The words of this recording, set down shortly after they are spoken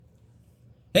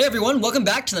Hey everyone, welcome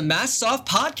back to the Masks Off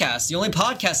podcast, the only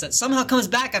podcast that somehow comes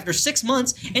back after 6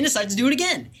 months and decides to do it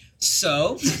again.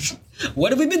 So,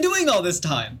 what have we been doing all this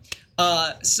time?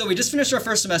 So we just finished our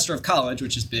first semester of college,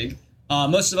 which is big.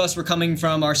 Most of us were coming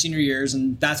from our senior years,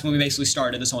 and that's when we basically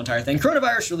started this whole entire thing.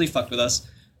 Coronavirus really fucked with us.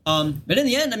 But in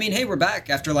the end, I mean, hey, we're back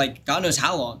after God knows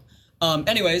how long.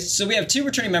 Anyways, so we have two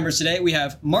returning members today. We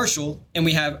have Marshall, and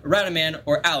we have Radaman,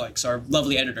 or Alex, our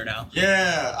lovely editor now.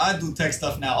 Yeah, I do tech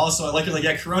stuff now. Also, I like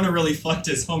it, Corona really fucked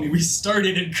us, homie. We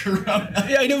started in Corona.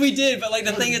 Yeah, I know we did, but,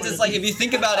 the thing is, it's if you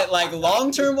think about it,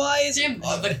 long-term wise... Damn,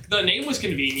 the name was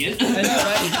convenient. I know,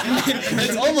 right?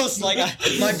 It's almost like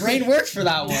my brain worked for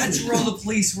that one. That's where all the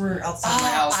police were outside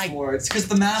my house for. It's because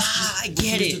the mask I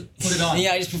get it. Put it on.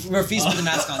 Yeah, I just refused to put the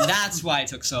mask on. That's why it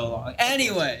took so long.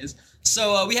 Anyways...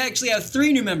 So we actually have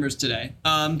 3 new members today,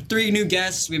 3 new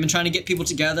guests. We've been trying to get people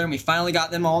together, and we finally got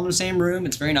them all in the same room.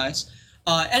 It's very nice.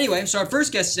 Anyway, so our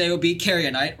first guest today will be Carrie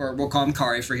Knight, or we'll call him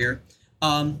Kari for here.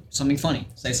 Something funny.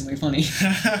 Say something funny.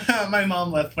 My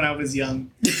mom left when I was young.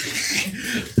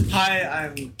 Hi,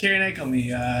 I'm Carrie Knight. Call me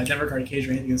never card cage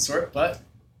or anything of the sort, but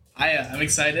I'm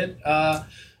excited.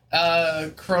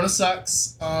 Corona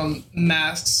sucks.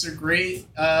 Masks are great.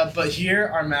 But here,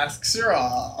 our masks are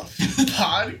off.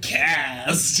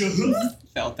 Podcast.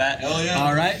 Felt that. Hell yeah.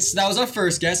 All right, so that was our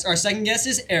first guest. Our second guest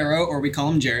is Arrow, or we call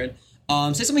him Jared.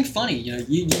 Say something funny.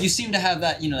 You seem to have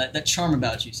that, that charm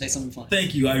about you. Say something funny.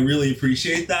 Thank you. I really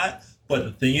appreciate that. But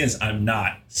the thing is, I'm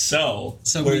not. So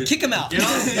we kick him out. Get the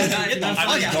fuck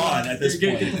I'm out. gone at this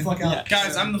point. Get the fuck out.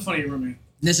 Guys, I'm the funny roommate.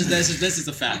 This is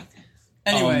a fact.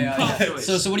 Anyway,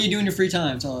 so what do you do in your free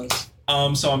time? Tell us.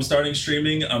 So I'm starting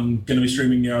streaming. I'm gonna be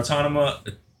streaming near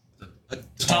Automata,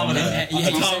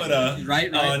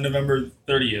 Right. on November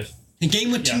 30th. The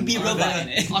game with 2B robot in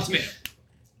it.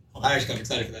 I actually got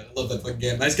excited for that. I love that fucking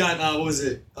game. I just got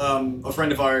a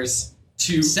friend of ours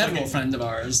to Several friends of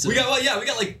ours. We got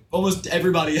almost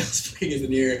everybody else fucking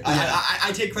in here.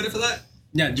 I take credit for that.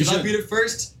 Yeah, you Because I should. beat it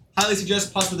first. Highly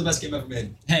suggest, possibly the best game ever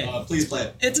made. Hey. Please play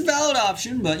it. It's a valid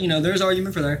option, but there's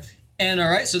argument for there. And all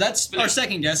right, so that's our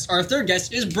second guest. Our third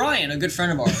guest is Brian, a good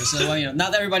friend of ours. So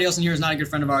not that everybody else in here is not a good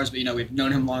friend of ours, but we've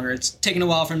known him longer. It's taken a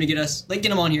while for him to get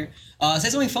him on here. Say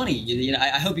something funny.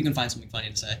 I hope you can find something funny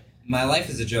to say. My life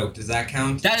is a joke. Does that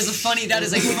count? That is a funny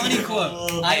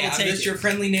quote. I Hey, will I'm take just it. your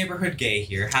friendly neighborhood gay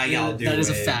here. How y'all doing? That is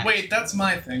a fact. Wait, that's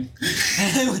my thing.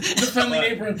 The friendly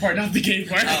neighborhood part, not the gay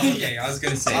part. Oh, okay. I was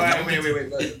gonna say. All right,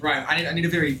 wait. Brian, I need a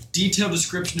very detailed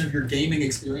description of your gaming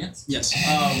experience. Yes.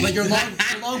 Your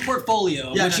long portfolio.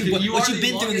 What you've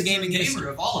been through in the gaming history.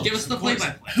 of all of Give us, us the of course.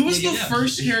 play-by-play. Who was the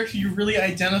first character you really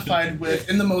identified with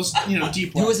in the most,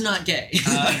 deep way? Who is not gay?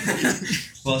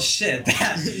 Well, shit.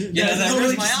 that That lowers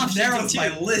really my just options, narrows too.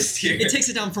 my list here. It takes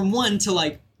it down from 1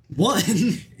 to 1.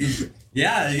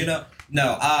 Yeah,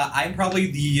 No, I'm probably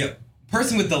the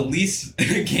person with the least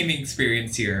gaming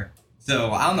experience here.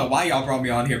 So I don't know why y'all brought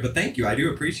me on here, but thank you. I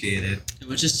do appreciate it. It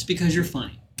was just because you're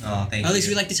funny. Oh, thank you. At least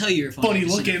we like to tell you you're funny. Funny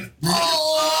looking.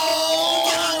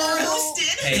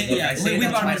 Hey, look, Yeah, I say we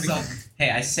that brought to him to myself. Hey,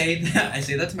 I say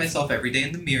that to myself every day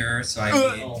in the mirror. So I mean,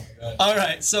 Oh my god. All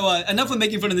right, so enough of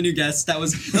making fun of the new guests. That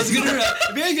was a good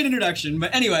a very good introduction.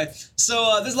 But anyway,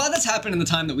 so there's a lot that's happened in the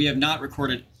time that we have not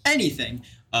recorded anything.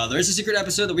 There is a secret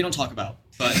episode that we don't talk about,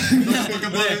 but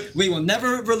we will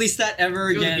never release that ever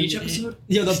again. The beach episode?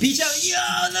 The beach episode.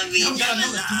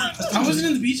 I wasn't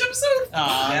in the beach episode?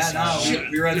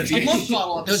 We were at the beach. Month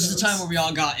bottle This is the time where we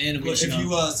all got in. And we If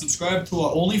you subscribe to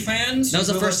our OnlyFans, that was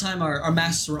the give first us- time our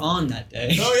masks were on that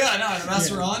day. Oh yeah, the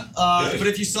masks are on. But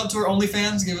if you sub to our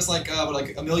OnlyFans, give us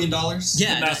 $1 million.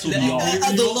 Yeah, The mask will the be off.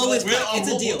 lowest. It's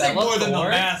a deal. Take more than the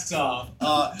masks off.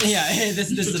 Yeah,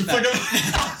 this is the fact.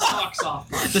 Socks off.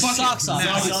 The socks off.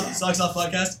 Socks off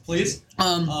podcast, please.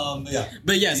 Yeah.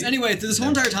 But yes, anyway, through this whole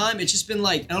entire time, it's just been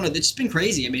it's just been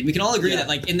crazy. I mean, we can all agree that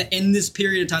in this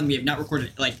period of time we have not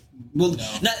recorded a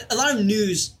lot of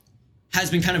news has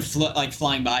been kind of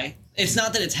flying by. It's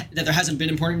not that that there hasn't been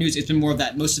important news. It's been more of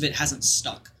that most of it hasn't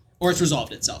stuck or it's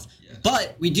resolved itself. Yeah.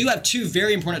 But we do have 2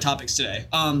 very important topics today.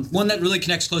 One that really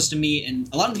connects close to me and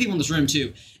a lot of the people in this room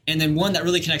too, and then one that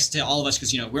really connects to all of us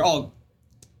because we're all.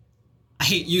 I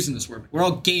hate using this word. We're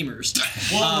all gamers.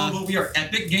 Well, we are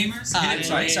epic gamers. Sorry.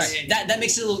 That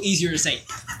makes it a little easier to say.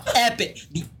 Epic.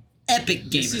 The epic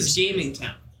gamers. This is gaming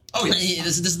town. Oh yeah.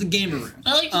 This is the gamer room.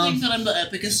 I like to think that I'm the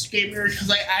epicest gamer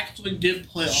because I actually did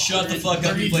play. Shut the fuck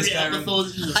up, you play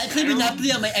Skyrim. I play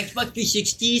Monopoly on my Xbox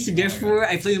 360, so therefore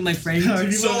I play with my friends.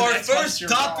 So our first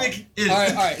topic is. All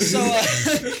right. So,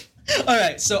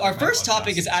 So our first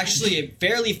topic is actually a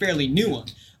fairly new one.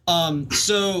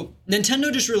 So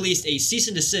Nintendo just released a cease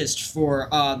and desist for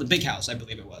the Big House, I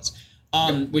believe it was.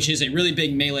 which is a really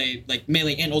big melee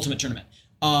and ultimate tournament.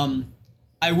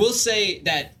 I will say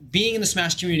that being in the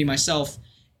Smash community myself,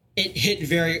 it hit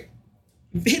very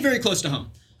close to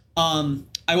home.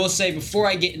 I will say before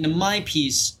I get into my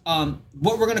piece,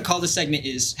 what we're gonna call this segment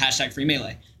is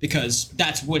 #FreeMelee because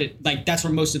that's that's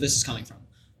where most of this is coming from.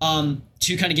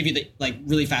 To kind of give you the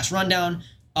really fast rundown,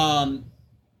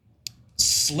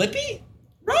 Slippi,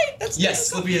 right?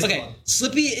 Yes, Slippi is the okay. mod.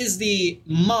 Slippi is the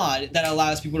mod that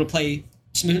allows people to play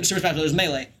Super Smash Bros.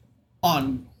 Melee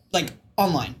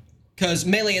online, because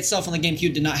Melee itself on the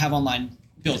GameCube did not have online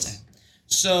built in.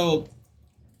 So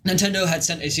Nintendo had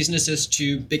sent a cease and desist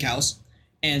to Big House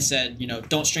and said,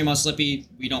 don't stream on Slippi.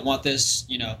 We don't want this,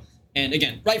 And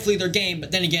again, rightfully their game,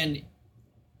 but then again,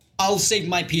 I'll save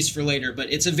my piece for later.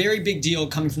 But it's a very big deal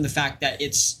coming from the fact that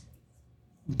it's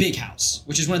Big House,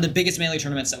 which is one of the biggest Melee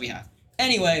tournaments that we have.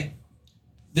 Anyway,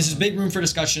 this is big room for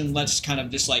discussion. Let's kind of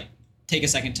just take a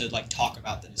second to talk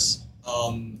about this.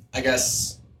 I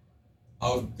guess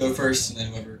I'll go first, and then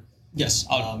whoever. Yes,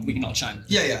 we can all chime.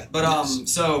 Yeah. But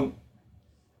so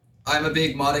I'm a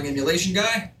big modding emulation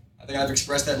guy. I think I've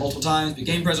expressed that multiple times. But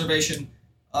game preservation.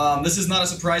 This is not a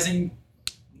surprising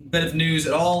bit of news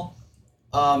at all.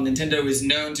 Nintendo is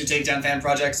known to take down fan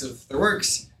projects of their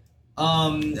works.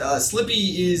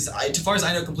 Slippi is, as far as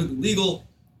I know, completely legal.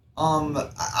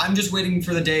 I'm just waiting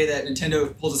for the day that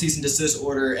Nintendo pulls a cease and desist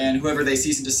order, and whoever they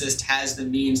cease and desist has the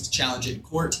means to challenge it in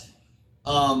court.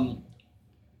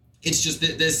 It's just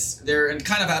that they're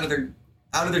kind of out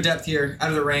of their depth here, out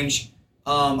of their range.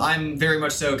 I'm very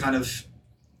much so kind of,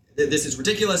 this is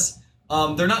ridiculous.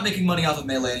 They're not making money off of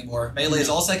Melee anymore. Melee is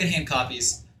all secondhand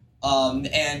copies.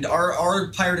 And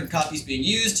are pirated copies being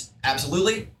used?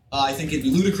 Absolutely. I think it'd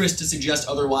be ludicrous to suggest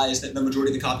otherwise, that the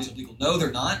majority of the copies are legal. No,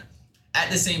 they're not. At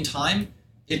the same time,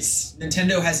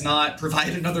 Nintendo has not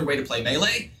provided another way to play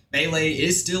Melee. Melee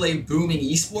is still a booming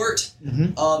esport.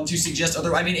 Mm-hmm. To suggest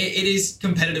it is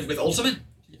competitive with Ultimate.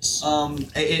 Yes.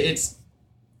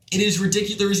 It is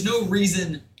ridiculous. There is no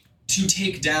reason to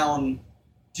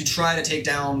try to take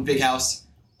down Big House.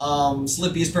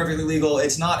 Slippi is perfectly legal.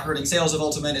 It's not hurting sales of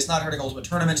Ultimate. It's not hurting Ultimate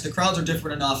tournaments. The crowds are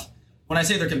different enough. When I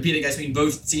say they're competing, I just mean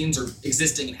both scenes are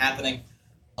existing and happening.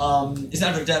 It's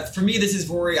not their depth. For me, this is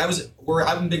worry.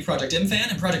 I'm a big Project M fan,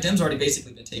 and Project M's already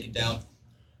basically been taken down.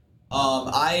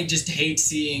 I just hate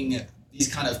seeing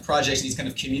these kind of projects, these kind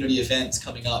of community events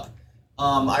coming up.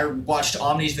 I watched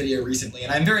Omni's video recently,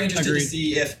 and I'm very interested to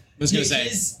see if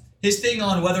his thing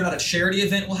on whether or not a charity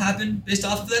event will happen based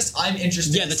off of this. I'm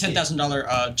interested. Yeah, the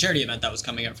 $10,000 charity event that was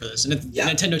coming up for this, and if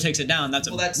Nintendo takes it down,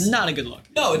 that's not a good look.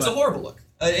 No, it's a horrible look.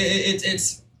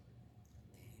 It's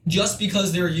just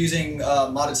because they're using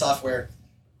modded software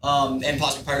and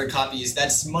possibly pirated copies.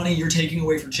 That's money you're taking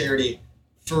away from charity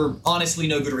for honestly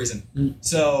no good reason.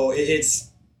 So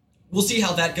we'll see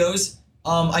how that goes.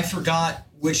 I forgot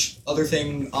which other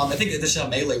thing. I think this is how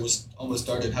Melee was almost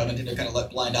started. How Nintendo kind of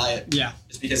let blind eye it. Yeah.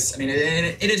 Just because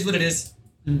it is what it is.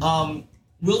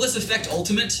 Will this affect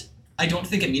Ultimate? I don't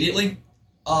think immediately.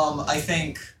 I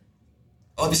think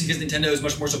obviously because Nintendo is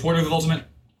much more supportive of Ultimate.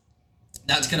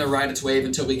 That's gonna ride its wave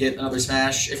until we get another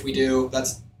Smash. If we do,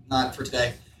 that's not for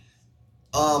today.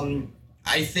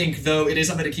 I think though it is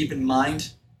something to keep in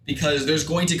mind because there's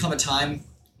going to come a time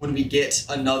when we get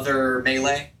another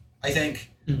Melee. I think.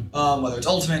 Whether it's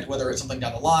Ultimate, whether it's something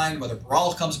down the line, whether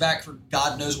Brawl comes back for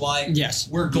God knows why. Yes.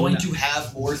 We're going to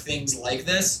have more things like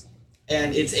this,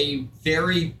 and it's a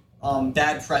very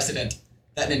bad precedent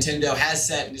that Nintendo has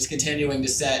set and is continuing to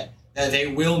set, that they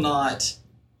will not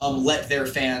let their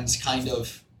fans kind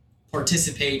of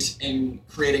participate in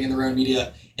creating in their own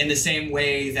media in the same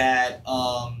way that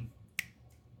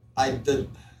the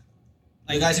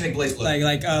guys who make BlazBlue.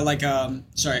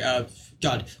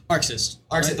 ArcSys.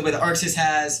 Right? The way that ArcSys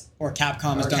has, or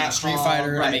Capcom has or done Capcom, with Street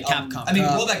Fighter. right. Capcom.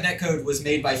 Rollback Netcode was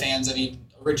made by fans.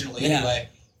 Originally anyway,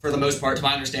 for the most part, to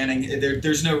my understanding,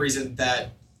 there's no reason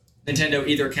that Nintendo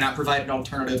either cannot provide an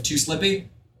alternative to Slippi,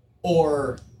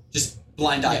 or just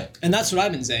blind eye it. And that's what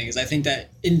I've been saying. Is I think that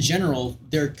in general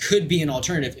there could be an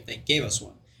alternative if they gave us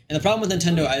one. And the problem with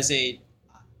Nintendo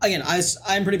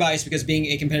I'm pretty biased because being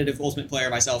a competitive Ultimate player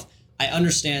myself, I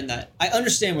understand where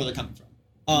they're coming from.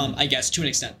 I guess to an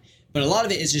extent, but a lot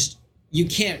of it is just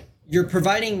you're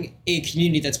providing a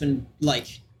community that's been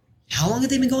how long have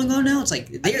they been going on now? It's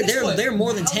they're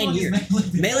more than 10 years.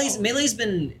 Melee's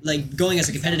been going as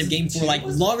a competitive game for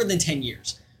longer than 10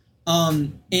 years.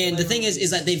 And the thing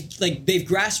is that they've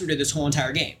grassrooted this whole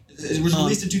entire game. It was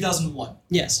released in 2001.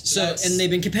 Yes. So and they've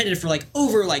been competitive for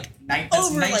over 19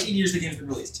 years the game's been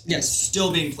released. Yes. It's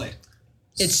still being played.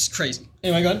 It's crazy.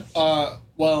 Anyway, go ahead.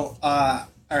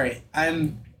 All right.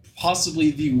 I'm possibly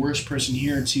the worst person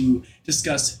here to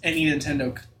discuss any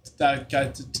Nintendo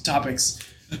topics,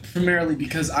 primarily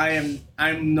because I'm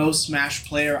no Smash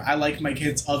player. I like my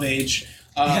kids of age.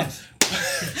 I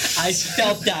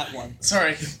felt that one.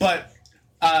 Sorry, but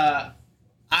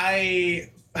I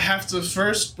have to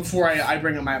first, before I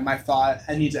bring up my thought,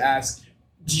 I need to ask,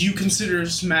 do you consider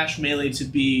Smash Melee to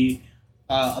be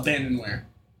abandonware?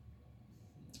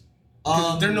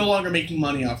 They're no longer making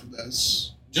money off of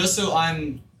this. Just so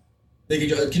can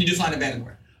you define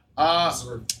abandonware?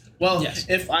 Well, Yes.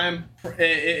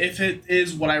 if it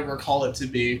is what I recall it to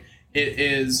be, it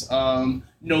is no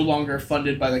longer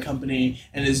funded by the company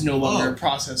and is no longer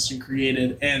processed and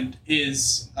created, and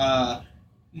is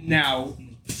now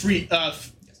free.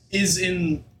 Is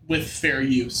in with fair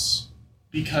use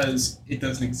because it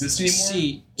doesn't exist anymore.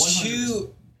 See, 100%.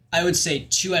 I would say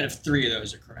 2 out of 3 of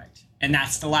those are correct, and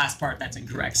that's the last part that's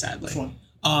incorrect, sadly. Which one?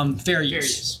 Fair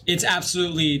use. use. It's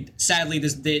absolutely, sadly,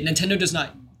 the Nintendo does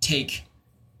not take.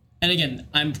 And again,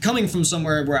 I'm coming from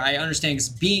somewhere where I understand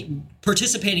because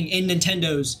participating in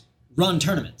Nintendo's run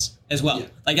tournaments as well. Yeah.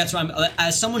 Like that's where I'm,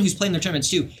 as someone who's playing their tournaments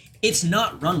too. It's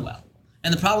not run well.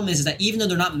 And the problem is that even though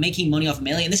they're not making money off of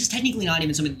Melee, and this is technically not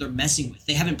even something that they're messing with.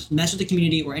 They haven't messed with the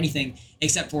community or anything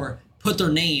except for put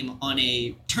their name on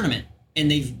a tournament,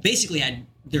 and they've basically had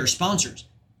their sponsors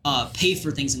pay for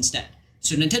things instead.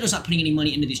 So Nintendo's not putting any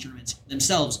money into these tournaments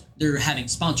themselves. They're having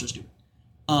sponsors do it.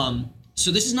 So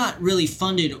this is not really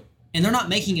funded, and they're not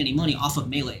making any money off of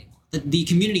Melee. The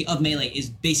community of Melee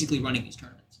is basically running these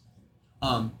tournaments.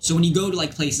 So when you go to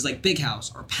like places like Big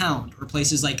House or Pound or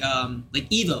places like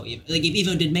Evo, like if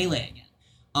Evo did Melee again,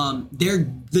 they're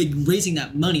like raising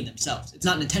that money themselves. It's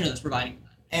not Nintendo that's providing that.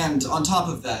 And on top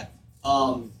of that,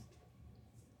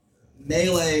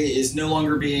 Melee is no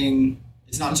longer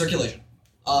it's not in circulation.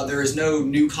 There is no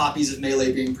new copies of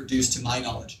Melee being produced to my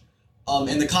knowledge.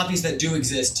 And the copies that do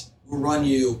exist will run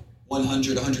you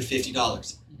 $100,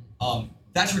 $150.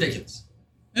 That's ridiculous.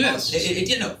 It is.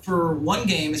 For one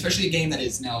game, especially a game that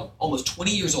is now almost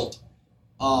 20 years old,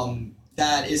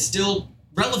 that is still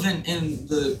relevant in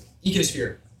the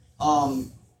ecosphere,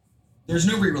 there's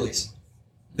no re-release.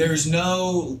 There is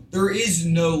no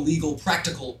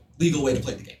practical legal way to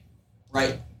play the game,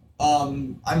 right?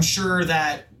 I'm sure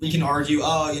that we can argue, you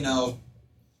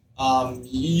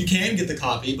can get the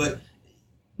copy, but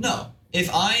no. If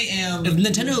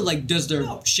Nintendo like does their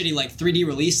No. shitty like 3D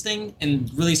release thing and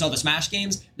release all the Smash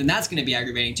games, then that's going to be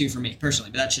aggravating too for me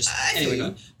personally. But that's just I anyway. feel Go.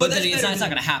 you. But But then that's it's better not than-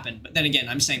 going to happen. But then again,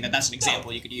 I'm saying that that's an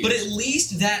example you could use. But at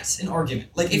least that's an argument.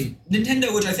 Like if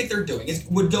Nintendo, which I think they're doing,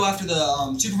 would go after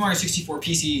the Super Mario 64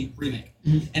 PC remake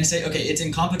and say, okay, it's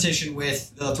in competition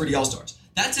with the 3D All Stars.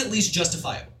 That's at least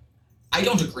justifiable. I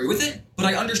don't agree with it, but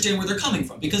I understand where they're coming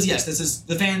from because yes, this is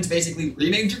the fans basically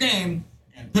remade your game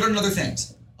and put on other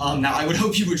things. Now I would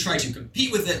hope you would try to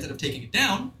compete with it instead of taking it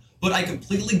down, but I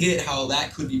completely get how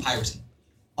that could be piracy.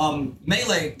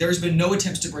 Melee, there's been no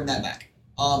attempts to bring that back.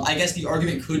 I guess the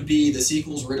argument could be the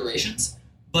sequels or iterations,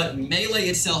 but Melee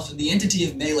itself and the entity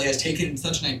of Melee has taken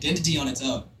such an identity on its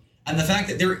own, and the fact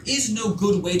that there is no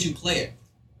good way to play it,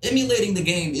 emulating the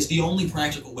game is the only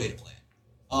practical way to play it.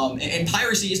 And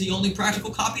piracy is the only practical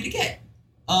copy to get.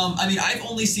 I've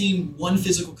only seen one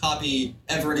physical copy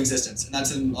ever in existence, and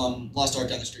that's in Lost Ark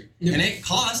down the street. Yep. And it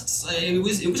costs, it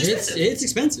was expensive. it's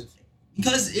expensive.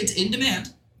 Because it's in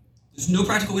demand. There's no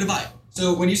practical way to buy it.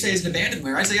 So when you say it's an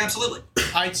abandonware, I say absolutely.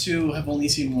 I too have only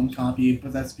seen one copy,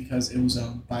 but that's because it was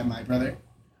owned by my brother.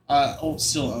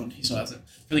 Still owned. He still has it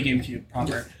for the GameCube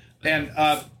proper. And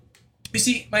you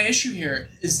see, my issue here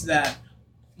is that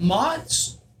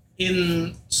mods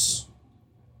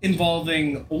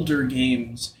involving older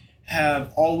games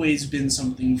have always been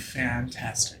something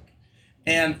fantastic,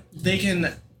 and they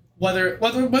can whether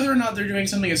or not they're doing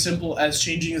something as simple as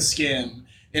changing a skin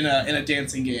in a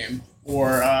dancing game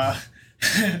or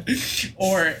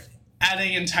or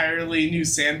adding entirely new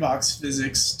sandbox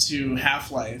physics to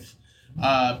Half-Life.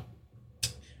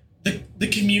 The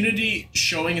community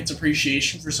showing its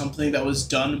appreciation for something that was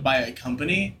done by a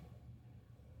company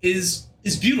is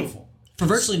beautiful. For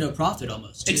virtually no profit,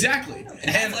 almost. too. Exactly. And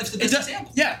Half-Life's the best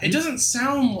example. Yeah, it doesn't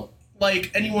sound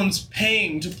like anyone's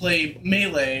paying to play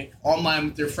Melee online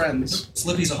with their friends.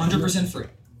 Slippy's 100% free.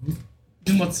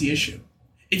 Then what's the issue?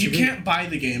 If you can't buy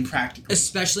the game practically,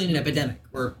 Especially in an epidemic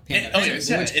or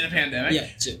pandemic. in a pandemic, Yeah.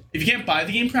 too. if you can't buy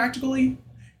the game practically,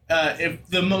 if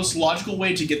the most logical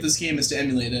way to get this game is to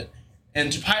emulate it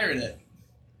and to pirate it,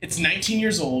 it's 19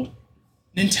 years old.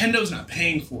 Nintendo's not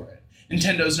paying for it.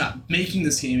 Nintendo's not making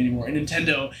this game anymore, and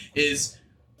Nintendo is,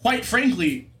 quite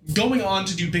frankly, going on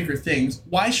to do bigger things.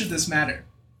 Why should this matter?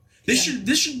 This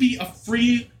should be a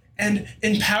free and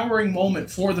empowering moment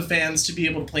for the fans to be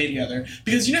able to play together.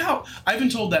 Because you know how I've been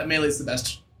told that Melee's the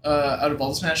best out of all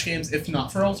the Smash games, if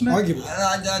not for Ultimate. Arguably.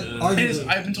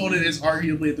 I've been told it is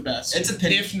arguably the best. It's a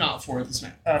pity. If not for the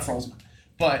for Ultimate.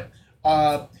 But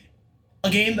a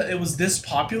game that it was this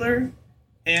popular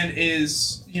and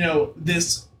is,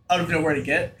 this out of nowhere to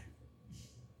get,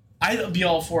 I'd be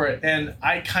all for it, and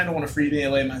I kind of want to free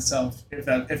Melee myself if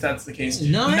that's the case.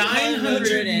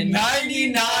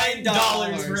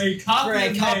 $999 for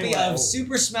a copy of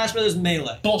Super Smash Bros.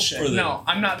 Melee. Bullshit. No,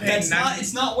 I'm not paying.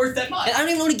 It's not worth that much. And I don't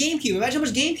even own a GameCube. Imagine how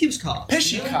much GameCubes cost.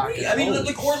 Pishycock. I mean,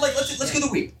 let's go the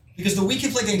Wii, because the Wii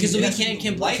can play games. Because the Wii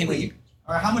can't play Wii.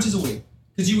 All right, how much is a Wii?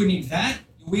 Because you would need that.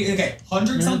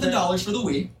 $100 something for the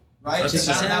Wii, right? That's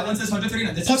That one says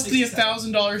 $139. Plus the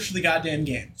 $1,000 for the goddamn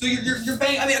game. So you're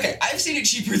paying. I mean, okay, I've seen it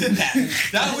cheaper than that.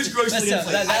 That was grossly That's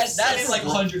inflated. that's like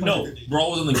 100. No,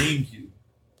 Brawl was on the GameCube.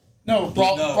 No,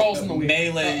 Brawl's in the Wii.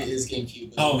 Melee is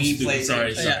GameCube. Oh, the Wii stupid. plays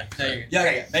Sorry. Yeah, there you go. Yeah,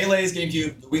 okay. Melee is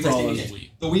GameCube. The Wii plays Brawl is GameCube. Wii.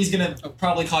 The Wii's gonna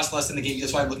probably cost less than the GameCube.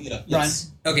 That's why I'm looking it up.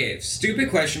 Yes. Okay, stupid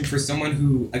question for someone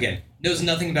who, again, knows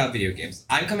nothing about video games.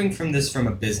 I'm coming from this from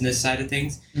a business side of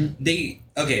things. I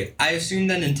assume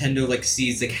that Nintendo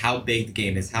sees how big the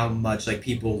game is, how much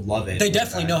people love it. They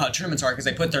definitely know how tournaments are because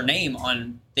they put their name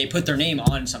on. They put their name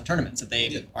on some tournaments that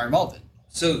they are involved in.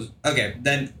 So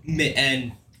then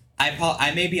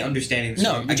I may be understanding this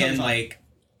No, wrong. you're Again, totally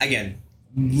again,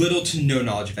 little to no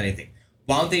knowledge of anything.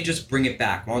 Why don't they just bring it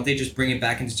back? Why don't they just bring it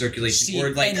back into circulation? See, Or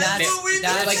and that's what we the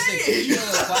just killer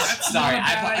question. Sorry, not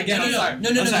a bad again, I'm idea. sorry. No.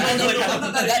 I'm sorry.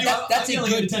 That's a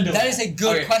good. That is a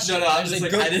good question. No, That I'm is just a I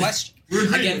good didn't- question.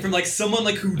 Again, from someone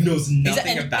who knows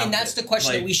nothing about And that's it. the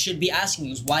question that we should be asking: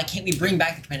 is why can't we bring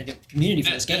back the competitive community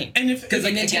for this game? And if Because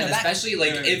Like again, Nintendo back- especially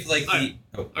if the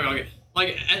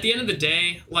Okay. At the end of the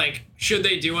day, should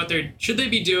they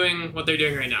be doing what they're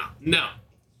doing right now? No.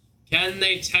 Can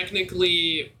they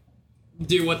technically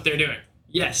do what they're doing?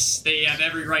 Yes, they have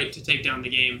every right to take down the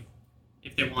game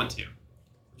if they want to.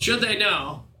 Should they?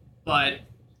 No. But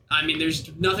I mean, there's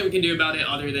nothing we can do about it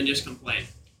other than just complain,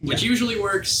 which usually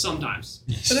works sometimes.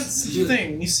 But that's the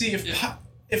thing. You see,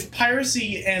 if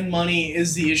piracy and money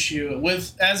is the issue,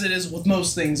 as it is with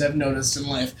most things I've noticed in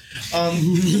life,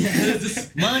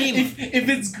 Money. if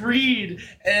it's greed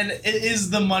and it is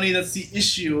the money that's the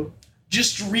issue,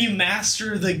 just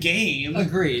remaster the game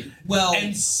Agreed. Well,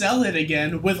 and sell it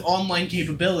again with online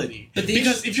capability. But the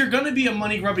Because if you're gonna be a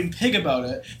money grubbing pig about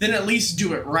it, then at least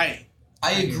do it right.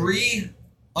 I agree.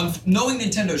 On knowing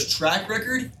Nintendo's track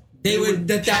record, They would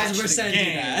patch the 1,000% do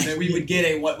game, that. that we would get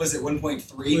a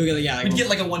 1.3. We'd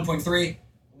get a 1.3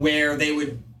 where they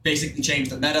would basically change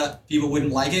the meta. People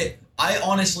wouldn't like it. I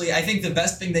think the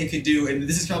best thing they could do, and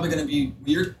this is probably going to be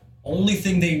weird, only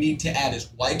thing they need to add is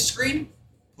widescreen,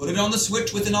 put it on the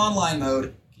Switch with an online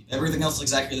mode, keep everything else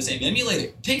exactly the same, emulate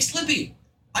it. Take Slippy.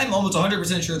 I'm almost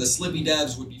 100% sure the Slippy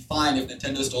devs would be fine if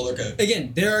Nintendo stole their code.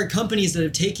 Again, there are companies that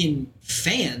have taken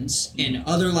fans and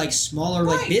other smaller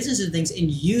Right. businesses and things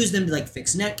and used them to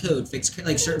fix netcode, fix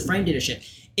certain frame data shit.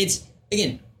 It's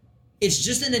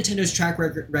just that Nintendo's track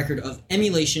record of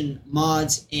emulation,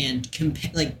 mods, and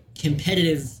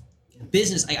competitive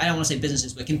business. I don't want to say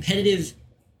businesses, but competitive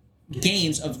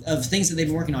games of things that they've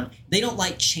been working on. They don't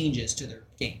like changes to their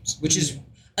games, which is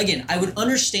again, I would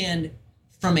understand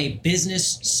from a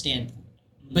business standpoint.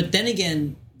 But then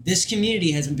again, this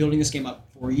community has been building this game up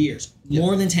for years,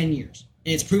 more than 10 years,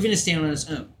 and it's proven to stand on its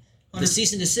own. The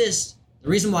cease and desist, the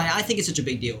reason why I think it's such a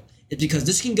big deal is because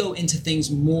this can go into things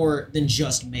more than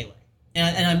just Melee.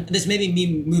 And this may be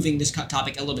me moving this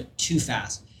topic a little bit too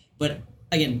fast, but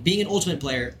again, being an Ultimate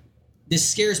player, this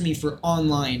scares me for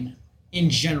online in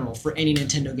general for any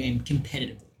Nintendo game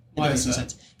competitively. Why Makes is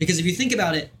sense. Because if you think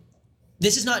about it,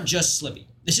 this is not just Slippy.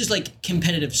 This is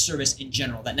competitive service in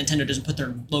general that Nintendo doesn't put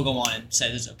their logo on and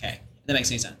says it's okay. If that makes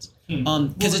any sense.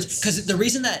 Because the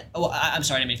reason that I'm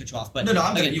sorry I didn't mean to cut you off, but No,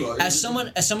 I'm again, you are. as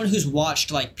someone who's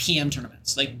watched PM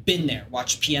tournaments, been there,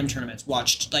 watched PM tournaments,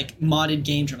 watched modded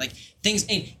game tournaments, things,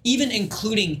 and even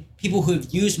including people who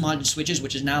have used modded Switches,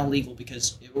 which is now illegal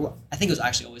because I think it was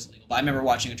actually always illegal. But I remember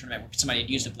watching a tournament where somebody had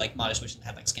used it modded Switches and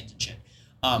had skins and shit.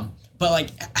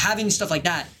 But having stuff like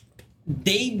that,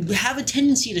 they have a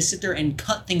tendency to sit there and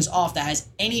cut things off that has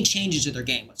any changes to their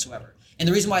game whatsoever. And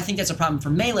the reason why I think that's a problem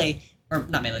for Melee, or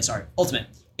not Melee, sorry, Ultimate,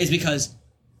 is because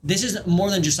this is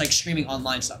more than just streaming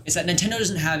online stuff. It's that Nintendo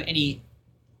doesn't have any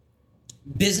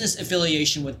business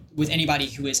affiliation with anybody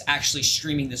who is actually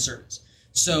streaming the service.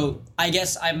 So I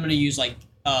guess I'm going to use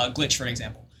Glitch for an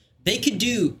example. They could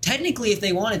do, technically if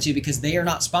they wanted to, because they are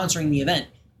not sponsoring the event,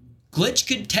 Glitch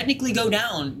could technically go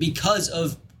down because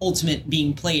of Ultimate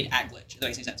being played at Glitch. If that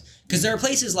makes any sense. Because there are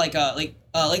places like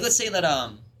let's say that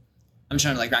I'm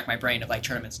trying to like rack my brain of like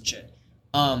tournaments and shit.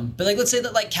 But like let's say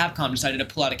that like Capcom decided to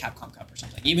pull out a Capcom Cup or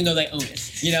something, even though they own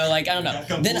it. You know, like I don't know.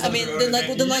 Capcom Then pulls I out mean, their then own like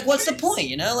event, then you like what's the face. point?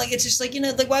 You know, like it's just like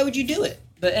like why would you do it?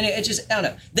 But and it just I don't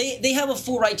know. They have a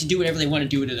full right to do whatever they want to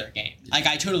do to their game. Like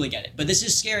I totally get it. But this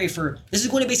is scary for this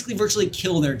is going to basically virtually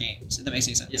kill their games. If that makes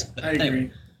any sense. Yeah, But I agree.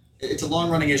 anyway. It's a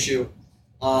long-running issue.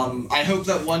 I hope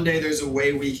that one day there's a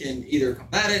way we can either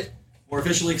combat it more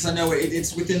officially, because I know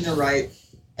it's within their right.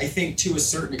 I think to a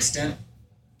certain extent.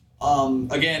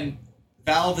 Again,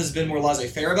 Valve has been more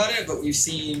laissez-faire about it, but we've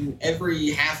seen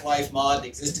every Half-Life mod in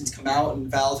existence come out, and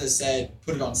Valve has said,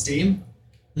 put it on Steam.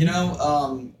 You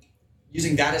know,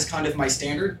 using that as kind of my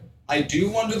standard. I do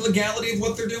wonder the legality of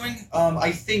what they're doing.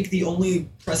 I think the only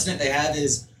precedent they have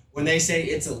is when they say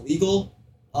it's illegal.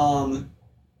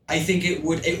 I think it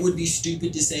would be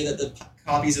stupid to say that the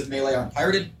copies of Melee aren't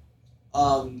pirated,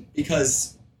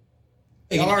 because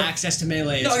they Again, are. access to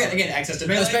Melee. No, is- again, access to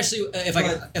Melee. Especially if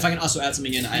I can also add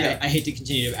something in. Yeah. I hate to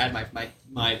continue to add my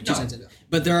 2 No. cents in,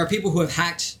 but there are people who have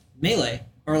hacked Melee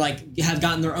or like have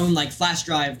gotten their own like flash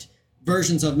drived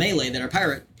versions of Melee that are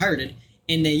pirated,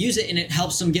 and they use it and it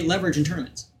helps them get leverage in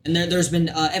tournaments. And there's been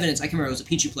evidence. I can't remember. It was a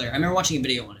Pichu player. I remember watching a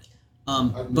video on it.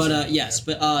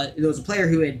 There was a player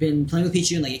who had been playing with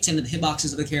Pichu and like extended the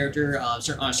hitboxes of the character on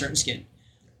a certain skin.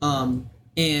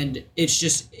 And it's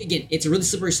just, again, it's a really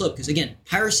slippery slope because, again,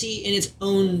 piracy,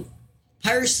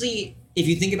 if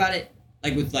you think about it,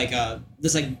 like with like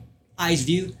this like eyes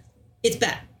view, it's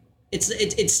bad.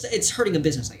 It's hurting a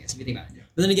business, I guess, if you think about it.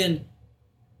 But then again,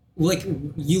 like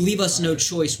you leave us no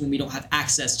choice when we don't have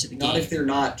access to the Not game. if they're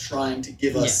not trying to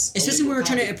give us. Especially when we're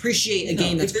trying to appreciate a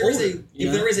game that's if there is older.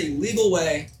 if there is a legal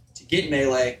way to get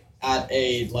Melee at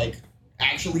a like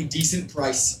actually decent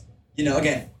price. You know,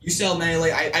 again, you sell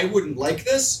Melee. I wouldn't like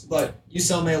this, but you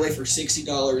sell Melee for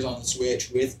 $60 on the Switch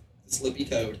with the Slippy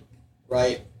code,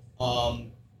 right?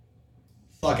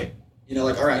 Fuck it. You know,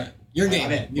 like all right, Your I'm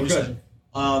game. in. Your We're good. decision.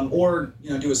 Or you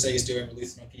know, do what Sega's doing,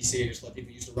 release it on PC, and just let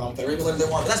people use the ROM if they whatever they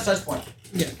want. But that's the point.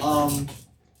 Yeah.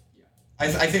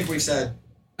 I think we've said.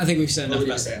 I think we've said enough What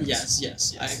about do you that. say?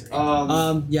 Yes, I agree.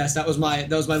 Yes. Yes, that was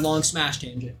my long smash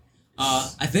tangent.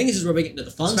 I think this is where we get into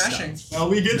the fun Smashing. stuff. Now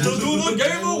we get to do the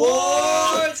Game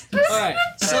Awards. All right,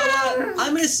 so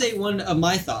I'm gonna say one of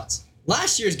my thoughts.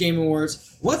 Last year's Game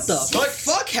Awards, what the Suck.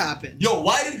 fuck happened? Yo,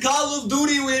 why did Call of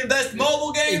Duty win Best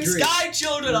Mobile Game? Agreed. Sky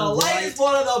Children Right. Alive is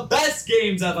one of the best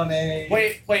games ever made.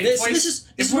 Wait. This is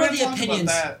If where we're the gonna talk opinions.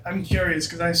 about that, I'm curious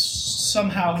because I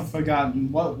somehow have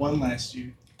forgotten what won last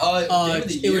year. Game of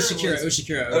the It year was Shakira. It was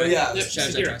Shakira. Oh, right? yeah. Yep, Shout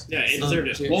out to Sekiro. Travis. Yeah, it deserved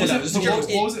it. What was Yeah, it? it was So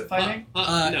Sekiro. what was it fighting?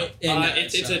 No,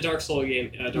 it's, it's a Dark Soul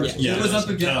game. Dark Souls. Yeah. It was up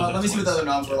again. Kind of Let me see what the other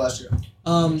noms were last year.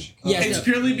 Yeah, It's no.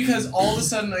 purely because all of a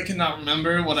sudden I cannot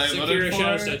remember what I voted Sekiro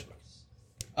Shadows for. Edge.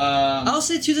 I'll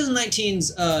say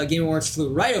 2019's Game Awards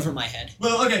flew right over my head.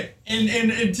 Well, okay, and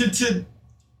to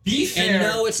be fair. And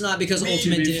no, it's not because Me,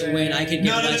 Ultimate to be didn't win. I could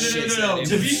give No. less shits.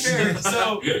 To be fair,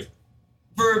 so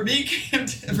for me,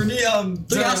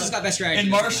 Three Houses got best strategy. and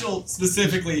Marshall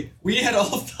specifically, we had all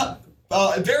thought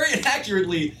very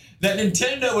inaccurately that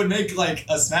Nintendo would make like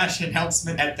a Smash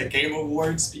announcement at the Game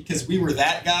Awards because we were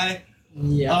that guy.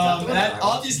 Yeah. That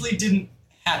obviously didn't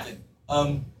happen.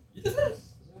 You did that?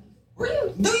 Were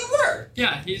you? No, you were.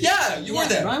 Yeah, Yeah, you were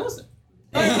there. Brian was there.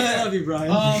 Oh, yeah. I love you,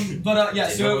 Brian. Yeah.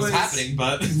 So what it was was happening,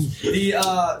 but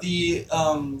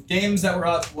the games that were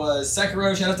up was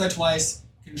Sekiro, Shadows Die Twice,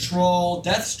 Control,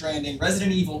 Death Stranding,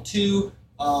 Resident Evil 2,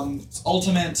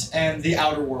 Ultimate, and The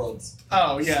Outer Worlds.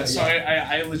 Oh yeah, so Yeah.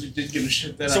 I legit did give a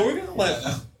shit that. So we're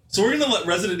gonna let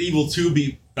Resident Evil 2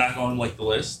 be back on like the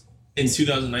list in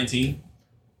 2019.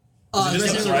 Is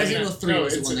it just Resident right? Evil 3 No,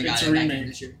 was the it's one that a- got it's it a back in remake.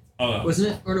 this year. Oh no. Wasn't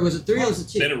it? Or was it 3 or was it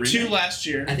 2? They had a remake? 2 last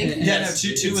year. I think. Yeah, no, yes,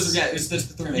 2 was it's the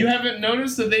 3. You haven't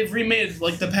noticed that they've remade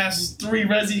like the past 3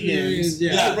 Resi games.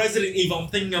 Yeah. Yeah, Resident Evil. I'm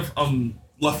thinking of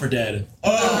Left 4 Dead.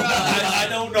 Oh, I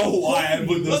don't know why I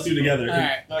put those two together. All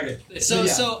right. okay. So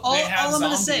Yeah. so all They have I'm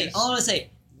gonna zombies. say,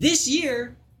 this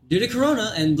year, due to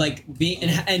Corona and like being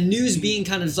and news being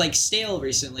kind of like stale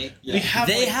recently, Yeah. We have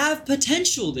they like- have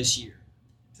potential this year.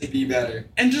 To be better.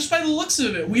 and just by the looks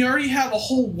of it, we already have a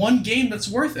whole 1 game that's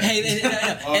worth it. Hey,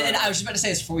 and I was just about to say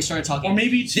this before we started talking. or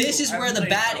maybe 2. This is I where the haven't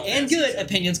bad played and Final good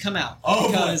opinions come out. Oh,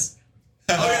 boy. because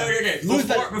Okay. Lose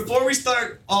Before we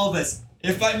start all this,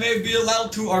 if I may be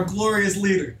allowed to, our glorious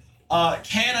leader,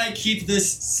 can I keep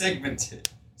this segmented?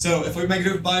 So if we make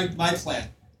it by my plan,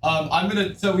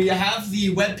 so we have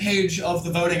the webpage of the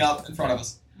voting up in front of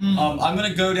us. Mm. I'm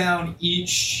gonna go down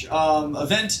each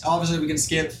event. Obviously, we can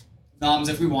skip noms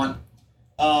if we want.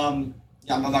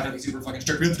 yeah, I'm not gonna be super fucking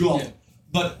strict. We have to do all of them.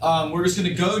 But we're just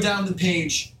gonna go down the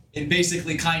page and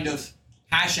basically kind of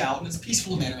hash out in as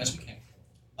peaceful a manner as we can.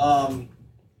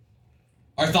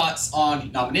 Our thoughts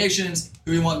on nominations,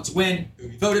 who we want to win, who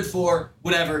we voted for,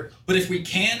 whatever. But if we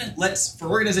can, let's, for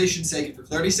organization's sake and for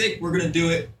clarity's sake, we're gonna do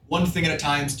it one thing at a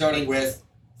time, starting with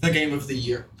the game of the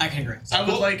year. I can agree. I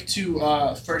would like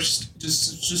to first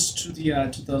just to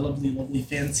the lovely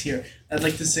fans here. I'd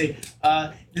like to say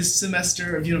this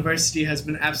semester of university has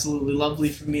been absolutely lovely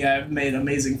for me. I've made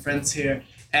amazing friends here,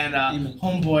 and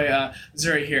homeboy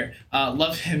Zuri here,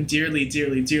 love him dearly,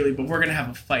 but we're gonna have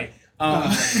a fight.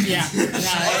 Yeah.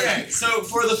 Okay, so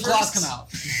for the Claws first, come out.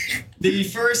 the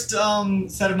first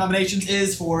set of nominations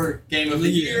is for Game of the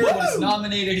Year. What is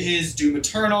nominated is Doom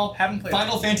Eternal, Haven't played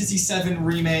Final Fantasy VII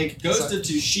Remake, Ghost of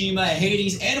Tsushima,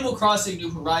 Hades, Animal Crossing: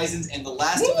 New Horizons, and The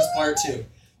Last of Us Part 2.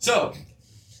 So,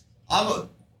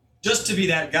 just to be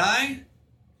that guy,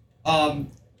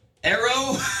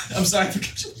 Arrow. I'm sorry, I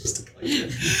forgot you used to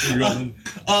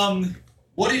call you.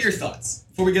 What are your thoughts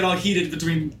before we get all heated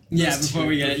between? Before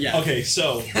we get it, yeah. Okay,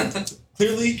 so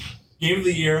clearly, Game of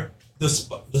the Year.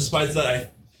 Despite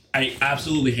that, I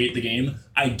absolutely hate the game.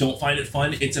 I don't find it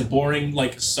fun. It's a boring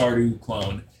like Stardew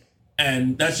clone,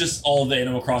 and that's just all the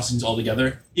Animal Crossings all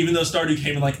together. Even though Stardew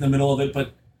came in like in the middle of it,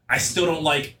 but I still don't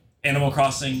like Animal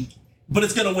Crossing. But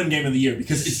it's gonna win Game of the Year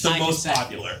because it's the I can most say-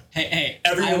 popular. Hey,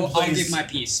 Everyone I'll plays- give my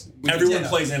piece. Everyone Yeah.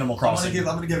 plays Animal I'm Crossing.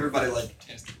 gonna give everybody like.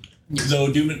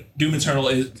 Though Doom Eternal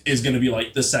is going to be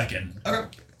like the second. Okay.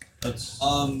 That's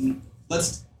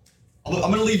Let's. I'm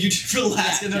gonna leave you two for the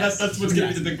last, and then that's what's gonna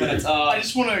be the big minutes. I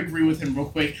just want to agree with him real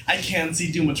quick. I can see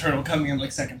Doom Eternal coming in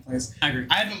like second place. I agree.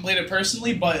 I haven't played it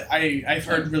personally, but I've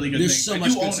heard really good There's things. so I much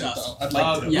do good own stuff. it though. I'd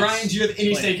like to. Yes. Ryan, do you have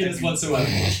any stake in this whatsoever?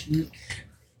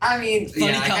 I mean, Funny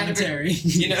yeah, I kind of, commentary.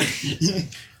 you know,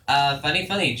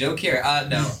 funny joke here.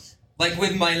 No, like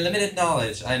with my limited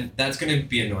knowledge, that's gonna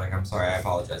be annoying. I'm sorry, I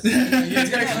apologize. It's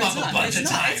gonna come up a bunch of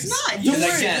times.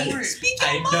 Don't worry. Speak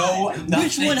I your know mind. nothing.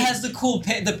 Which one has the cool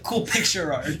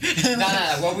picture art?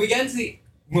 No.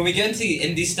 When we get into the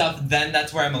indie stuff, then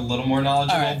that's where I'm a little more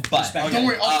knowledgeable. Alright, but respect. Don't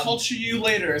worry, I'll Um, culture you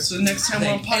later. So next time we're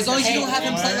on podcast, As long as you don't have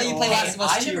him play like you play Hey, Last of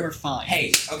Us I 2, never- we're fine.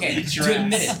 Hey, okay, Beat your to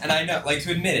admit ass. it, and I know, like,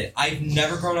 to admit it, I've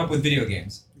never grown up with video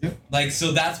games. Yep. Like,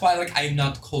 so that's why, like, I'm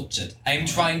not cultured. I am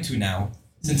trying to now,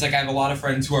 since, like, I have a lot of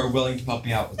friends who are willing to help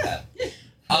me out with that.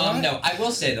 No, I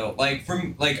will say, though, like,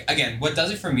 again, what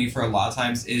does it for me for a lot of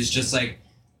times is just, like,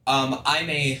 I'm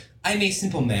a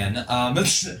simple man.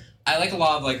 I like a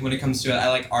lot of, like, when it comes to it, I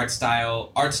like art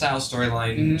style,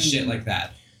 storyline, shit like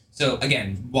that. So,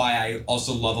 again, why I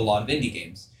also love a lot of indie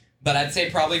games. But I'd say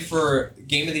probably for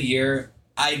Game of the Year,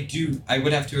 I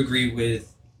would have to agree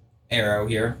with Arrow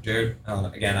here, Jared.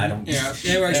 Again, I don't... Yeah,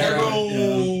 it works.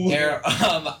 Arrow.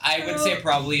 I would say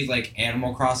probably, like,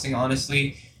 Animal Crossing,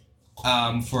 honestly.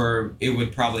 It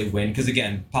would probably win, because,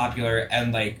 again, popular,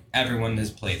 and, like, everyone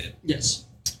has played it. Yes.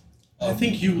 I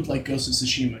think you would like Ghost of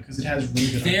Tsushima because it has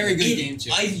really good. Very art. good It- game too.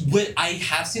 I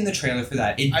have seen the trailer for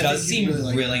that. It I does think you'd seem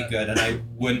really really, like that.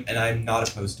 good, and I'm not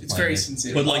opposed to It's playing very it.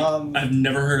 sincere. but like Um, I've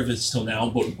never heard of it till now.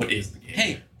 But what is the game?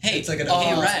 Hey, It's like an hey,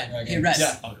 open Red. world Hey, Red.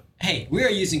 Yeah. Hey, we are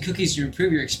using cookies to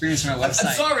improve your experience on our I'm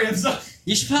website. sorry.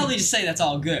 You should probably just say that's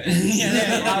all good. My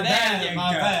There bad. you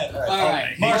My go. bad. All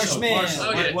right, Marshall, Marshman. Marshall,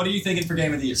 Okay. what are you thinking for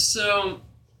Game of the Year? So,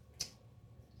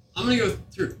 I'm gonna go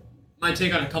through my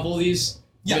take on a couple of these.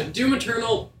 Yeah. But Doom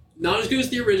Eternal, not as good as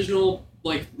the original,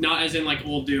 like, not as in, like,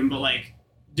 old Doom, but, like,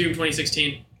 Doom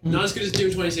 2016. Not as good as Doom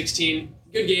 2016.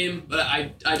 Good game, but I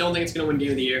don't think it's gonna win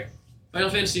Game of the Year. Final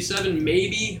Fantasy VII,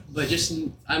 maybe, but just,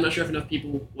 I'm not sure if enough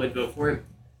people would vote for it.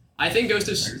 I think Ghost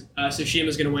of Tsushima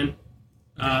is gonna win,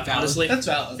 honestly. That's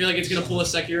I valid. feel like it's gonna pull a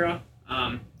Sekiro.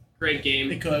 Great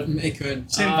game. It could. It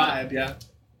could. Same vibe, yeah.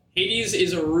 Hades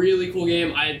is a really cool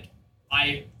game.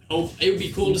 I hope it would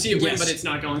be cool to see it win, Yes. but it's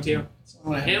not going to. That's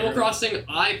all I have Animal heard. Crossing,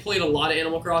 I played a lot of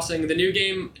Animal Crossing. The new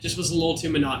game just was a little too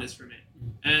monotonous for me.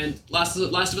 And Last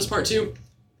of Us Part 2,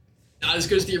 not as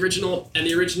good as the original, and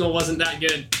the original wasn't that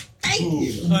good.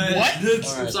 What?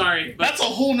 I'm sorry, but That's a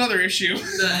whole nother issue.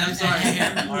 I'm sorry.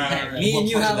 Alright. Me and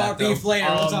you have our beef later.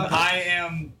 We'll talk. I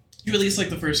am. You at least like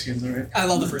the first games, alright? I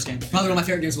love the first game. Probably one of my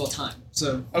favorite games of all time.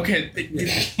 So Okay.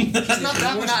 it's not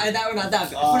that we're not that bad.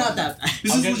 We're not that bad.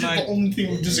 This I'll is get legit my- the only thing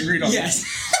we've disagreed on. Yes.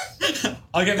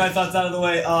 I'll get my thoughts out of the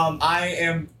way. I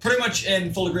am pretty much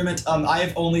in full agreement. I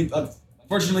have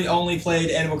unfortunately only played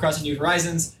Animal Crossing: New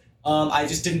Horizons. I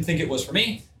just didn't think it was for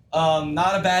me.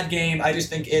 Not a bad game. I just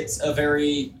think it's a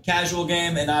very casual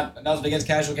game, and not against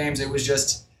casual games. It was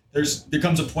just there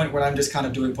comes a point where I'm just kind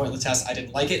of doing pointless tests. I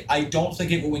didn't like it. I don't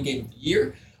think it will win Game of the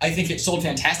Year. I think it sold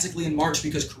fantastically in March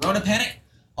because Corona panic.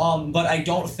 But I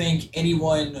don't think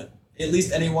anyone, at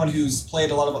least anyone who's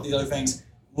played a lot of these other things,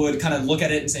 would kind of look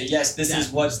at it and say, yes, this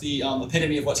is what's the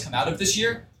epitome of what's come out of this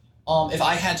year. If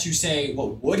I had to say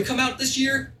what would come out this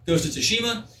year, Ghost of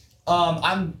Tsushima.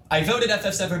 I voted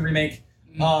FF7 Remake,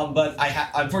 but I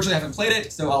unfortunately haven't played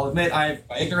it, so I'll admit I have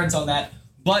my ignorance on that.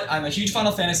 But I'm a huge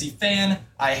Final Fantasy fan.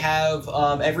 I have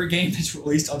every game that's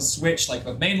released on Switch, like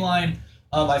the mainline.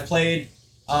 I've played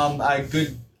a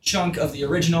good chunk of the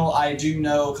original. I do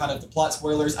know kind of the plot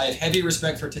spoilers. I have heavy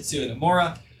respect for Tetsuya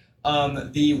Nomura.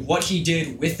 What he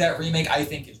did with that remake, I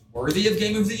think, is worthy of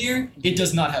Game of the Year. It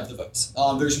does not have the votes.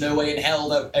 There's no way in hell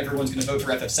that everyone's going to vote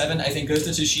for FF7. I think Ghost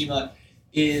of Tsushima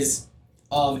is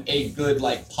a good,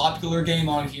 like, popular game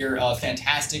on here,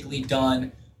 fantastically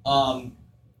done.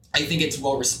 I think it's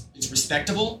it's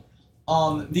respectable.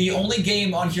 The only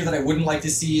game on here that I wouldn't like to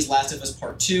see is Last of Us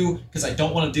Part 2, because I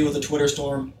don't want to deal with a Twitter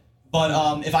storm.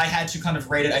 But if I had to kind of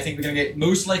rate it, I think we're going to get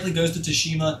most likely Ghost of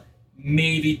Tsushima,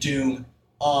 maybe Doom,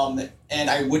 and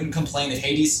I wouldn't complain if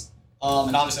Hades.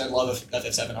 And obviously I love if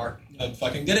FF7 art. I'd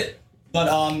fucking get it.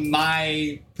 But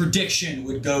my prediction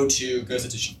would go to Ghost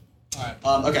of Tsushima.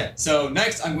 Alright. Okay, so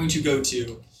next I'm going to go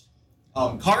to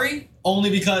Kari, only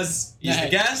because he's the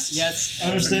guest. Yes,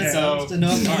 understood. Okay. So, No,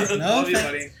 Love you,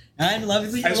 buddy. I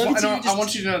love you. I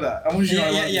want you to know that. I want you to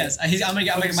know. Yeah, yes. I'm gonna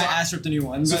get my ass ripped a new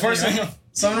one. So but first, anyway.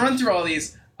 so I'm gonna run through all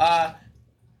these.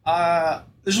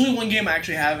 There's only one game I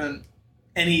actually haven't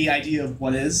any idea of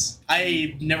what is.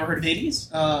 I never heard of Hades.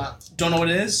 Don't know what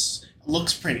it is.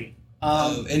 Looks pretty.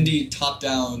 indie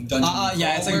top-down dungeon.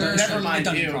 Yeah, it's like crawler. dungeon- Never mind.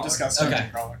 dungeon You crawler. discuss Okay.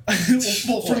 dungeon crawler.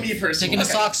 Well, for me personally, Taking the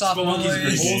socks off, Spelunky's a great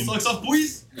boys. game. Socks off,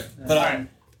 boys. But alright.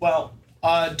 Well,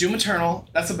 Doom Eternal.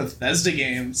 That's a Bethesda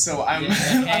game, so I'm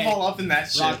I'm all up in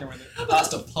that shit. Rocking with it.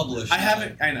 That's a publish. I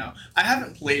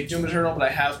haven't played Doom Eternal, but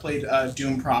I have played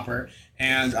Doom proper,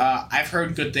 and I've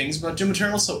heard good things about Doom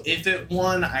Eternal. So if it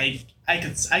won, I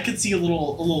could see a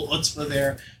little chutzpah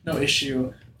there, no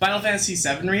issue. Final Fantasy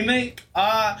VII Remake.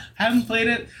 Haven't played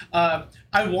it.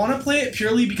 I want to play it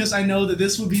purely because I know that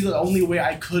this would be the only way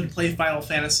I could play Final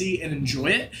Fantasy and enjoy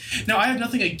it. Now, I have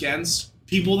nothing against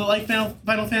people that like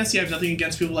Final Fantasy. I have nothing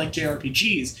against people that like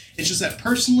JRPGs. It's just that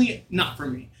personally, not for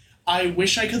me. I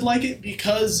wish I could like it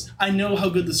because I know how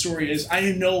good the story is.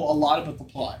 I know a lot about the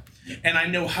plot, and I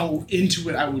know how into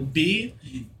it I would be.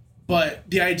 But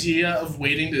the idea of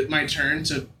waiting my turn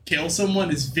to kill someone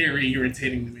is very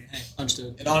irritating to me.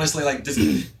 Understood. And honestly, like, just for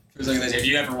a second, if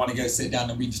you ever want to go sit down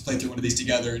and we just play through one of these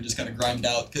together and just kind of grind it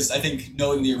out, because I think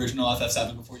knowing the original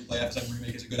FF7 before you play FF7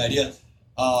 Remake is a good idea.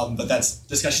 But that's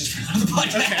discussions for another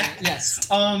podcast. Okay. Yes.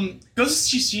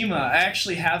 Ghost of Tsushima, I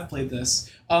actually have played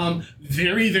this.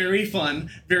 Very, very fun,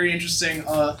 very interesting.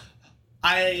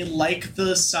 I like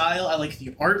the style. I like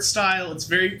the art style. It's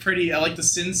very pretty. I like the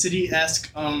Sin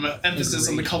City-esque emphasis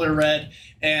on the color red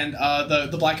and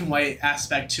the black and white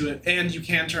aspect to it. And you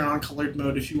can turn on colored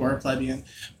mode if you are a plebeian.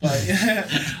 But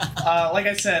like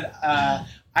I said,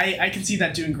 I can see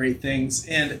that doing great things.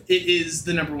 And it is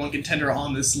the number one contender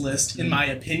on this list, in my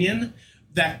opinion.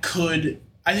 I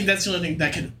think that's the only thing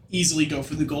that could easily go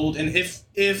for the gold. And if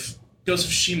Ghost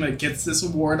of Tsushima gets this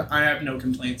award, I have no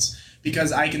complaints,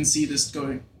 because I can see this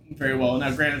going very well.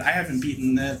 Now, granted, I haven't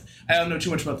beaten it. I don't know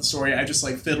too much about the story. I just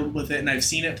fiddled with it, and I've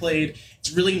seen it played.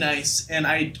 It's really nice, and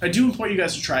I do implore you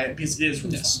guys to try it because it is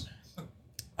really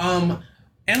fun.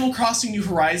 Animal Crossing New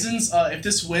Horizons. If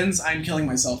this wins, I'm killing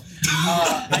myself.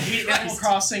 I hate Animal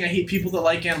Crossing. I hate people that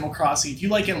like Animal Crossing. If you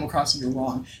like Animal Crossing, you're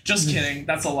wrong. Just kidding.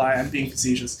 That's a lie. I'm being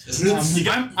facetious. Does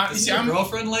your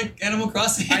girlfriend like Animal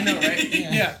Crossing? I know, right?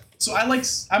 Yeah. So I'm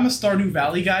a Stardew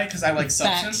Valley guy because I like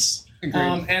substance.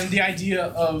 And the idea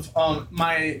of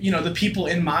the people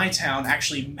in my town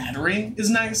actually mattering is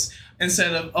nice,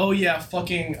 instead of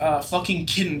fucking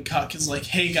kitten cuck is like,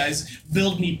 hey guys,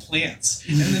 build me plants,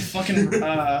 and then fucking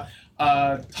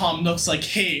Tom Nook's like,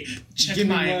 hey, check Give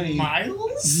me my money.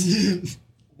 miles.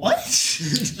 What?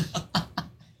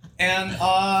 And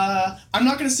I'm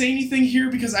not gonna say anything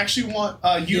here because I actually want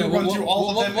you to run through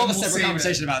all of them. We'll have a and separate save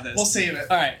conversation it. about this. We'll save it.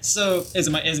 All right. So is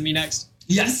it me next?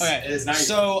 Yes. Okay. It is now.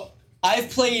 So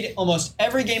I've played almost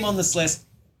every game on this list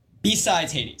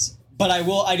besides Hades, but I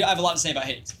have a lot to say about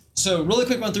Hades. So really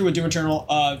quick run through with Doom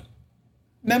Eternal.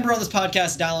 Member on this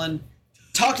podcast, Dallin,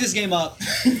 talked this game up,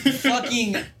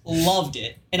 fucking loved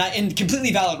it, and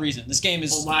completely valid reason. This game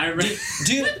is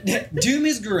Doom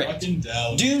is great. Fucking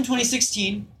down. Doom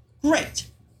 2016, great.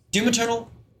 Doom Eternal,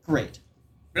 great.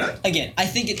 Really? Again, I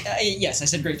think it. Yes, I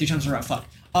said great 3 times in a row. Fuck.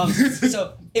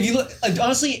 So if you look,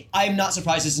 honestly, I'm not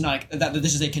surprised this is not that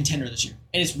this is a contender this year,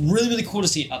 and it's really, really cool to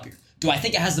see it up here. Do I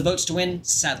think it has the votes to win?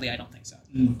 Sadly, I don't think so.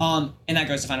 And that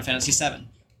goes to Final Fantasy VII.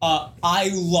 I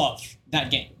love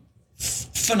that game.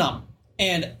 Phenomenal.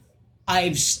 And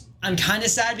I'm kind of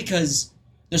sad because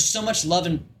there's so much love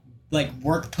and like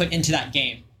work put into that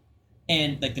game,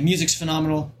 and like the music's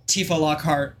phenomenal. Tifa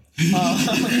Lockhart.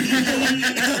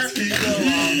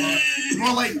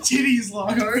 More like titties,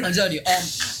 Lockhart. I'm telling you,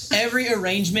 every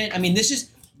arrangement. I mean, this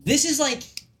is like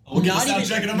We'll get not the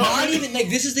soundtrack even in a not moment. even like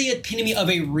this is the epitome of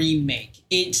a remake.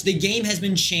 The game has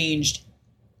been changed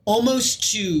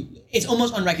it's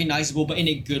almost unrecognizable, but in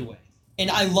a good way. And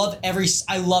I loved every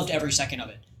second of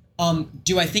it.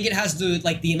 Do I think it has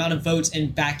the amount of votes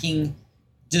and backing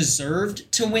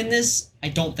deserved to win this? I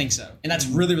don't think so, and that's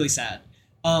really, really sad.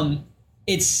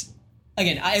 It's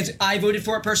again, I voted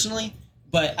for it personally,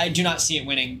 but I do not see it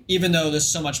winning, even though there's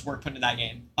so much work put into that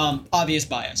game. Obvious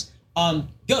bias.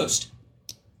 Ghost.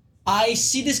 I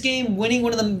see this game winning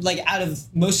one of them, like, out of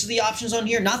most of the options on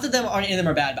here. Not that any of them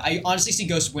are bad, but I honestly see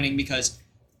Ghost winning because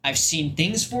I've seen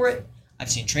things for it, I've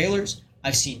seen trailers,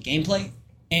 I've seen gameplay,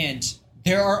 and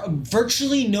there are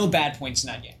virtually no bad points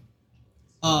in that game.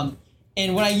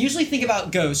 And when I usually think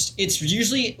about Ghost, it's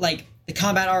usually, like, the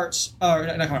combat arts, or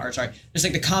not combat arts, sorry. There's,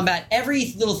 like, the combat,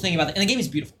 every little thing about it, and the game is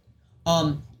beautiful.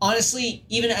 Honestly,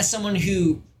 even as someone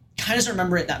who kind of doesn't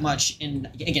remember it that much, and,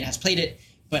 again, has played it,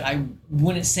 but I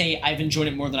wouldn't say I've enjoyed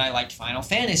it more than I liked Final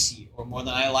Fantasy, or more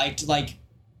than I liked, like,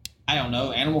 I don't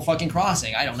know, Animal fucking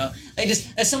Crossing. I don't know.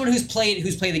 As someone who's played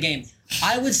the game,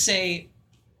 I would say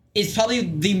it's probably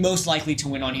the most likely to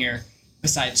win on here,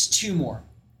 besides two more,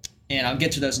 and I'll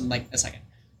get to those in like a second.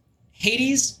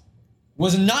 Hades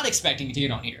was not expecting it to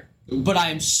get on here, but I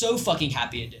am so fucking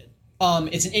happy it did.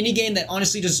 It's an indie game that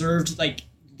honestly deserved like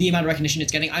the amount of recognition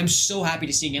it's getting. I'm so happy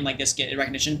to see a game like this get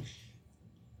recognition.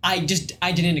 I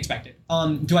didn't expect it.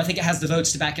 Do I think it has the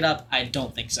votes to back it up? I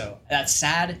don't think so. That's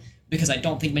sad because I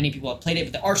don't think many people have played it,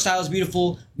 but the art style is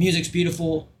beautiful, music's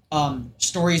beautiful,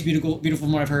 story is beautiful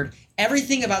from what I've heard.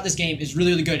 Everything about this game is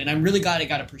really, really good, and I'm really glad it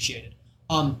got appreciated.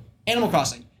 Animal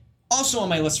Crossing, also on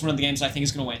my list for one of the games I think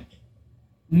is going to win.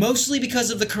 Mostly because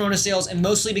of the Corona sales, and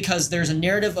mostly because there's a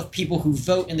narrative of people who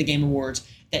vote in the Game Awards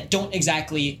that don't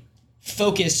exactly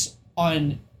focus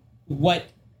on what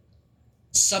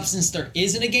substance there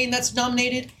is in a game that's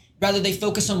nominated. Rather, they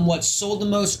focus on what sold the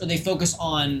most, or they focus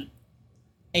on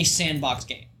a sandbox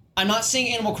game. I'm not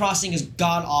saying Animal Crossing is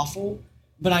god-awful,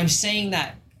 but I'm saying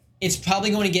that it's probably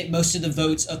going to get most of the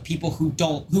votes of people who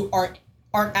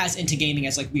aren't as into gaming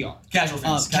as like we are. Casual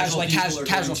fans. Casual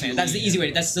Casual fans. That's the easy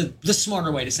way. That's the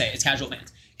smarter way to say it. It's casual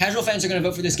fans. Casual fans are going to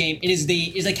vote for this game.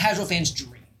 It's a casual fan's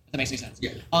dream. If that makes any sense.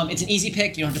 Yeah. It's an easy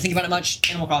pick. You don't have to think about it much.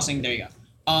 Animal Crossing. There you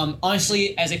go.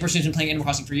 Honestly, as a person who's been playing Animal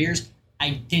Crossing for years, I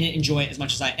didn't enjoy it as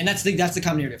much as and that's the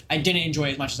common narrative. I didn't enjoy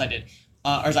it as much as I did,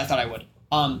 or as I thought I would.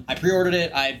 I pre-ordered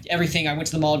it. Everything. I went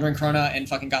to the mall during Corona and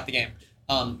fucking got the game.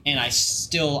 And I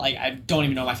still I don't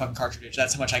even know my fucking cartridge.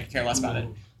 That's how much I could care less about it.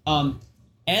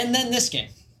 And then this game.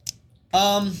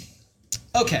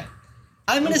 Okay.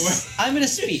 I'm gonna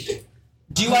speak.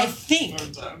 Do I think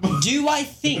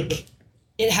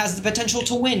it has the potential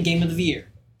to win Game of the Year?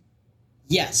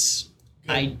 Yes,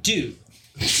 I do.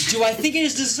 Do I think it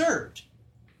is deserved?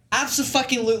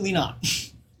 Absolutely not.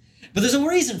 But there's a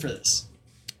reason for this.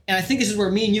 And I think this is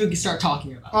where me and you can start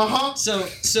talking about it.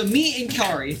 So me and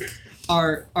Kari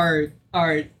are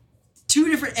two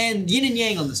different and yin and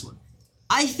yang on this one.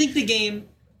 I think the game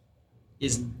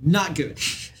is not good.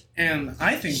 And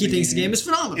I think He thinks the game is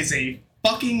phenomenal. It's a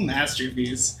fucking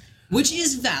masterpiece. Which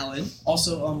is valid.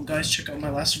 Also, guys, check out my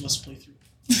Last of Us playthrough.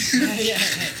 Yeah.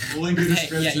 We'll link the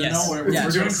description. yes. Don't worry. Yeah.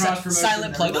 We're doing cross promotion.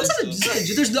 Silent plug.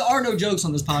 There are no jokes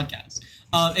on this podcast.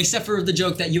 Except for the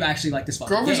joke that you actually like this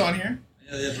fucking Grover's game. on here.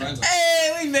 Yeah, Brian's on. Hey,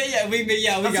 we got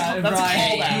it, that's a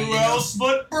Brian. callback. Who else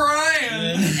but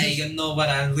Brian? Hey, you know what?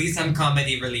 At least I'm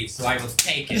comedy relief, so I will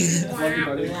take it. Love you,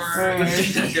 buddy. I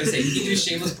was gonna say, you can do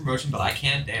shameless promotion, but I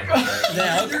can't, damn it.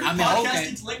 Yeah, okay. I mean, Podcast okay.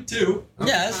 it's linked to. Yeah,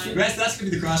 that's true. That's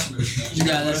gonna be the cross promotion. Though.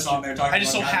 Yeah, Put that's us on there talking I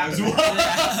just so about happen.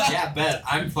 Yeah, bet.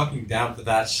 I'm fucking down for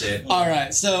that shit. All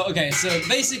right, so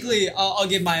basically, I'll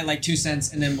give my like 2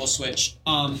 cents and then we'll switch.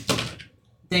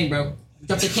 Dang, bro,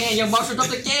 drop the can, yo, Marshall, drop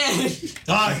the can.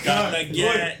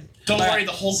 Don't All worry, right,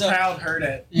 the whole so- crowd heard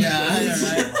it. Yeah, I know,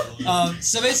 right?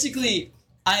 So basically,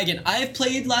 I have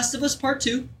played Last of Us Part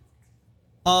 2.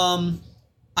 I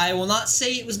will not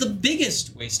say it was the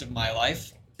biggest waste of my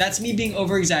life. That's me being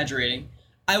over exaggerating.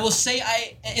 I will say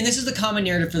and this is the common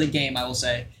narrative for the game, I will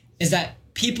say, is that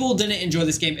people didn't enjoy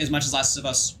this game as much as Last of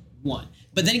Us 1.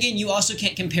 But then again, you also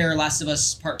can't compare Last of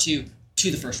Us Part 2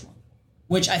 to the first one.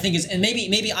 Which I think is, and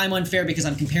maybe I'm unfair because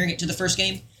I'm comparing it to the first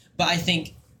game, but I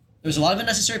think there's a lot of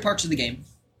unnecessary parts of the game.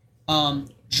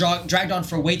 Dragged on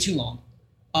for way too long.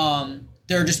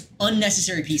 They're just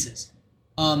unnecessary pieces.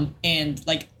 And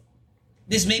like,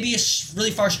 this may be a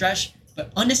really far stretch,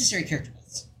 but unnecessary character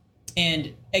deaths.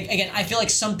 And again, I feel like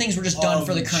some things were just done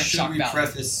for the current shock value. Should we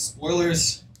preface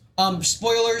spoilers?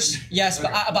 Spoilers, yes,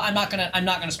 Okay. but I'm gonna. I'm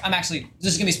actually.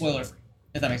 This is gonna be spoiler free.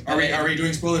 If that makes sense. Are we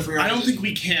doing spoiler free? I don't think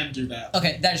we can do that.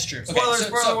 Okay, that is true. Okay,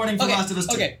 Spoiler warning for okay, Last of Us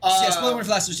 2. Okay, so yeah, spoiler warning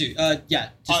for Last of Us 2. Yeah.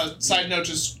 Side note,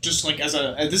 just like as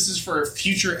a this is for a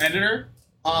future editor.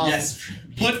 Yes.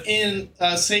 Put in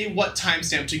say what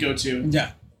timestamp to go to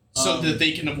Yeah. so that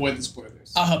they can avoid the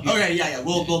spoilers. I'll help you. Okay, yeah.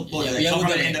 We'll Yeah, I'll we'll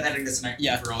probably do it. end up editing this tonight.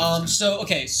 Yeah. For all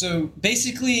So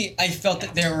basically, I felt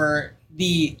that there were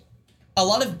a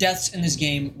lot of deaths in this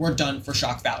game were done for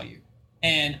shock value,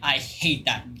 and I hate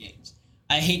that in games.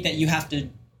 I hate that you have to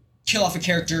kill off a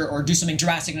character or do something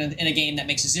drastic in a game that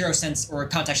makes zero sense or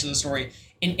context to the story,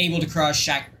 and able to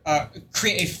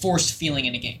create a forced feeling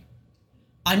in a game.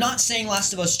 I'm not saying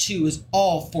Last of Us 2 is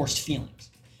all forced feelings,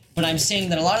 but I'm saying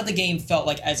that a lot of the game felt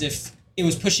like as if it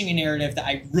was pushing a narrative that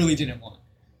I really didn't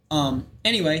want.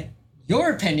 Anyway,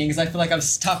 your opinion, because I feel like I've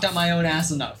talked out my own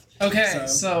ass enough. Okay,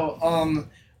 so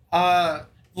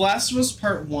Last of Us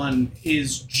Part 1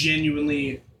 is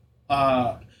genuinely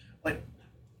like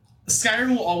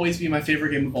Skyrim will always be my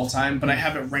favorite game of all time, but I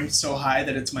have it ranked so high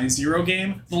that it's my 0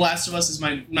 game. The Last of Us is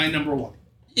my number 1.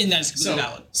 And that is So completely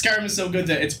valid. Skyrim is so good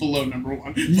that it's below number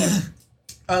 1.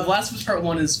 But The Last of Us Part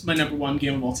 1 is my number 1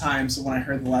 game of all time, so when I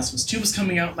heard The Last of Us 2 was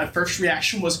coming out, my first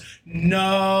reaction was,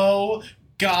 no,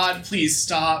 God, please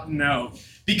stop, no.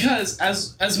 Because,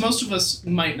 as most of us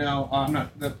might know, I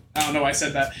don't know why I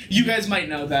said that, you guys might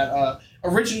know that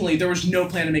originally there was no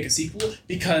plan to make a sequel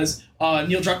because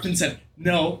Neil Druckmann said,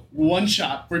 no, one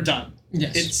shot, we're done.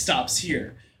 Yes. It stops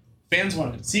here. Fans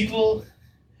wanted a sequel,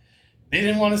 they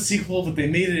didn't want a sequel, but they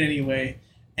made it anyway,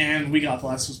 and we got The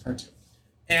Last of Us Part 2.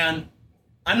 And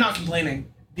I'm not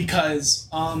complaining because,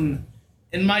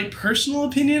 in my personal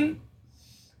opinion,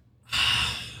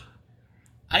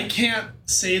 I can't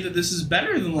say that this is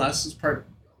better than Last of Us Part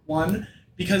 1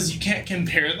 because you can't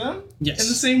compare them Yes. in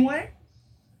the same way.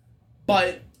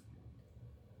 But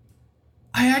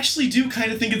I actually do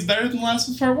kind of think it's better than Last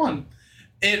of Us Part 1.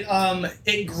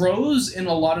 It grows in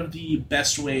a lot of the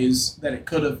best ways that it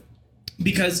could have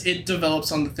because it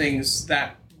develops on the things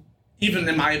that, even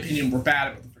in my opinion, were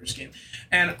bad about the first game.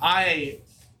 And I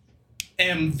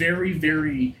am very,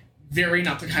 very, very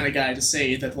not the kind of guy to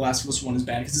say that The Last of Us 1 is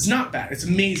bad, because it's not bad. It's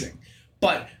amazing.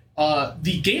 But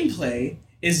the gameplay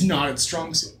is not its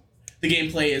strong suit. The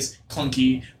gameplay is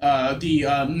clunky.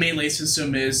 The melee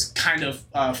system is kind of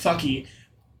fucky.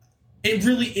 It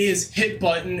really is hit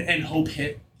button and hope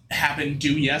hit happen,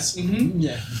 do yes. Mm-hmm.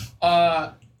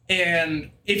 Yeah.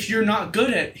 And if you're not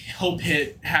good at hope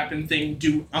hit happen thing,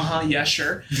 do yeah,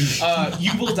 sure.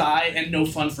 You will die and no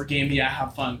fun for game. Yeah,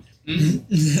 have fun.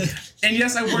 Mm-hmm. And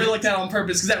yes, I worded it like that on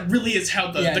purpose because that really is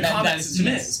how the combat system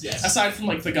is. Yes. Aside from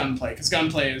like the gunplay, because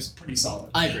gunplay is pretty solid.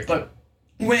 I agree. But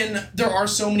when there are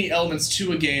so many elements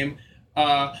to a game,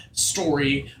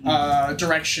 story,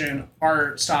 direction,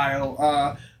 art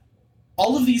style,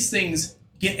 all of these things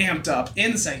get amped up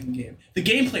in the second game. The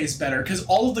gameplay is better because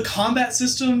all of the combat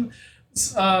systems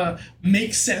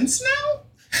make sense now.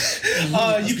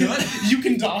 You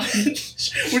can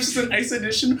dodge, which is a nice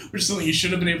addition, which is something you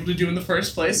should have been able to do in the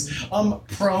first place.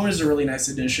 Prone is a really nice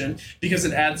addition because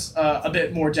it adds a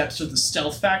bit more depth to the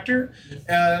stealth factor,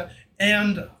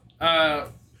 and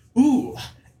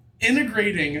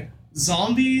integrating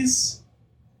zombies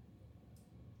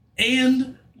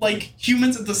and like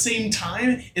humans at the same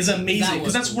time is amazing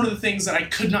because that's one of the things that I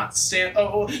could not stand.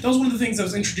 That was one of the things that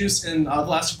was introduced in The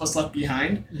Last of Us Left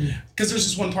Behind, because there's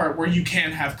this one part where you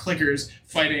can have clickers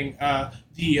fighting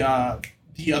the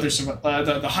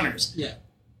hunters. Yeah.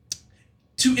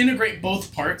 To integrate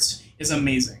both parts is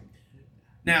amazing.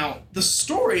 Now the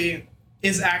story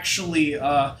is actually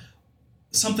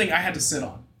something I had to sit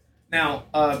on. Now,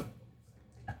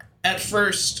 at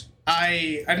first,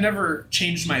 I've never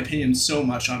changed my opinion so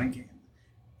much on a game.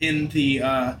 In the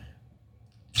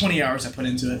 20 hours I put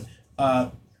into it,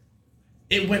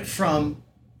 it went from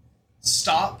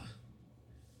stop,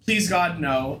 please God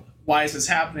no, why is this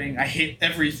happening, I hate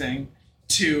everything,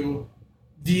 to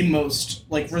the most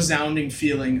like resounding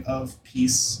feeling of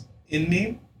peace in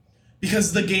me,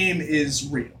 because the game is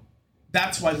real.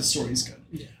 That's why the story's good.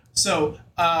 Yeah. So,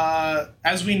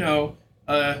 as we know,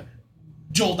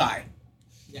 Joel died.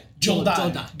 Yeah. Joel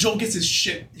died. Joel gets his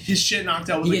shit knocked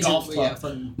out with a golf club.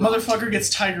 Motherfucker gets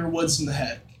Tiger Woods in the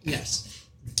head. Yes.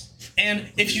 And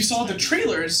if you saw the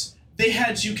trailers, they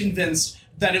had you convinced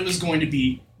that it was going to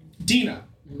be Dina,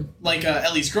 like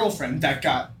Ellie's girlfriend, that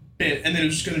got bit, and then it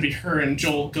was just going to be her and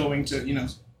Joel going to,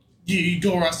 you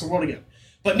go across the world again.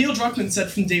 But Neil Druckmann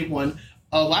said from day one,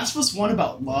 Last of Us 1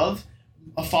 about love,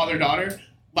 a father-daughter,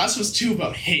 Last of Us 2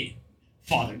 about hate,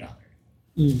 father-daughter.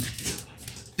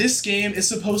 This game is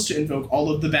supposed to invoke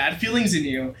all of the bad feelings in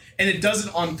you, and it does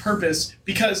it on purpose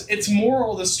because its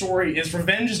moral of the story is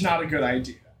revenge is not a good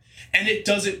idea. And it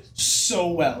does it so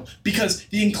well because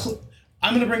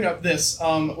I'm going to bring up this.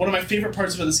 One of my favorite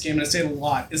parts about this game, and I say it a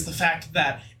lot, is the fact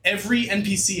that every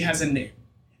NPC has a name.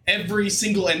 Every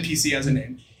single NPC has a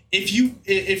name. If you're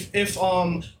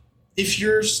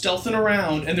stealthing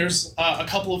around and there's a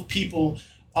couple of people,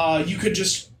 you could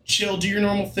just chill, do your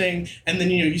normal thing, and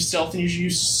then you stealth and you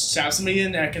stab somebody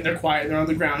in the neck and they're quiet and they're on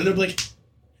the ground and they'll be like,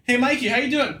 "Hey Mikey, how you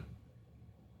doing?"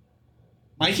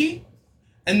 "Mikey?"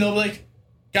 And they'll be like,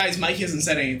 "Guys, Mikey hasn't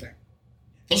said anything."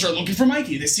 They'll start looking for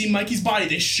Mikey. They see Mikey's body.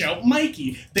 They shout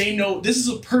Mikey. They know this is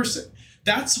a person.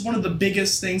 That's one of the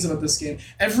biggest things about this game.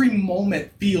 Every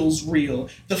moment feels real.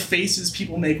 The faces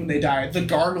people make when they die, the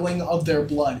gargling of their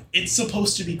blood. It's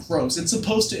supposed to be gross. It's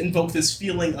supposed to invoke this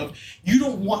feeling of you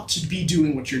don't want to be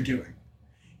doing what you're doing.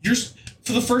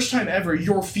 For the first time ever,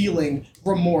 you're feeling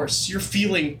remorse. You're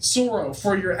feeling sorrow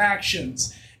for your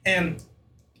actions. And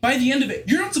by the end of it,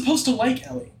 you're not supposed to like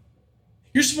Ellie.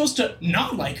 You're supposed to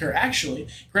not like her, actually.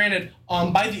 Granted,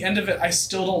 by the end of it, I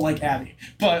still don't like Abby.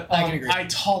 But I can agree. I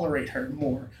tolerate her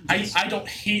more. Yes. I don't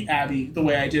hate Abby the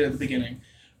way I did at the beginning.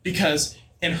 Because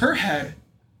in her head,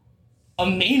 a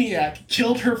maniac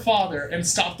killed her father and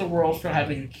stopped the world from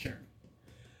having a cure.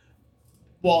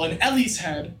 While in Ellie's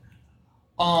head,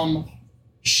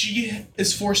 she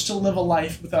is forced to live a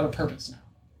life without a purpose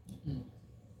now.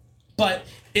 But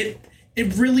it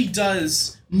really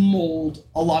does mold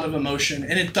a lot of emotion,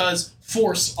 and it does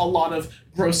force a lot of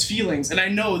gross feelings. And I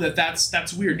know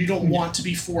that's weird. You don't want to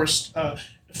be force-fed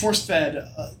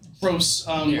gross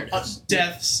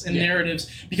deaths and narratives,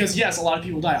 because yes, a lot of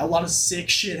people die. A lot of sick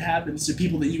shit happens to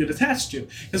people that you get attached to.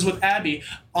 Because with Abby,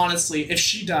 honestly, if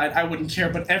she died, I wouldn't care.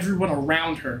 But everyone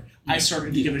around her, I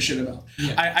started to give a shit about.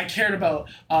 Yeah. I cared about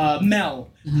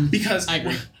Mel because I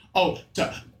agree.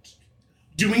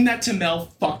 Doing that to Mel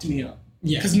fucked me up.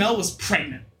 Yeah. Because Mel was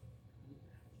pregnant.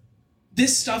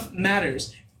 This stuff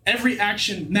matters. Every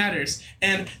action matters,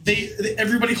 and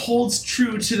everybody holds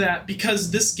true to that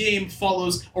because this game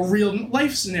follows a real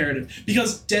life narrative.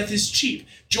 Because death is cheap.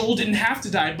 Joel didn't have to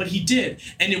die, but he did,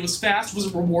 and it was fast. Was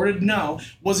it rewarded? No.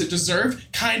 Was it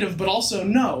deserved? Kind of, but also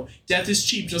no. Death is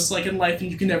cheap, just like in life,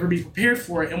 and you can never be prepared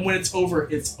for it. And when it's over,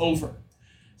 it's over.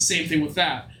 Same thing with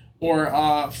that. Or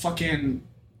fucking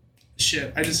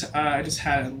shit. I just had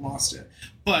it and lost it.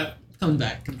 But Come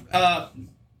back.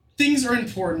 things are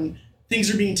important.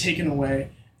 Things are being taken away,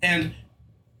 and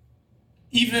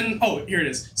even here it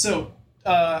is. So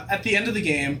at the end of the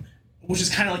game, which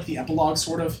is kind of like the epilogue,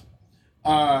 sort of,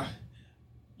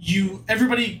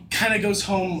 everybody kind of goes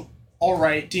home all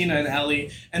right, Dina and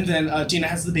Ellie, and then Dina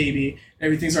has the baby.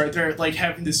 Everything's all right. They're like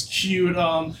having this cute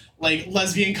like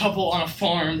lesbian couple on a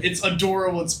farm. It's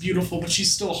adorable. It's beautiful, but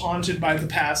she's still haunted by the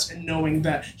past and knowing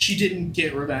that she didn't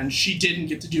get revenge. She didn't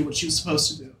get to do what she was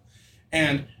supposed to do,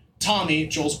 and Tommy,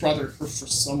 Joel's brother, who for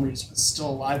some reason is still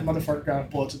alive, motherfucker got a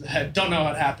bullet to the head. Don't know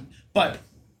how it happened. But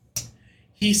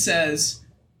he says,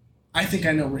 "I think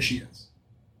I know where she is.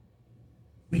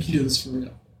 We can do this for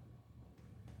real.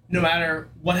 No matter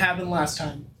what happened last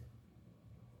time,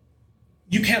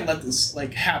 you can't let this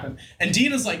happen." And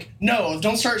Dina's like, "No,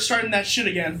 don't starting that shit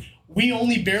again. We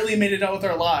only barely made it out with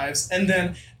our lives." And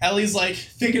then Ellie's like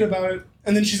thinking about it.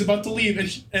 And then she's about to leave,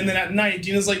 and then at night,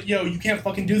 Dina's like, "Yo, you can't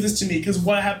fucking do this to me, because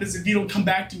what happens if you don't come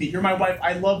back to me? You're my wife,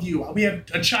 I love you, we have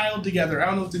a child together, I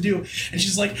don't know what to do." And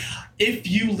she's like, "If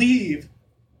you leave,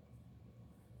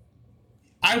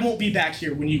 I won't be back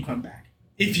here when you come back,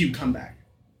 if you come back."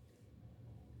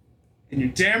 And you're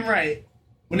damn right,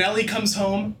 when Ellie comes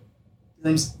home,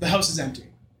 the house is empty.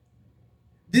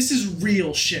 This is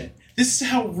real shit. This is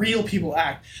how real people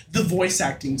act. The voice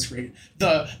acting's great.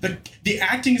 The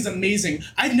acting is amazing.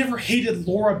 I've never hated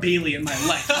Laura Bailey in my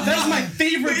life. That is my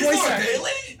favorite voice Laura actor.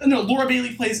 Bailey? No, Laura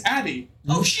Bailey plays Abby.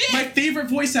 Oh shit! My favorite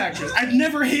voice actress. I've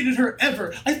never hated her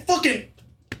ever. I fucking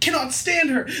cannot stand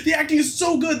her. The acting is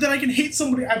so good that I can hate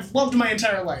somebody I've loved my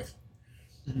entire life.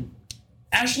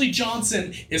 Ashley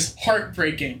Johnson is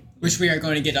heartbreaking. Which we are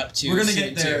going to get up to. We're gonna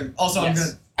soon, get there. too. Also, I'm Yes.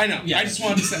 gonna. I know. Yeah. I just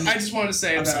wanted to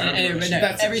say that. And no,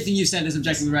 That's it. everything you said is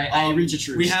objectively right. I read your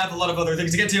truth. We have a lot of other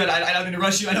things to get to, and I don't mean to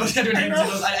rush you. I know it's kind of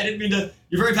I didn't mean to.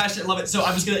 You're very passionate, love it. So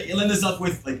I'm just gonna end this up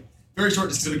with very short,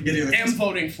 just so we can get to the Am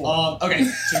voting for. Okay,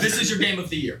 so this is your game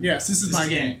of the year. Yes, this is my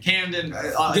game. Camden.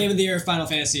 Game of the year, Final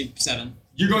Fantasy VII.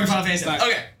 You're going Final Fantasy. Five.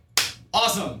 Okay,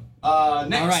 awesome.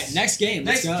 Next. All right, next game.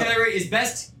 Let's Next go. category is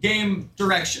best game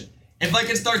direction. If I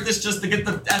can start this just to get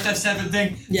the FF7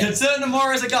 thing, Yeah. Tetsuya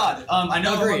Nomura is a god. I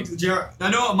know Agreed.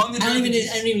 among the I don't even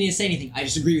JRPGs need to say anything. I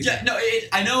just agree with Yeah, no,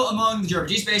 I know among the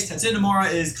JRPG space, Tetsuya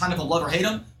Nomura is kind of a love or hate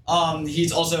him.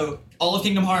 He's also all of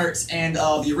Kingdom Hearts and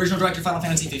the original director of Final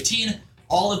Fantasy 15.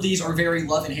 All of these are very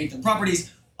love and hate them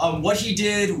properties. What he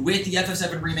did with the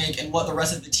FF7 remake and what the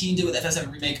rest of the team did with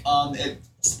FF7 remake,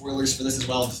 spoilers for this as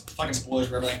well, just fucking spoilers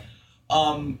for everything.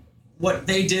 What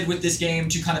they did with this game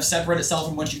to kind of separate itself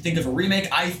from what you think of a remake,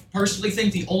 I personally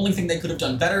think the only thing they could have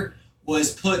done better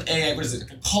was put a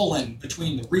colon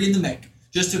between the re and the make,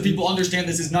 just so people understand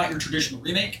this is not your traditional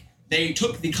remake. They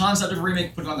took the concept of a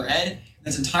remake, put it on their head, and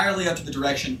that's entirely up to the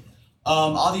direction.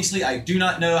 Obviously, I do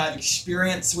not know, I have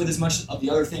experience with as much of the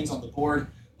other things on the board,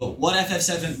 but what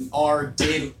FF7R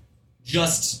did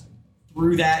just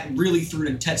through that, and really through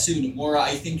to Tetsuya Nomura,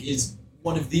 I think is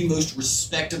one of the most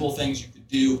respectable things you could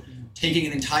do, taking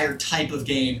an entire type of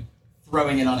game,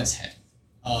 throwing it on its head.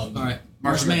 All right,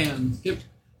 Marshall man.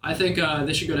 I think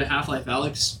this should go to Half-Life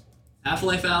Alyx.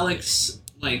 Half-Life Alyx,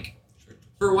 like,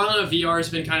 for a while now, VR has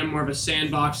been kind of more of a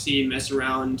sandboxy, mess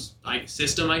around like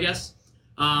system, I guess.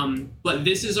 But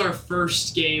this is our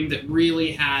first game that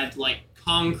really had like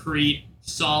concrete,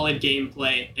 solid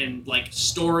gameplay and like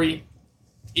story.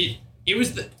 It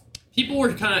was the people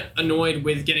were kind of annoyed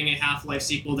with getting a Half-Life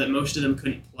sequel that most of them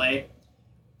couldn't play.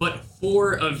 But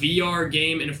for a VR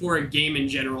game and for a game in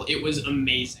general, it was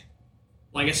amazing.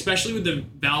 Like, especially with the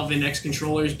Valve Index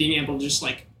controllers being able to just,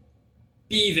 like,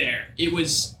 be there. It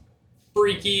was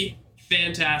freaky,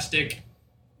 fantastic,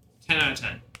 10 out of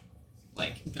 10.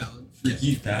 Like,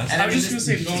 Freaky fast. And I was just gonna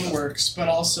say Boneworks, but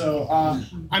also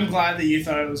I'm glad that you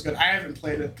thought it was good. I haven't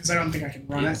played it because I don't think I can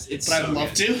run It's but I'd so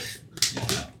love good.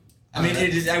 to. I mean,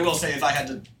 I will say if I had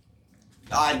to,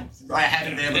 I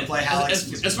haven't been able to play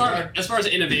Hallex. as far as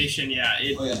innovation, yeah,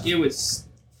 it was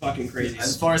fucking crazy.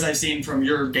 As far as I've seen from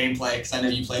your gameplay, because I know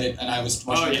you played it and I was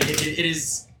watching it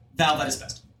is Valve at its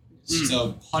best.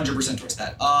 So 100% towards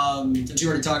that. Since you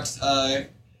already talked,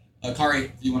 Kari,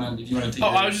 if you want to take.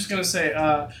 I was just gonna say,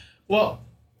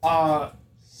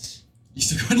 you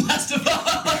still going Last of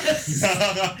Us?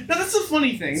 no, that's the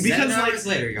funny thing because 7 like hours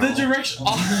later, the y'all. direction.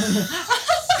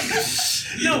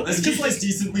 No, Let's because keep like this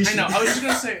decently. I know. I was just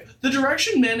gonna say the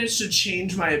direction managed to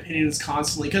change my opinions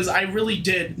constantly because I really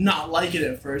did not like it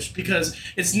at first because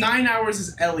it's 9 hours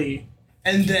as Ellie,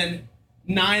 and then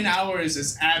 9 hours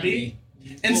as Abby,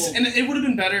 and it would have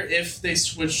been better if they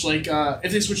switched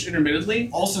intermittently.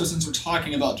 Also, since we're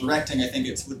talking about directing, I think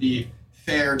it would be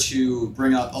fair to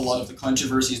bring up a lot of the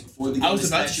controversies before the game. I was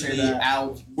about to say especially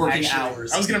that. working Actually,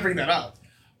 hours. I was gonna bring that up.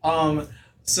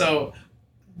 So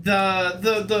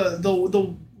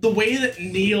the way that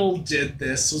Neil did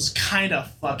this was kind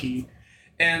of fucky,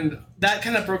 and that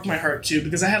kind of broke my heart too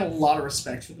because I had a lot of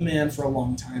respect for the man for a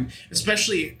long time,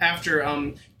 especially after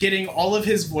getting all of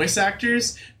his voice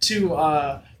actors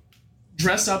to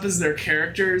dress up as their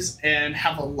characters and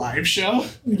have a live show.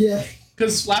 Yeah.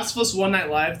 Because Last of Us One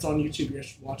Night Live, it's on YouTube, you guys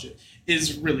should watch it,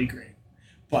 is really great.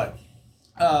 But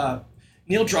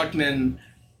Neil Druckmann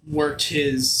worked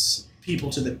his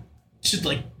people to the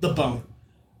bone.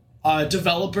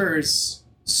 Developers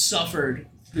suffered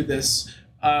through this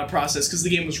process because the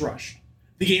game was rushed.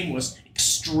 The game was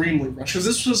extremely rushed because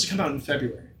this was supposed to come out in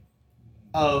February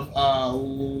of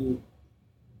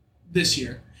this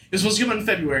year. It was supposed to come out in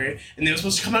February, and then it was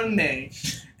supposed to come out in May,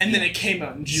 and then it came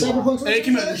out in June. Cyberpunk And it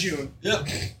came out in June. Yep.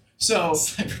 So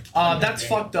that's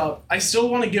fucked up. I still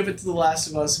want to give it to The Last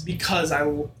of Us because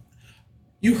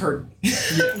you heard.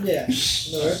 Yeah.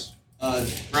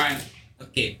 Ryan.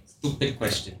 Okay, stupid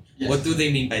question. Yes. What do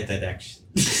they mean by direction?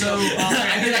 So,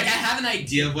 I mean, like, I have an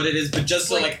idea of what it is, but just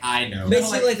so, like, I know.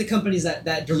 Basically, like the companies that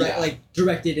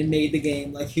directed and made the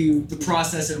game, like who the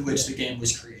process in which the game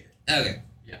was created. Okay.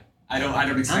 I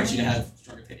don't expect you to have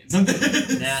strong opinions on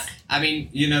this. Nah, I mean,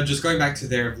 just going back to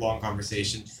their long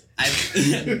conversation, just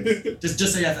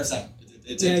say FF7.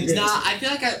 Yeah, Nah, I feel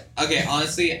like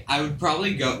honestly, I would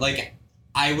probably go, like,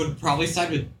 I would probably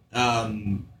side with,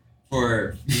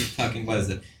 for fucking, what is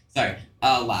it? Sorry,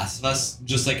 Last of Us,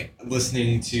 just, like,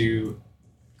 listening to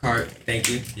thank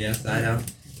you, yes, I know.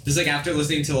 Just, like, after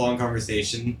listening to a long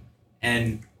conversation,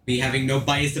 and me having no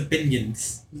biased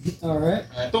opinions. All right.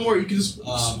 Don't worry, you can just.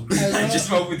 I just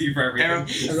vote with you for everything.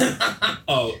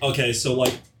 Oh, okay. So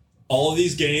like, all of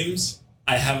these games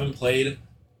I haven't played.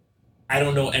 I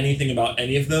don't know anything about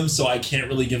any of them, so I can't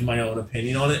really give my own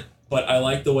opinion on it. But I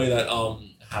like the way that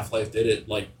Half-Life did it.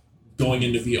 Like going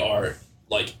into VR,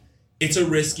 like it's a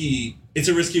risky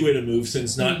way to move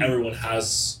since not everyone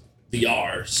has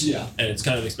VRs. Yeah. And it's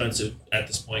kind of expensive at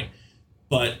this point.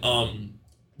 But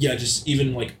yeah, just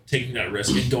even like taking that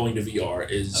risk and going to VR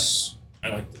is I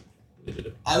like that they did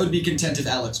it. I would be content if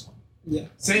Alex won.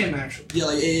 Same actually. Yeah,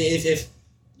 like if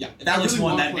Alex really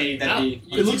won, want that'd be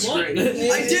It looks great. I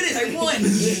did it! I won!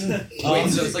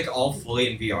 Wait, so it's like all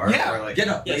fully in VR? Yeah. Or like, Yeah,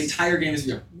 no, the Yes. entire game is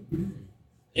VR.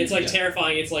 It's like Yeah.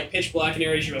 terrifying. It's like pitch black in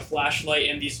areas. You have a flashlight,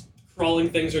 and these crawling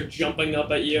things are jumping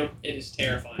up at you. It is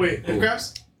terrifying. Wait,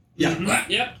 headcrabs? Yeah. Mhm.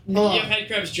 Yep. Oh. You have head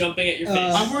crabs jumping at your face.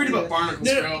 I'm worried about barnacles,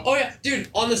 No, no, bro. oh yeah, dude.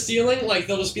 On the ceiling, like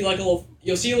there'll just be like a little.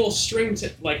 You'll see a little string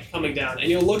like coming down, and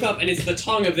you'll look up, and it's the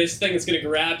tongue of this thing that's gonna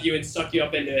grab you and suck you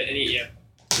up into it and eat you.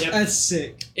 Yep. That's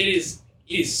sick. It is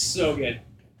so good.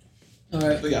 All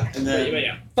right. But yeah, and But then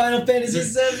yeah. Final Fantasy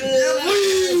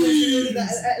VII.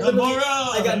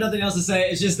 I got nothing. nothing else to say.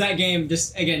 It's just that game.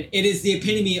 Just again, it is the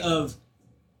epitome of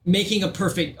making a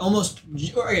perfect,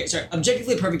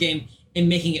 objectively perfect game and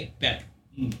making it better.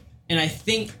 Mm. And I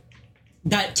think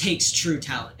that takes true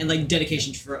talent and like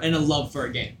dedication and a love for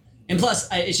a game. And plus,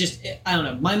 I don't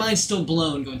know. My mind's still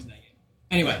blown going to that game.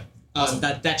 Anyway,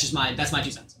 that's my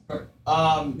 2 cents.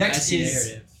 Next Best is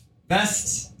narrative.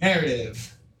 best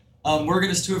narrative. We're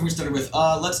gonna do what we started with.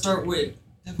 Let's start with.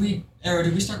 Arrow,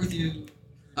 did we start with you?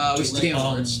 We Just should Game like,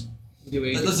 Awards. Do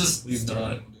we? Let's just. We've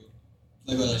not.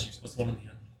 Like, what else you- What's one in the end?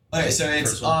 Okay, so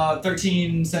it's First one.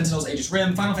 13 Sentinels, Aegis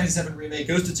Rim, Final Fantasy VII Remake,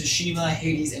 Ghost of Tsushima,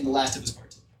 Hades, and The Last of Us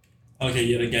Part 2. Okay,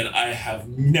 yet again, I have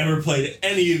never played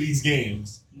any of these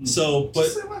games. So, but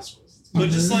Just say last one. It's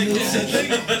fine. just like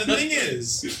the thing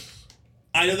is,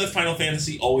 I know that Final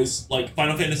Fantasy always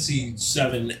Final Fantasy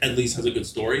VII at least has a good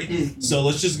story. So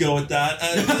let's just go with that.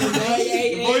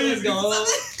 Hey, let's go.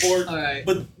 Or, All right.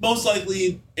 but most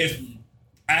likely, if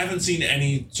I haven't seen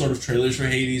any sort of trailers for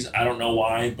Hades, I don't know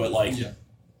why, but Yeah.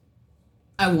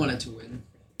 I wanted to win.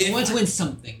 I wanted to win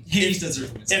something. Hades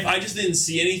deserves it. if I just didn't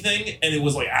see anything and it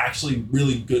was actually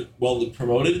really good, well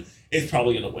promoted, it's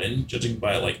probably gonna win, judging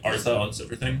by art style and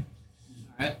everything.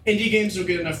 Indie games don't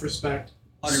get enough respect.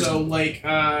 100%.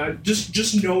 So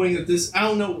just knowing that this, I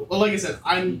don't know. Like I said,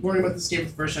 I'm learning about this game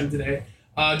for the first time today.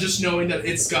 Just knowing that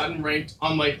it's gotten ranked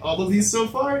on all of these so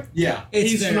far, Yeah.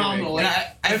 It's he's very phenomenal. And Like,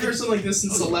 I I've think- heard something like this in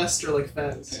Celeste or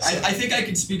Fez. I think I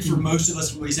can speak for most of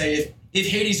us when we say if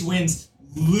Hades wins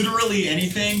literally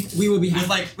anything, We will be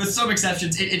happy. with some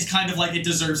exceptions, it's kind of like it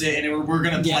deserves it, and we're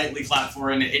gonna Yeah. politely clap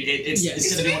for it. And it's Yeah, it's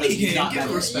it's gonna be an one of indie those game, not give it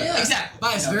bad- respect. Yeah. Exactly.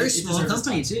 But it's a You know, very it small deserves its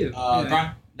company time. too.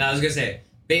 Brian? No, I was gonna say,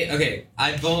 okay,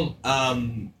 I won't.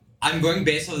 I'm going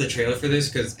based off the trailer for this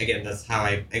because again, that's how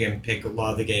I pick a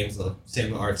lot of the games, the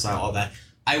same art style, all that.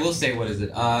 I will say, what is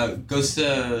it? Ghost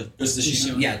of Ghost of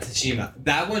Tsushima. Yeah, Tsushima.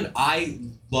 That one, I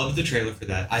loved the trailer for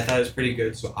that. I thought it was pretty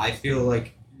good. So I feel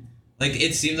like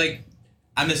it seemed like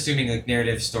I'm assuming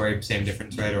narrative, story, same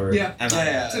difference, right? Or Yeah. am I-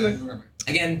 Yeah. Remember.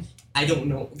 Again, I don't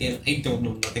know. Again, I don't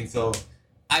know nothing. So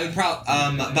I would probably.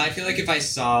 But I feel like if I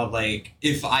saw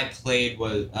if I played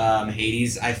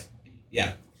Hades,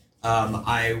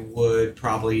 I would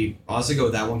probably also go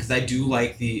with that one because I do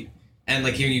like and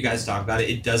hearing you guys talk about it.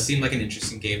 It does seem like an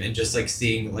interesting game, and just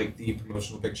seeing the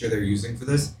promotional picture they're using for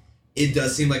this, it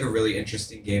does seem like a really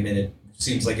interesting game, and it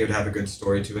seems like it would have a good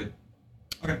story to it.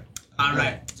 All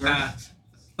right.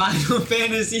 Final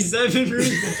Fantasy VII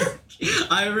Remake.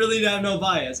 I really have no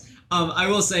bias. I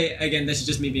will say again, this is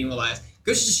just me being a little biased.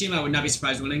 Ghost of Tsushima, I would not be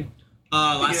surprised winning.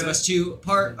 Last of Us 2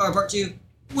 part 2,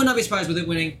 would not be surprised with it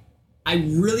winning. I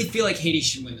really feel like Hades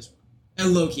should win this one,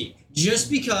 and low key, just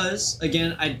because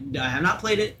again I have not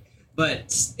played it, but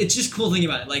it's just cool thinking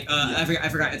about it. I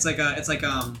forgot. It's like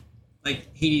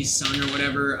Hades' son or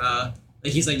whatever.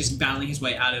 He's just battling his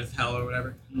way out of hell or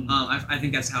whatever. Mhm. I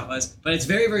think that's how it was. But it's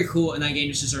very, very cool, and that game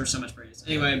just deserves so much praise.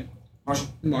 Anyway,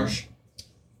 Marsh.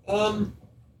 I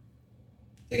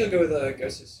think I'll go with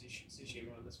Ghost of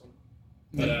Tsushima on this one.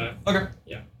 But Okay.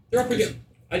 yeah, they're all pretty good.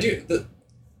 I do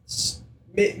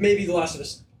maybe The Last of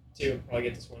Us 2 probably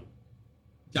get this one.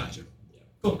 Gotcha. Yeah.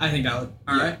 Cool. I think valid.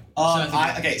 All right. I'm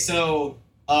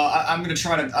gonna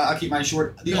try to. I'll keep mine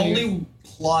short. The only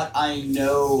plot I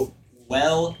know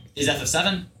well is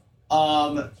FF7.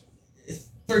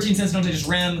 13 Sentinels Aegis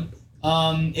Rim.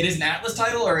 It is an Atlas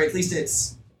title, or at least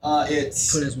it's Put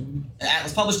as one.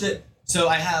 Atlas published it, so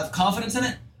I have confidence in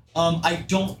it. I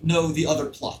don't know the other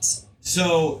plots,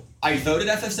 so I voted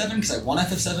FF7 because I want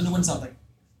FF7 to win something.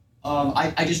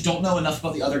 I just don't know enough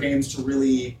about the other games to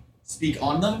really speak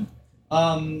on them.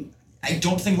 I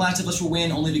don't think Last of Us will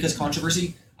win only because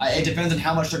controversy. It depends on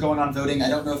how much they're going on voting. I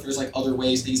don't know if there's other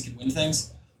ways these can win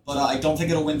things, but I don't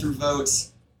think it'll win through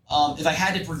votes. If I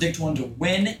had to predict one to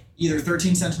win, either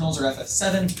 13 Sentinels or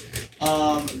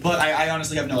FF7, but I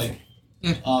honestly have no idea.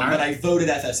 But I voted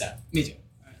FF7. Me too.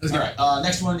 Let's All go. right.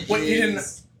 Next one Wait, you didn't-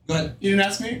 is. Go ahead. You didn't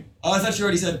ask me? Oh, I thought you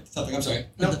already said something. I'm sorry.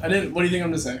 No, I didn't. What do you think I'm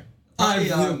gonna say?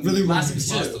 really Last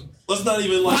of wanted Us to 2. Let's not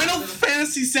even like. Final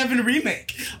Fantasy VII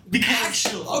remake.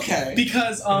 Okay.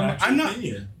 Because I'm not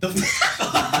Opinion. the.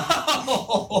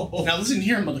 Now listen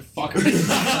here, motherfucker.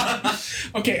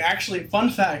 Okay, actually, fun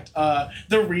fact.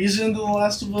 The reason The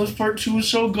Last of Us Part 2 is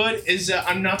so good is that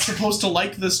I'm not supposed to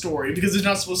like the story because it's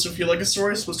not supposed to feel like a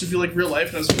story. It's supposed to feel like real life,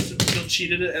 and I'm supposed to feel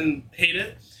cheated and hate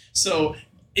it. So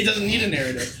it doesn't need a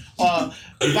narrative.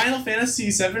 Final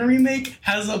Fantasy VII Remake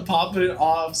has a poppin'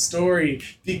 off story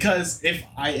because if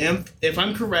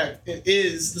I'm correct, it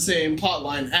is the same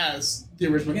plotline as the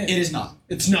original game. It is not.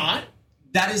 It's not.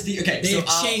 That is the okay. They So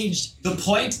have changed. the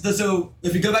point. So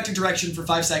if we go back to direction for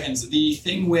 5 seconds, the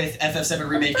thing with FF7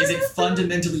 Remake is it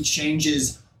fundamentally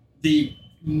changes the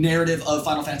narrative of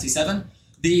Final Fantasy VII.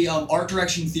 The art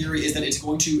direction theory is that it's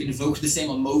going to invoke the same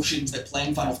emotions that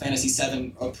playing Final Fantasy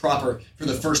VII proper for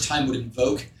the first time would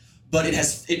invoke, but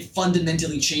it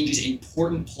fundamentally changes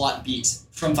important plot beats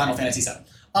from Final Fantasy VII.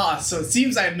 So it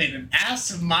seems I've made an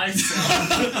ass of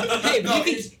myself. Hey, but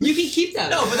you can keep that.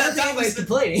 No, but that anybody's was the-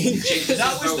 complaining.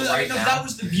 That was the right no, now. that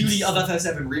was the beauty of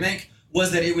FF7 Remake,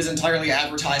 was that it was entirely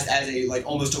advertised as a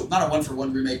not a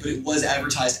one-for-one remake, but it was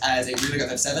advertised as a remake of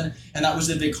FF7, and that was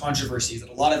the big controversy, that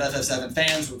a lot of FF7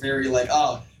 fans were very like,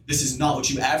 oh, this is not what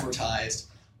you advertised.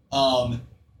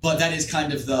 But that is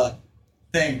kind of the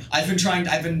thing.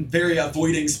 I've been very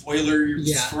avoiding spoilers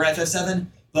Yeah. for FF7,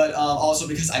 but also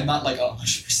because I'm not like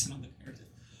 100% on the narrative.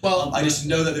 Well, I just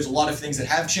know that there's a lot of things that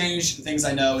have changed. The things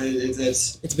I know,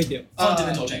 it's It's a big deal.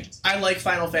 fundamental changes. I like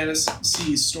Final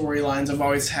Fantasy storylines. I've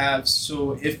always have.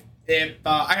 So if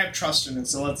I have trust in it,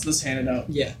 so let's hand it out.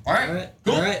 Yeah. All right. All right.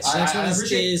 Cool. All right. So next I one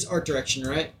appreciate is art direction,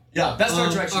 right? Yeah, best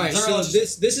art direction. All right. They're So all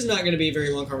just- this is not going to be a very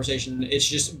long conversation. It's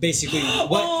just basically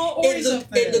what Oh, it Ori's up it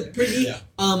there. looked pretty.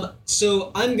 Yeah.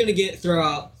 So I'm gonna throw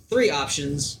out 3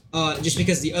 options. Just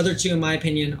because the other 2, in my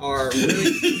opinion, are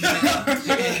really.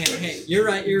 hey, you're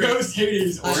right. You're right. Ghost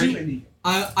Hades, Ori.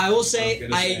 I will say I was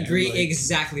gonna I say, agree like-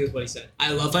 exactly with what he said.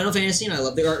 I love Final Fantasy and I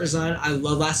love the art design. I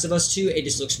love Last of Us 2. It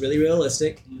just looks really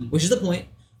realistic, which is the point.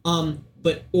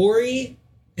 But Ori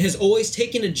has always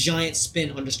taken a giant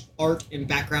spin on just art and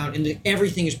background, and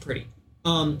everything is pretty.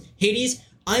 Hades,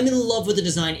 I'm in love with the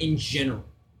design in general.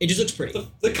 It just looks pretty.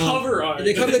 The cover art.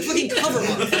 The fucking cover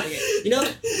art, for it, you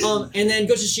know. And then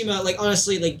Ghost of Tsushima, like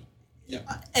honestly, like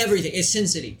everything. It's Sin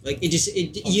City. Like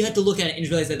you have to look at it and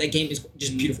realize that that game is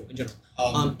just beautiful in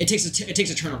general. It takes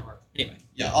a turn on art. Anyway.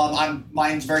 Yeah.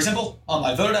 Mine's very simple.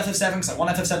 I voted FF7 because I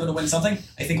want FF7 to win something.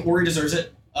 I think Ori deserves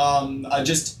it. I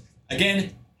just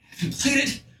again haven't played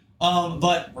it.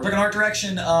 But we're talking art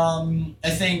direction. I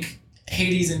think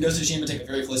Hades and Ghost of Tsushima take a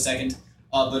very close second.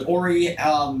 But Ori,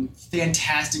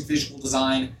 fantastic visual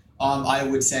design. I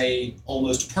would say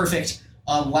almost perfect.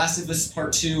 Last of Us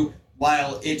Part 2,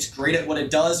 while it's great at what it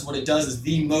does is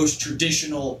the most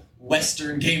traditional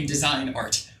Western game design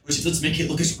art, which is let's make it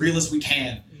look as real as we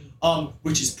can,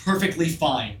 which is perfectly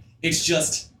fine.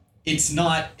 It's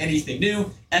not anything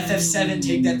new. FF7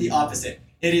 take that the opposite.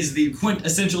 It is the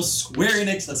quintessential Square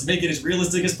Enix, let's make it as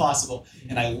realistic as possible.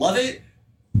 And I love it,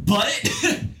 but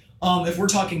if we're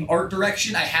talking art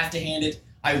direction, I have to hand it.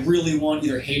 I really want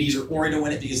either Hades or Ori to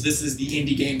win it because this is the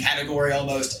indie game category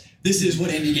almost. This is what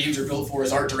indie games are built for,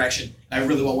 is art direction. And I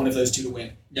really want one of those 2 to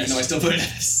win. Yes. Even though I still voted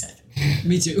FF7.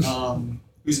 Me too.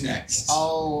 Who's next?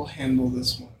 I'll handle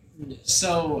this one.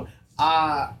 So,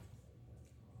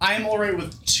 I'm alright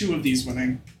with 2 of these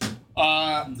winning.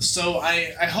 So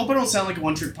I hope I don't sound like a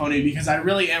one-trick pony because I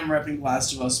really am repping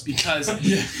Last of Us because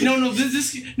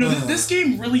this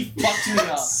game really fucked me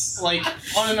up, like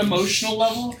on an emotional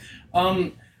level.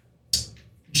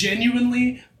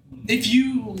 Genuinely, if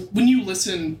you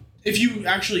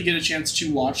actually get a chance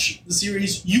to watch the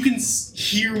series, you can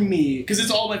hear me because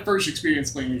it's all my first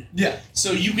experience playing it. Yeah.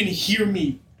 So you can hear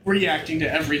me reacting to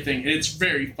everything, and it's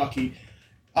very fucky.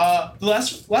 The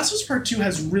Last of Us Part 2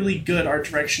 has really good art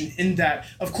direction in that,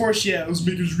 of course, yeah, let's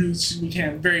make it as realistic as we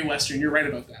can. Very Western, you're right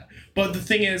about that. But the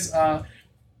thing is,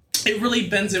 it really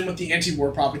bends in with the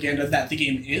anti-war propaganda that the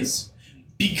game is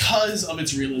because of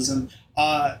its realism,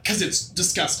 because it's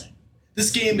disgusting.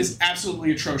 This game is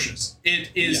absolutely atrocious.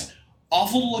 It is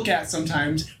awful to look at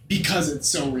sometimes because it's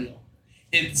so real.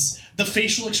 It's the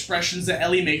facial expressions that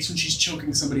Ellie makes when she's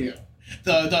choking somebody out.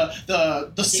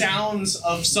 The sounds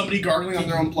of somebody gargling on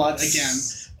their own blood again,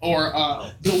 or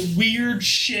the weird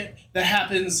shit that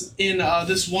happens in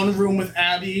this one room with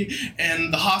Abby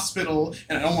and the hospital,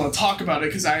 and I don't want to talk about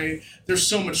it because there's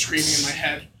so much screaming in my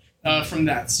head from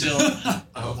that still.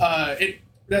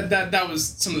 that was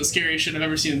some of the scariest shit I've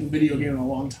ever seen in a video game in a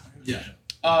long time. Yeah.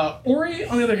 Ori,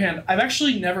 on the other hand, I've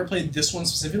actually never played this one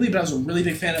specifically, but I was a really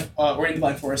big fan of Ori and the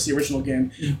Blind Forest, the original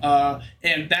game.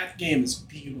 And that game is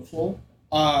beautiful.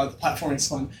 The platforming's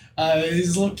fun.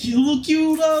 He's a little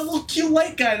cute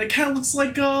white guy that kind of looks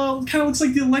like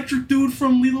the electric dude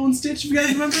from Lilo and Stitch. You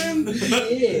guys remember him?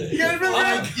 You guys remember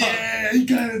him? Yeah, he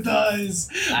kind of does.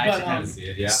 I actually kind of see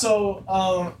it. Yeah.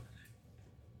 So,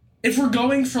 if we're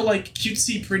going for like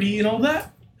cutesy, pretty, and all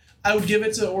that, I would give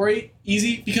it to Ori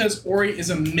easy because Ori is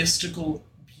a mystical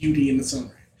beauty in its own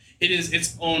right. It is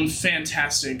its own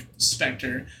fantastic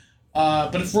specter.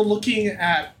 But if we're looking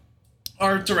at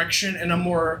art direction in a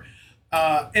more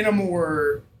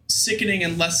sickening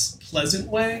and less pleasant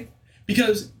way,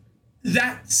 because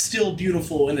that's still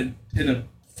beautiful in a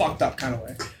fucked up kind of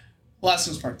way. Last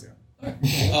one's Part 2.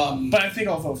 But I think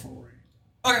I'll vote for Ori.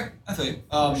 Okay, I feel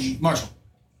you. Marshall.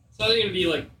 So I think it'd be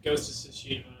like Ghost of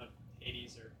Tsushima,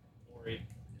 Hades, or Ori.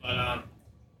 But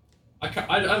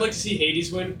I'd like to see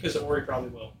Hades win because Ori probably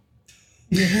will.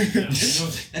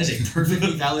 That is a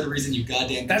perfectly valid reason, you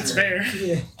goddamn. That's fair.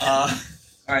 Yeah. All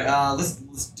right. Let's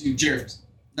do Jared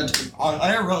first.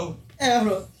 Arrow.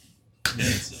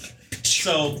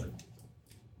 So,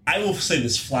 I will say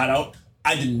this flat out.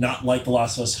 I did not like The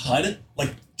Last of Us HUD. Like,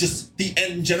 just the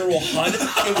in general HUD,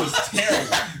 it was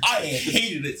terrible. I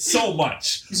hated it so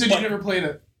much. You said But you never played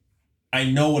it. I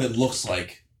know what it looks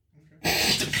like.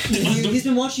 He's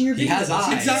been watching your videos. He has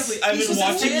eyes. Exactly. I've been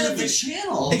watching your your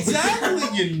channel.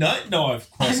 Exactly, you nut. No, of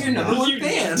course. I'm your not. number one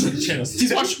fan.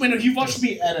 He's watched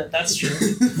me edit. That's true.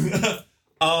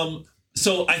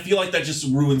 So I feel like that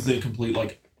just ruins the complete,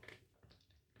 like,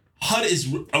 HUD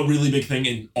is a really big thing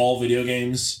in all video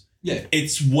games. Yeah.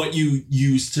 It's what you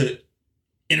use to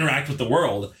interact with the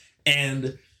world.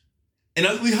 And an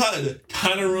ugly HUD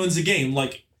kind of ruins the game.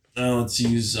 Like, let's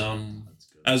use,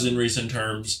 as in recent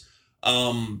terms,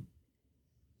 Black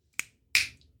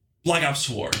Ops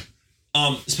 4.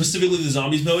 Specifically the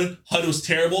zombies mode, HUD was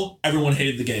terrible. Everyone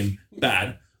hated the game.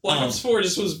 Bad. Black Ops 4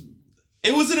 just was.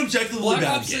 It was an objectively Black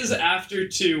bad Ops game. is after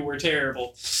 2 were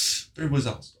terrible. It was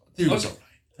also. It was Okay.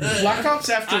 alright. Black Ops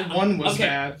after 1 was okay.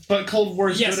 bad, but Cold War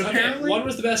is Yes, good okay. apparently. 1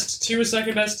 was the best, 2 was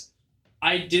second best.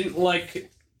 I didn't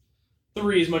like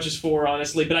 3 as much as 4,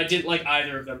 honestly, but I didn't like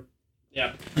either of them.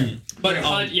 Yeah.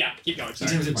 But yeah, keep going.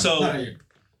 Sorry.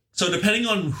 So depending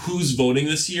on who's voting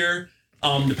this year,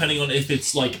 depending on if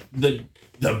it's like the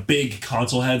big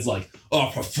console heads like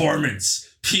performance,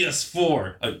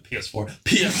 PS4, PS5,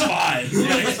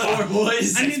 PS4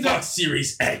 boys. I mean, Xbox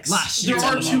Series X. Last there year.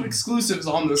 are 2 exclusives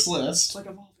on this list.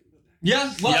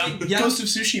 Yeah. Well. Yeah. Ghost of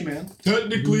Sushi, man.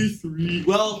 Technically 3.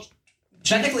 Well,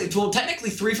 technically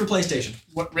 3 for PlayStation.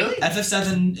 What, really?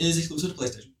 FF7 is exclusive to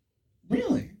PlayStation.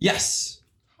 Really? Yes.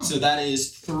 So that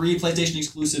is 3 PlayStation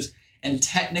exclusives, and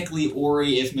technically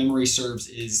Ori, if memory serves,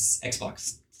 is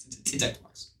Xbox. It's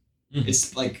Xbox. Mhm.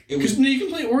 It's like it was. Because you can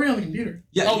play Ori on the computer.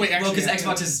 Yeah. Oh wait, actually, because yeah,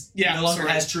 Xbox is yeah, no longer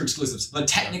sorry. has true exclusives, but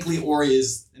technically Ori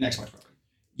is an Xbox property.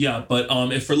 Yeah, but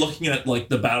if we're looking at like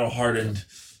the battle hardened,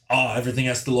 everything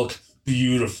has to look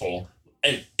beautiful.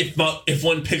 And if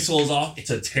one pixel is off, it's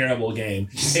a terrible game.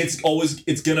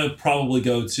 It's gonna probably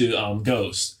go to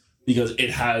Ghost because it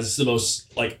has the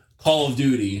most like Call of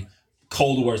Duty.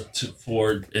 Cold War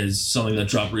 4 is something that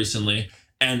dropped recently,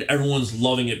 and everyone's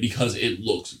loving it because it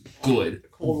looks good.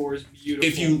 Cold War is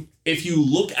beautiful. If you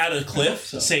look at a cliff,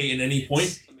 say at any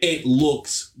point, it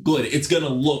looks good. It's gonna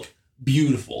look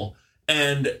beautiful.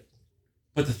 But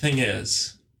the thing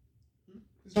is,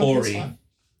 It's on Ori. PS5.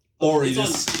 Ori,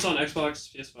 it's on Xbox,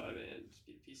 PS5, and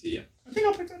PC. Yeah. I think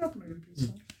I'll pick that up when I get a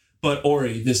PS5. but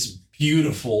Ori, this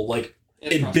beautiful, like,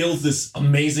 And it builds this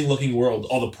amazing looking world.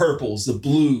 All the purples, the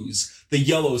blues, the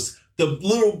yellows, the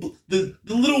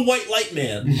little white light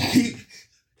man.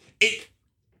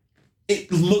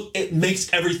 It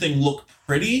makes everything look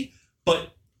pretty,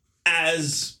 but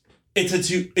as it's a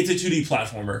 2D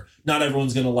platformer, not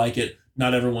everyone's gonna like it.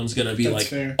 Not everyone's gonna be That's like,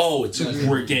 fair. oh, it's a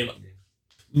great game.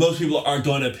 Most people are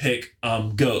gonna pick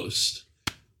Ghost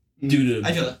due I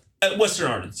to feel that.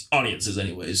 Western audiences,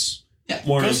 anyways. Yeah.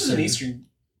 More Ghost is an interested- Eastern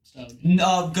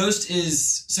stuff. Ghost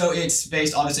is so it's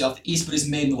based obviously off the East, but is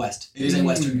made in the West. It is a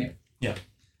Western game. Yeah.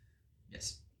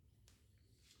 Yes.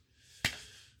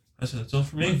 That's all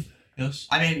for me. Yes.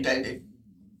 I mean,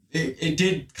 it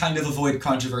did kind of avoid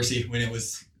controversy when it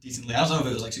was decently. I don't know if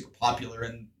it was like super popular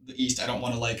in the East. I don't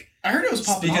want to like I heard it was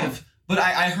popping speak off. of, but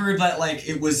I heard that like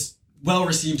it was well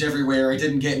received everywhere. It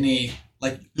didn't get any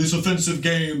like this offensive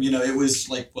game. You know, it was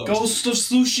like what was Ghost of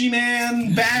Sushi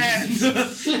Man banned.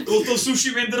 it? Ghost of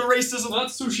Sushi Man did a racism. Not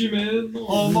sushi, man.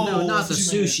 Oh, No, not the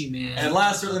sushi, man. And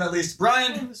last, certainly not least,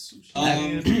 Brian.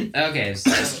 Okay,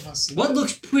 so What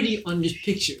looks pretty on this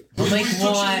picture? like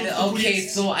what? Okay,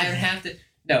 so I would have to.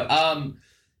 No,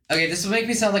 okay, this will make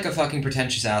me sound like a fucking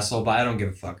pretentious asshole, but I don't give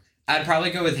a fuck. I'd probably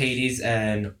go with Hades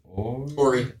and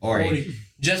Ori.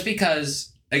 Just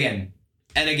because, again,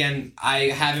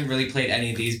 I haven't really played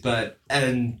any of these,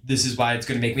 and this is why it's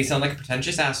going to make me sound like a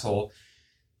pretentious asshole.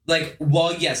 Like,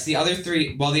 while the other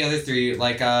three,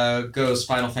 like, Ghost,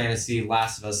 Final Fantasy,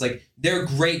 Last of Us, like, they're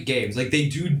great games. Like, they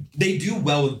do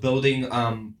well with building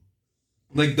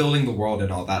the world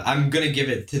and all that. I'm going to give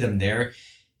it to them there.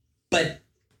 But,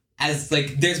 as,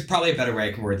 like, there's probably a better way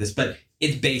I can word this, but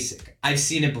it's basic. I've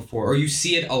seen it before, or you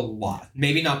see it a lot.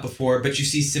 Maybe not before, but you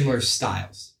see similar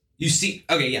styles.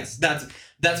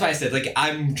 That's why I said, like,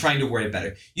 I'm trying to word it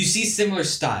better. You see similar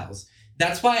styles.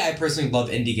 That's why I personally love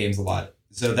indie games a lot.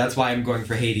 So that's why I'm going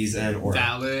for Hades and Ori.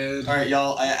 Valid. All right,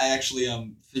 y'all. I actually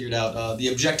figured out the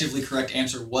objectively correct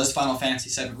answer was Final Fantasy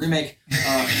VII Remake.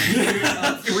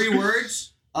 3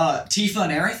 words. Tifa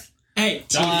and Aerith. Hey,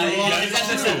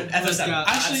 FF7. Let's go. I'm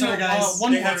Actually, sorry, guys.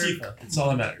 one They have word. Tifa. That's all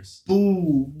that matters.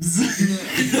 Boobs.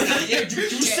 You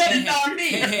said it, not me.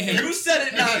 You said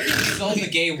it, not me. It's all the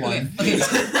gay one. Okay,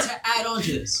 to add on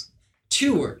to this,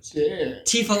 2 words. Yeah.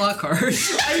 Tifa Lockhart.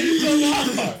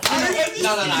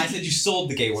 No, I said you sold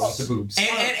the gay one with the boobs.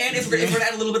 And if we're gonna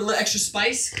add a little bit of extra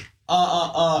spice,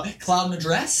 Cloud in a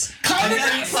dress. Cloud in a I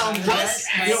mean, dress? Cloud in a dress.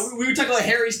 Yes. You know, we were talking about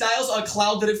Harry Styles.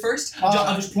 Cloud did it first.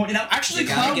 I'm just pointing out. Actually, You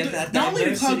gotta Cloud get did, that not only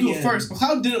did Cloud do it diversity first, but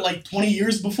Cloud did it like 20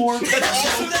 years before.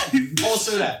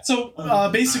 Also that. So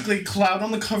basically, Cloud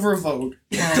on the cover of Vogue.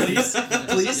 Please.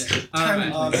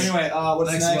 Alright. Anyway,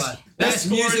 what's Next next? one. Best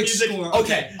music score.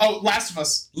 Okay. Oh, Last of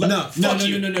Us. No.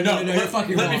 You're Let me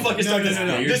fucking start this.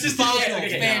 wrong. This is Final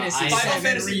okay. Fantasy Final VII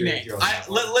Fantasy Remake.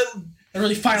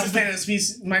 Really, Final Fantasy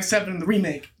my 7 the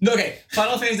remake. Okay,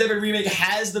 Final Fantasy VII Remake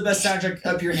has the best soundtrack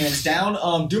up here, hands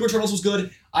down. Doom Eternals was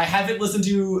good. I haven't listened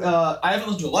to a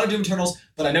lot of Doom Eternals,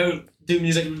 but I know Doom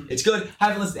music. It's good. I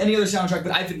haven't listened to any other soundtrack,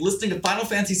 but I've been listening to Final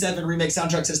Fantasy VII Remake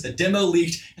soundtrack since the demo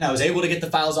leaked, and I was able to get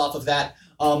the files off of that.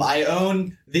 I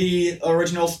own the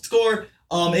original score.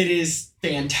 It is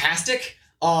fantastic.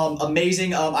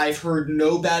 Amazing. I've heard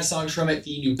no bad songs from it.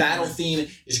 The new battle theme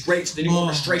is great. The new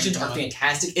orchestrations are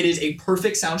fantastic. It is a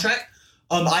perfect soundtrack.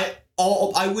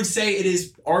 I would say it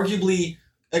is arguably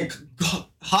a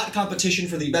hot competition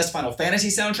for the best Final Fantasy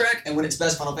soundtrack. And when it's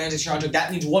best Final Fantasy soundtrack,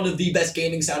 that means one of the best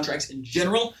gaming soundtracks in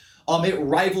general. It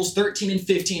rivals 13 and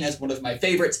 15 as one of my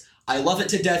favorites. I love it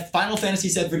to death. Final Fantasy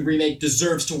VII Remake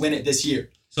deserves to win it this year.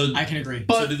 So, I can agree.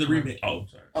 so did the remake? Oh,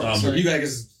 sorry. Sorry, you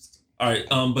guys. All right.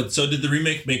 But so did the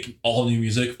remake make all new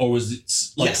music, or was it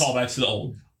like Yes. callbacks to the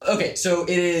old? Okay, so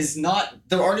it is not.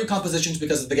 There are new compositions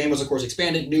because the game was, of course,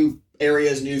 expanded, new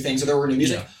areas, new things. So there were new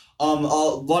music. A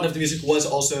lot of the music was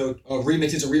also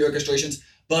remixes and reorchestrations.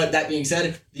 But that being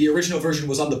said, the original version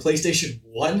was on the PlayStation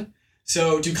 1.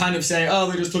 So to kind of say,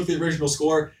 oh, they just took the original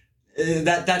score,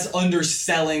 that's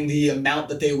underselling the amount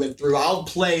that they went through. I'll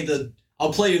play you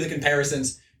the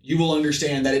comparisons. You will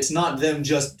understand that it's not them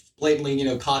just blatantly,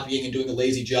 copying and doing a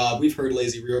lazy job. We've heard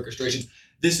lazy reorchestrations.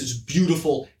 This is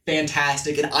beautiful,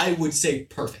 fantastic, and I would say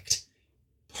perfect.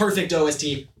 Perfect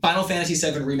OST. Final Fantasy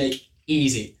VII Remake,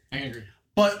 easy. I can agree.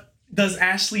 But does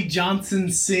Ashley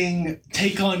Johnson sing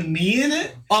 "Take on Me" in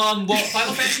it? Well,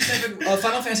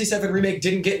 Final Fantasy VII Remake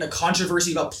didn't get in a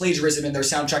controversy about plagiarism in their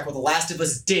soundtrack, while The Last of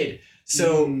Us did.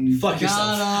 So fuck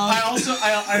yourself.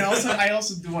 I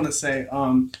also do want to say,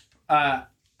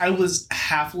 I was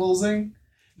half losing.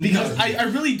 Because I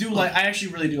really do like, I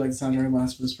actually really do like the soundtrack of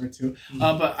Last of Us Part 2.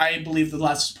 But I believe The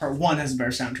Last of Us Part 1 has a better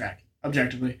soundtrack,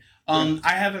 objectively. I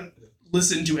haven't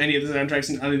listened to any of the soundtracks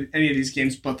in any of these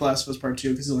games but The Last of Us Part 2,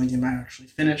 because it's the only game I actually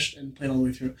finished and played all the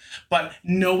way through. But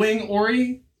knowing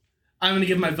Ori, I'm going to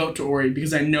give my vote to Ori,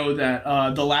 because I know that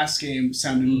the last game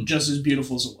sounded just as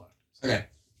beautiful as it was. Okay.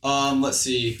 Let's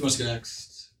see. Who wants to go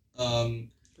next?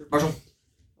 Marshall?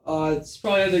 It's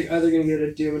probably either going to get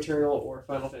a Doom Eternal or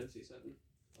Final Fantasy VII.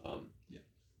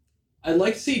 I'd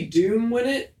like to see Doom win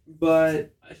it,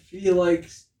 but I feel like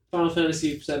Final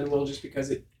Fantasy VII will, just because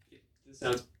the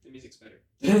music's better.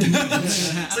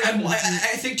 It's like,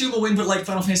 I think Doom will win, but like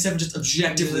Final Fantasy VII just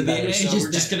objectively better. Yeah, So just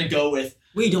we're just better. gonna go with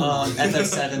We don't argue.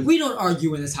 FF7. We don't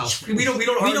argue in this house. We don't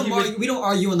argue with- We don't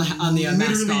argue on the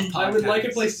Mask Off podcast. I would like a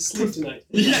place to sleep tonight.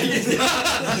 Yeah,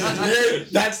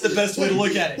 that's the best way to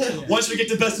look at it. Once we get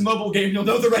to best mobile game, you'll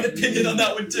know the right opinion on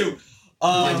that one too.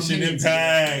 Genshin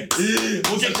Impact.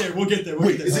 We'll get there.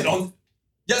 Wait, is it on?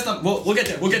 Yes, no, we'll get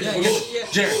there. We'll get there. We'll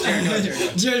get there. Jared, go ahead,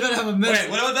 Jared. Jared's about to have a minute. Wait,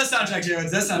 what about that soundtrack, Jared?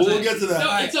 That soundtrack. We'll get to that. No,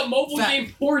 Alright. it's a mobile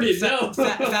game ported. No.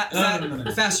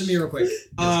 Fast for me real quick.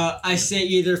 I say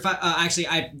either. Actually,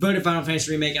 I voted Final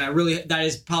Fantasy Remake, and that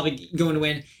is probably going to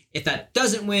win. If that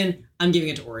doesn't win, I'm giving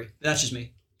it to Ori. That's just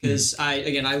me, because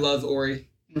I love Ori.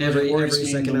 Every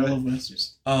second of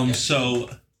it. So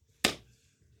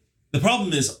the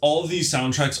problem is all of these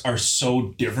soundtracks are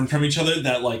so different from each other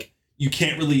that like you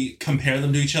can't really compare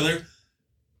them to each other.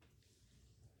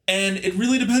 And it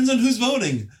really depends on who's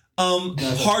voting.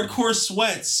 Hardcore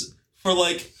Sweats for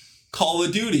like Call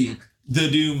of Duty, the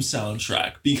Doom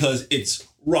soundtrack, because it's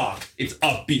rock, it's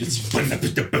upbeat,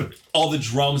 it's all the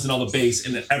drums and all the bass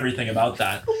and everything about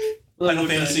that. Final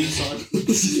Fantasy,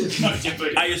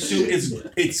 I assume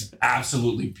it's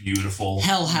absolutely beautiful.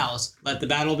 Hell House, let the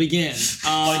battle begin.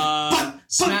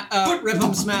 Rip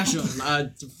 'em, smash 'em.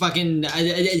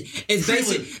 It's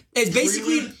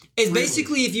basically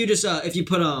if you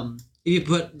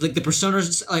put like the Persona,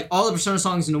 like all the Persona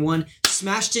songs into one,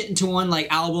 smashed it into one like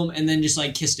album, and then just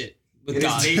like kissed it with It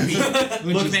God. has made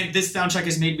me, look, man, this soundtrack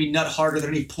has made me nut harder than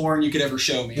any porn you could ever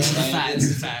show me. It's a Alright? fact. It's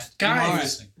a fact.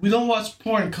 Guys, we don't watch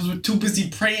porn because we're too busy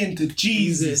praying to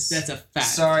Jesus. That's a fact.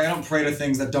 Sorry, I don't pray to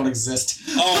things that don't exist.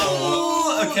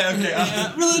 Oh. Okay. We're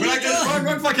not gonna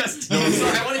wrong podcast. No,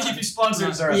 sorry, I want to keep you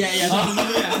sponsored. Sorry.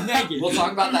 Yeah. Thank you. We'll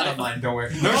talk about that online. Don't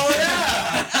worry. Oh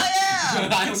yeah!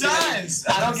 I don't Good give times.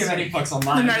 I don't give any fucks And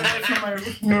online.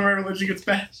 my religion gets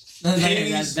bashed.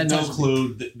 Hades, That's no awesome.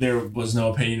 clue. There was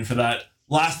no opinion for that.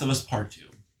 Last of Us Part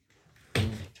 2.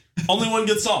 Only one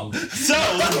good song. So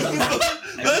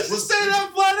let's just say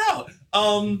that flat out.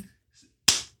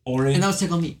 Ori. And that was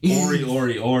Take On Me. Ori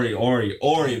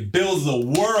builds the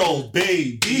world,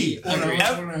 baby.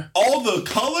 All the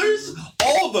colors,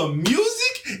 all the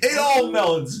music, it all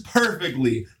melds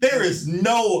perfectly. There is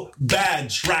no bad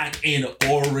track in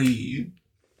Ori.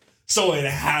 So it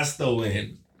has to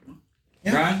win.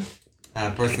 Brian?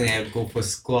 Personally, I would go for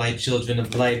Sky Children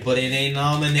of Light, but it ain't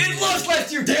nominated. It lost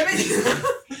last year, damn it!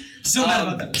 Still mad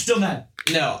about that. Still mad.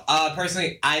 No,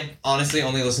 personally, I honestly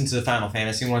only listened to the Final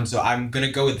Fantasy one, so I'm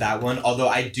gonna go with that one. Although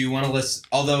I do want to listen.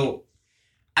 Although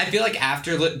I feel like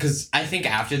because I think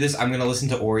after this I'm gonna listen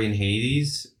to Ori and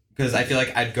Hades, because I feel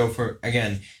like I'd go for,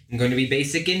 again, I'm going to be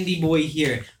basic indie boy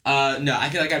here. No, I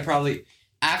feel like I'd probably,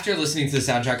 after listening to the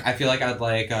soundtrack, I feel like I'd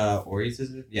like Ori's,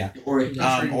 is it? Yeah. Ori.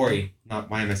 Ori. Not,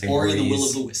 why am I saying Ori and the Will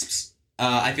Ori's? of the Wisps.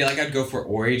 I feel like I'd go for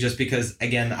Ori just because,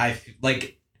 again,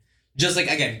 again,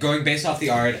 going based off the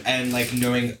art and, like,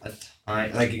 knowing a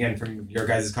ton, like, again, from your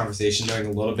guys' conversation, knowing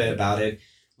a little bit about it,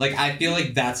 like, I feel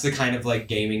like that's the kind of, like,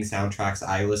 gaming soundtracks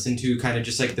I listen to, kind of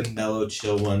just, like, the mellow,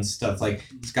 chill ones, stuff like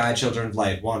Sky Children of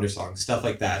Light, Wander Song, stuff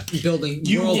like that. Building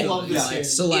You world will love building, this like game.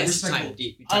 Celeste Yeah, type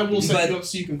deep. I will set But- you up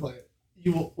so you can play it.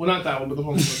 You will, well, not that one, but the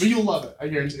home one. But you'll love it. I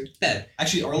guarantee. That.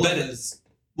 Actually, Arlo But- has.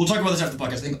 We'll talk about this after the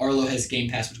podcast. I think Arlo has Game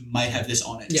Pass, which might have this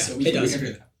on it. Yeah, so it we can does.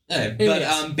 figure that out.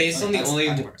 But based on the That's only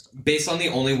after podcast. based on the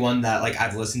only one that like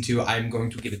I've listened to, I'm going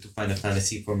to give it to Final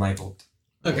Fantasy for my vote.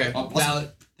 Okay.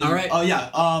 Valid. All right. Oh yeah.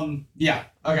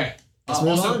 Okay. Let's move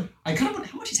also, on. I kind of want.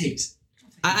 How much is Hades?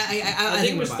 I I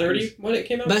think it was about 30 when it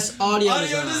came out. Best audio,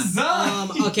 Audio design.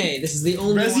 Okay, this is the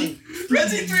only Resi? one.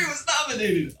 Resi 3 was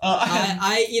nominated.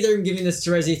 I either am giving this to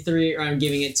Resi 3 or I'm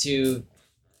giving it to.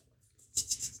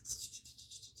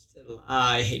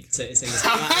 I hate saying this.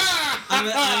 I'm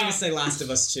gonna say Last of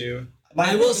Us 2.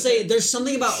 I will say there's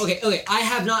something about okay. I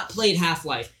have not played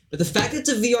Half-Life, but the fact that it's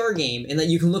a VR game and that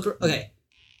you can look okay.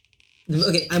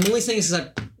 I'm only saying this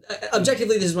because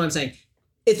objectively this is what I'm saying.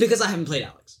 It's because I haven't played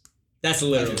Alex. That's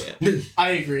literally it. I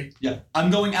agree. Yeah,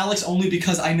 I'm going Alex only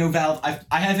because I know Valve.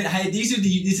 I haven't had this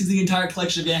is the entire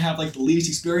collection of games I have like the least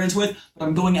experience with. But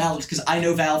I'm going Alex because I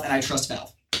know Valve and I trust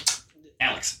Valve.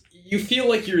 Alex. You feel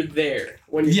like you're there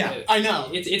when you Yeah, play it. I know.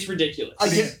 It's ridiculous.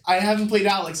 I haven't played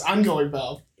Alex. I'm going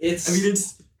Valve. It's I mean,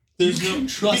 it's There's you no can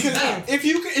trust Because Valve. if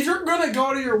you're gonna go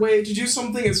out of your way to do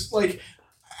something as like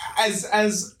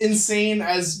as insane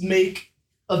as make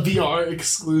a VR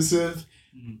exclusive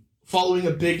following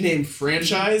a big name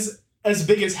franchise as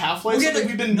big as Half-Life, Well, yeah, something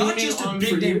like, we've been not meaning just a on big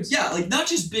for name. years. Yeah, like not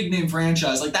just big name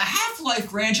franchise. Like the Half-Life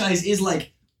franchise is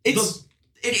like It's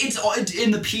it's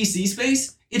in the PC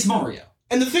space. It's Mario.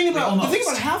 and the thing Like, about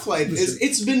almost. Half-Life is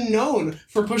it's been known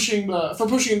for pushing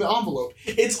the envelope.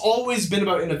 It's always been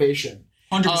about innovation.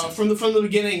 100%. From the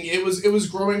beginning, it was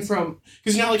growing from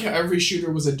because you know like how every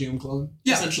shooter was a Doom clone,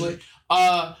 Yeah. essentially.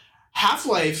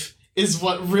 Half-Life is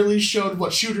what really showed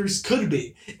what shooters could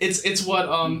be. It's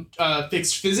what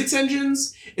fixed physics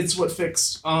engines. It's what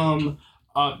fixed the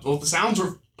sounds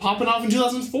were popping off in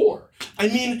 2004. I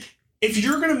mean, if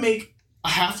you're gonna make a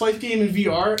Half-Life game in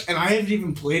VR, and I haven't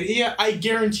even played it yet. I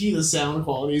guarantee the sound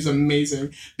quality is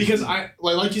amazing because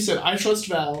like you said, I trust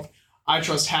Valve. I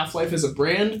trust Half-Life as a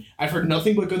brand. I've heard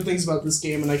nothing but good things about this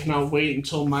game, and I cannot wait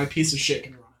until my piece of shit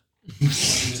can run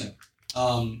it.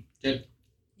 Good.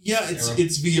 Yeah,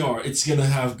 it's VR. It's gonna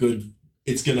have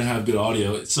good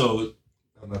audio. So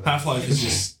Half-Life is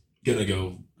just gonna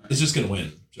go. It's just gonna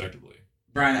win objectively.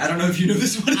 Brian, I don't know if you know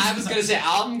this one. I was gonna say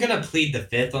I'm gonna plead the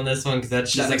fifth on this one because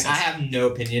that's just That makes I sense. have no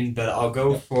opinion, but I'll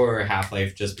go for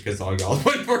Half-Life just because all y'all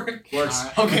went for it. Works.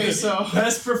 Okay, so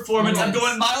Best performance. I'm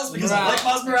going Miles because I like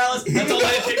Miles Morales. That's all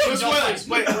I take from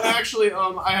wait, actually,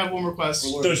 I have one request.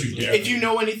 Don't you dare. If you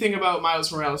know anything about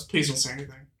Miles Morales, please don't say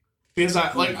anything. Because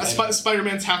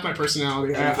Spider-Man's half my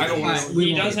personality. I don't want to.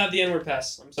 He does have the N-word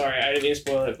pass. I'm sorry, I didn't mean to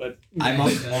spoil it, but I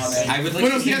would like. Well,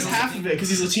 no, he has half of it because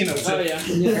he's Latino. So. oh yeah.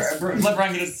 Let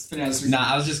Brian get his finale.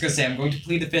 Nah, I was just gonna say I'm going to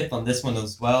plead the fifth on this one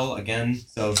as well. Again,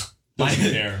 so Don't you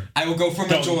dare. I will go for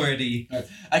Don't. majority.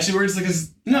 Actually, we're just like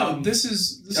No, this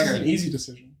is Okay. an easy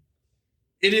decision.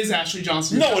 It is Ashley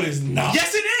Johnson. No, it is not.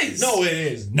 Yes, it is. No, it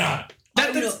is not.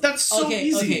 That's so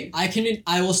easy. Okay,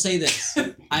 I will say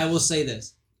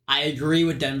this. I agree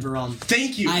with Denver on this.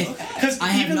 Thank you. Because I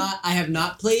have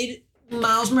not played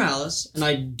Miles Morales, and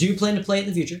I do plan to play it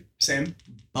in the future. Same.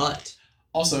 But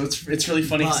Also, it's really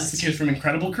funny because it's the kid from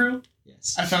Incredible Crew.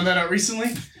 yes, I found that out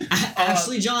recently.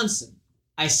 Ashley Johnson.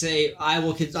 I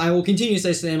will continue to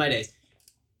say to the end of my days.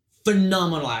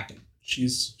 Phenomenal acting.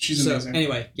 She's So amazing.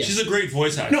 anyway, yes. She's a great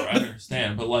voice actor. No, I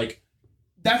understand, but like,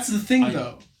 That's the thing, I-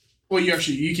 though. Well, you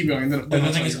keep going. Then and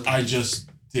the thing is, I just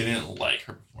didn't like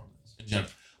her performance in general.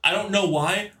 I don't know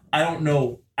why. I don't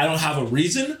know. I don't have a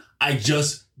reason. I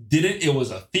just didn't. It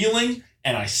was a feeling,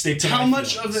 and I stick to How my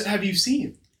much feelings. of it have you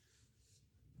seen?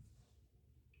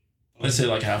 Let's say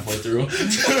like halfway through.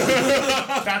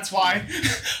 That's why.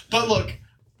 But look,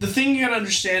 the thing you gotta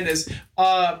understand is,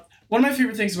 one of my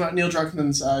favorite things about Neil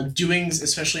Druckmann's doings,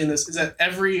 especially in this, is that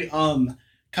every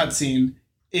cutscene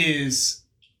is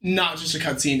not just a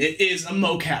cutscene. It is a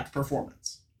mocap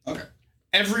performance. Okay.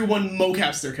 Everyone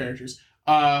mocaps their characters.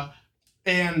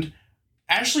 And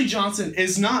Ashley Johnson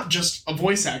is not just a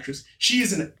voice actress. She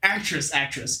is an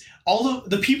actress. All of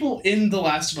the people in The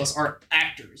Last of Us are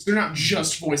actors. They're not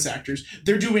just voice actors.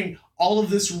 They're doing all of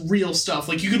this real stuff.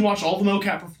 Like, you can watch all the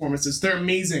mocap performances. They're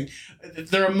amazing.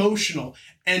 They're emotional.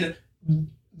 And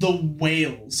the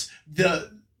wails,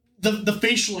 the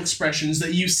facial expressions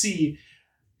that you see,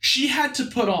 she had to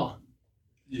put on.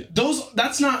 Yeah.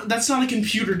 That's not a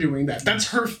computer doing that. That's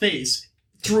her face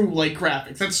through like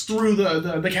graphics. That's through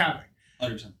the capping.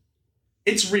 100%.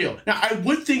 It's real. Now, I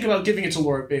would think about giving it to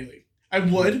Laura Bailey. I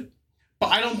would, but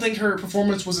I don't think her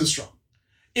performance was as strong.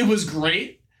 It was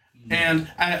great,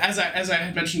 and as I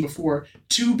had mentioned before,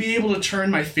 to be able to turn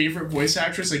my favorite voice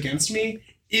actress against me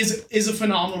is a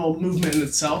phenomenal movement in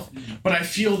itself. But I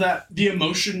feel that the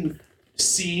emotion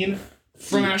seen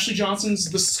from Ashley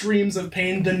Johnson's, the screams of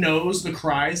pain, the nose, the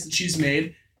cries that she's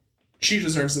made, she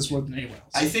deserves this more than anyone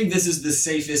else. I think this is the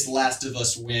safest Last of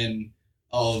Us win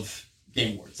of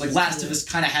Game Awards. Like, Last of Us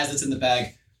kind of has this in the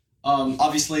bag.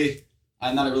 Obviously,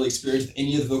 I'm not really experienced with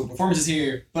any of the vocal performances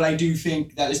here, but I do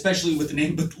think that, especially with the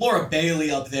name with Laura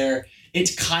Bailey up there,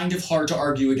 it's kind of hard to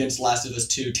argue against Last of Us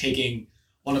 2 taking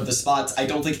one of the spots. I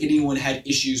don't think anyone had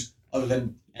issues other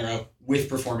than Arrow with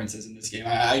performances in this game.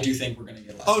 I do think we're going to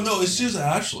get Last of Us. No, it's just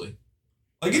Ashley.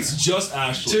 Like, it's just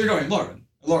Ashley. So you're going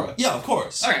Laura. Yeah, of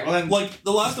course. Okay, well then. Like,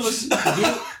 The Last of Us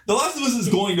is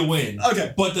going to win.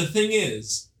 Okay. But the thing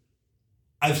is,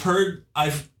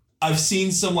 I've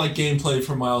seen some like gameplay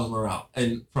from Miles Morales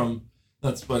and from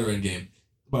that Spider-Man game,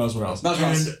 Miles Morales.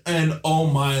 And oh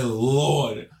my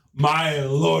lord,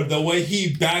 the way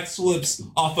he backflips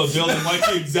off a building like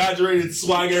the exaggerated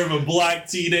swagger of a black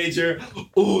teenager.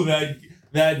 Ooh,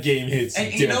 that game hits.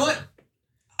 And you know what?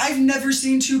 I've never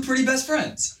seen two pretty best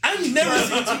friends. I've never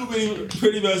seen two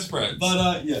pretty best friends.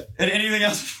 But yeah. And anything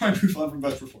else before I move on from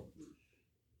best performance?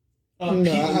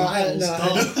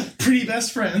 Pretty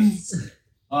best friends.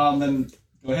 Then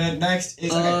go ahead. Next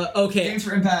is Okay. Games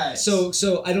for Impact. So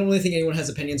I don't really think anyone has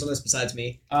opinions on this besides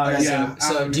me. Okay, Yeah.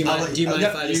 So do you I'll mind? let- Do you mind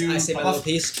yep, if I you say my pop little off.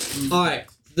 piece? All right.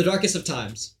 The Darkest of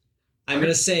Times. I'm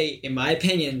gonna say, in my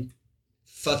opinion,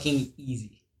 fucking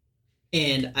easy.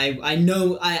 And I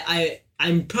know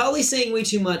I'm probably saying way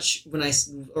too much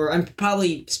or I'm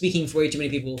probably speaking for way too many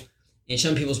people and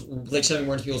shoving words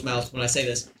in people's mouths when I say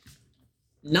this.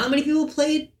 Not many people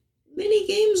played many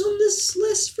games on this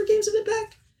list for Games of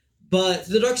Impact, but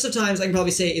The Darkest of Times I can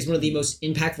probably say is one of the most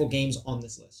impactful games on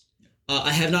this list.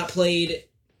 I have not played.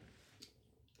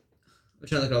 I'm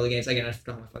trying to look at all the games again. I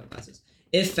forgot my fucking glasses.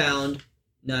 If Found,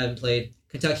 No, I haven't played.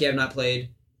 Kentucky, I've not played.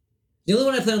 The only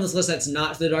one I played on this list that's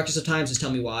not The Darkest of Times is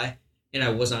Tell Me Why, and I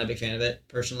was not a big fan of it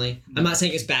personally. I'm not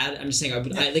saying it's bad. I'm just saying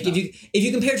if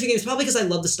you compare two games, probably because I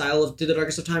love the style of The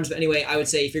Darkest of Times. But anyway, I would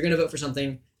say if you're gonna vote for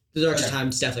something, The Darkest of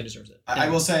Times definitely deserves it. I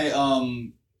will say,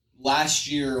 last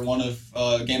year, one of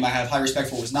a game I have high respect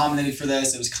for was nominated for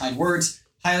this. It was Kind Words.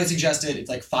 Highly suggested. It's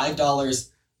like $5.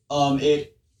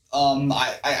 I'm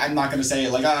not gonna say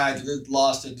it like it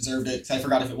lost, it deserved it, 'cause I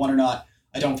forgot if it won or not.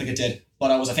 I don't think it did, but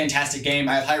it was a fantastic game.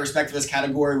 I have high respect for this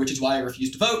category, which is why I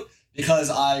refuse to vote, because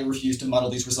I refuse to muddle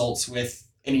these results with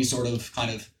any sort of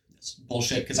kind of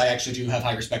bullshit, because I actually do have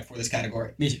high respect for this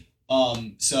category. Me too.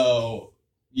 So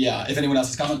yeah, if anyone else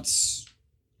has comments,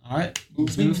 All right.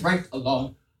 moving right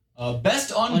along.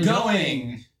 Best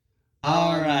ongoing.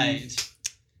 All right.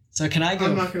 So can I go?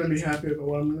 I'm not going to be happy about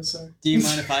what I'm going to say. Do you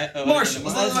mind if I? Marshall.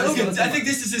 I think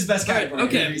this is his best category.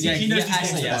 Okay. He knows these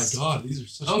actually, games yes. Oh my god, these are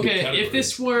such good Okay, categories. if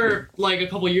this were like a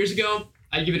couple years ago,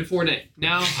 I'd give it a Fortnite.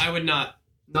 Now I would not.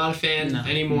 Not a fan No.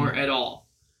 anymore at all.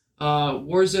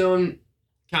 Warzone,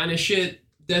 kind of shit.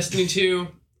 Destiny 2,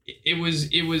 it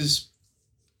was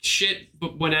shit.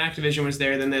 But when Activision was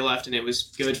there, then they left, and it was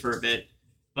good for a bit.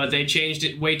 But they changed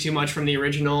it way too much from the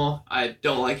original. I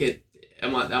don't like it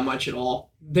that much at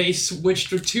all. They switched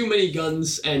to too many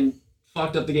guns and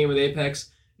fucked up the game with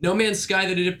Apex. No Man's Sky,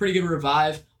 they did a pretty good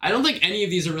revive. I don't think any of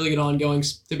these are really good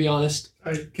ongoings, to be honest.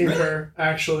 I concur,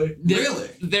 actually. Really?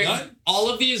 They're, all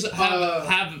of these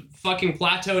have fucking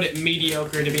plateaued at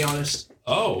mediocre, to be honest.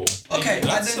 Oh. Okay,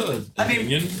 That's I mean,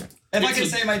 opinion. if I can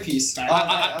say my piece,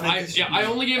 I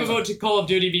only gave a vote to Call of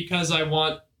Duty because I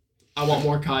want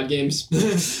more COD games.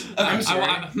 I'm sorry.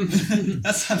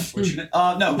 That's unfortunate.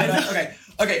 No, but,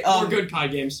 okay. More good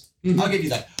COD games. I'll give you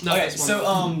that. No, Okay, that's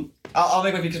so I'll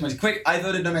make my piece really quick. I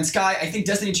voted No Man's Sky. I think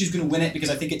Destiny 2 is going to win it because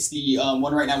I think it's the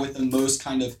one right now with the most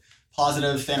kind of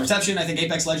positive fan reception. I think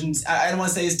Apex Legends, I don't want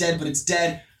to say is dead, but it's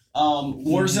dead.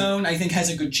 Warzone, I think, has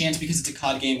a good chance because it's a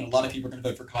COD game, and a lot of people are going to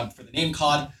vote for COD for the name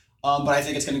COD. But I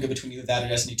think it's going to go between either that or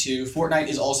Destiny 2. Fortnite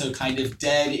is also kind of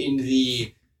dead in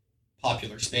the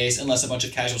popular space unless a bunch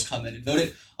of casuals come in and vote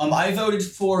it. I voted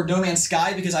for No Man's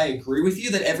Sky because I agree with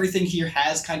you that everything here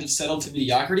has kind of settled to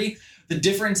mediocrity. The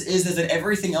difference is that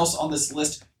everything else on this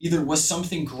list either was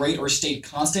something great or stayed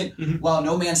constant, while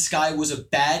No Man's Sky was a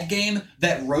bad game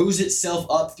that rose itself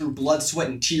up through blood, sweat,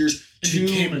 and tears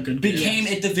Became a good game. became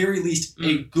at the very least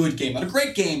a good game. Not a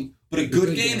great game, but a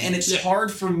good game, and it's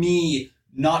hard for me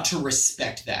not to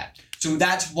respect that. So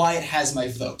that's why it has my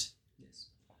vote.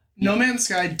 No Man's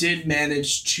Sky did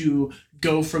manage to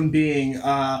go from being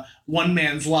one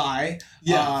man's lie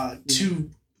to,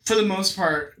 for the most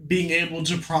part, being able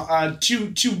to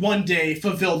to one day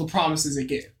fulfill the promises it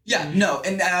gave. Yeah, no,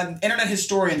 and Internet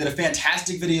Historian did a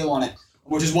fantastic video on it,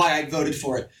 which is why I voted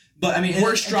for it. But I mean,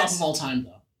 Worst drop of all time,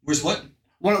 though. Where's what?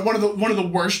 One of the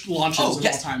worst launches of all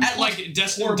time. Like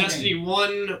Destiny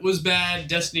 1 was bad,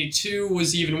 Destiny 2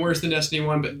 was even worse than Destiny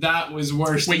 1, but that was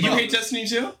worse. Wait, than you hate Destiny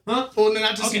 2? Huh? Well, no,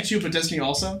 not Destiny 2, but Destiny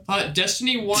also?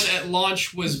 Destiny 1 at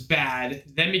launch was bad,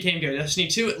 then became good. Destiny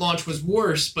 2 at launch was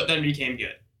worse, but then became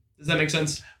good. Does that make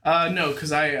sense? No,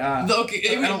 because I don't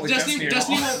like Destiny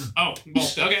Destiny at all. well,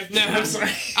 okay. No, I'm sorry.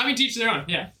 I mean, teach their own,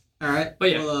 yeah. All right. But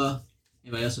yeah. Well,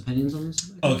 anybody else opinions on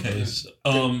this? Okay,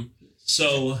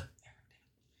 so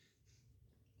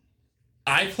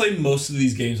I played most of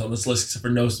these games on this list except for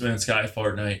No Man's Sky,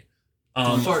 Fortnite.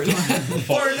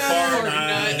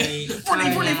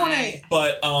 Fortnite.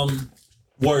 But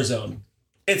Warzone,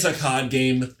 it's a COD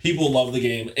game. People love the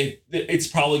game. It's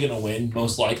probably gonna win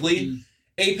most likely.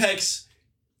 Apex,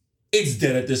 it's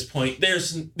dead at this point.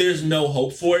 There's no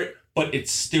hope for it, but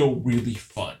it's still really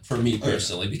fun for me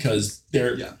personally because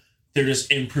they're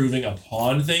just improving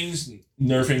upon things,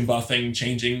 nerfing, buffing,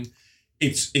 changing.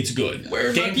 It's good.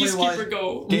 Where did my Gameplay-wise- Peacekeeper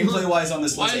go? Gameplay-wise on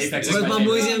this list, Why is Apex this- is my Where's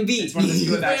my favorite. boys MV? It's one of the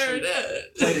few I've Where actually it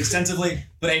is? played extensively,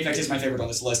 but Apex is my favorite on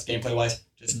this list, gameplay-wise.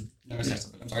 Just never said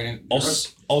something. I'm sorry. I didn't-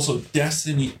 Also,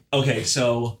 Destiny. Okay,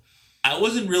 so I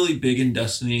wasn't really big in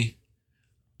Destiny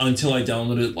until I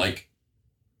downloaded it like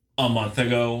a month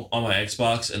ago on my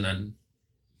Xbox, and then,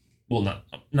 well, not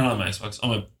on my Xbox, on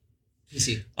my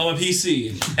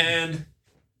PC, and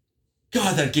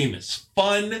God, that game is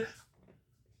fun.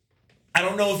 I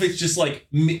don't know if it's just like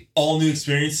all new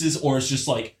experiences or it's just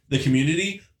like the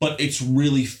community, but it's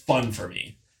really fun for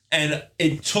me. And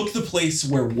it took the place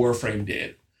where Warframe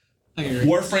did.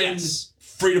 Warframe's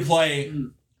free to play,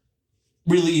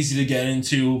 really easy to get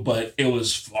into, but it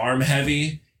was farm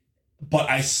heavy. But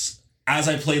as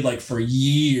I played like for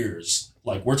years,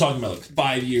 like we're talking about like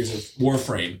 5 years of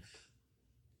Warframe,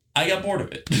 I got bored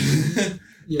of it.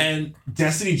 And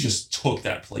Destiny just took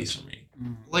that place from me.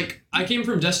 like I came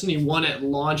from Destiny 1 at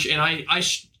launch, and I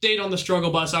stayed on the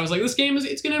struggle bus. I was like, this game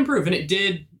it's gonna improve, and it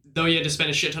did. Though you had to spend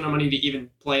a shit ton of money to even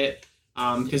play it,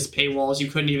 because paywalls,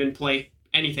 you couldn't even play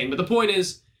anything. But the point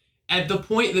is, at the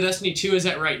point that Destiny 2 is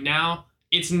at right now,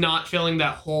 it's not filling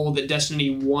that hole that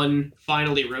Destiny 1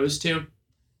 finally rose to,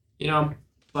 you know.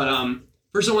 But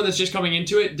for someone that's just coming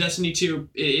into it, Destiny 2,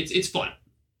 it's fun.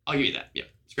 I'll give you that. Yeah,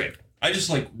 it's great. I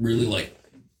just really like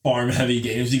farm heavy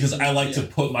games because I like to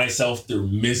put myself through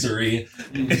misery.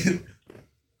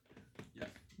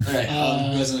 All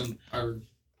right, Resident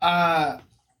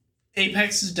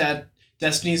Apex is dead.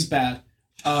 Destiny's bad.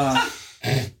 Call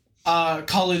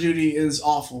of Duty is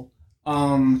awful.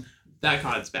 That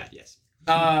COD's bad, yes.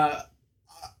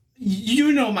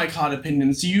 You know my COD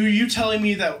opinions. You telling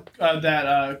me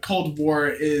that Cold War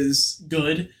is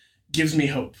good gives me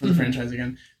hope for the franchise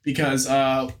again, because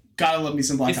gotta love me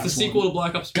some Black Ops 1. It's the sequel to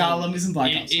Black Ops 1. Gotta love me some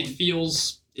Black Ops 1. It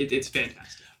feels it's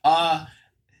fantastic.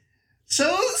 So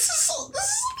this is something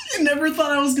I never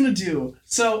thought I was gonna do.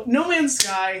 So No Man's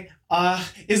Sky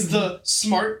is the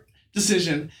smart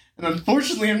decision, and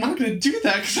unfortunately I'm not gonna do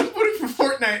that because I'm voting for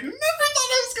Fortnite. I never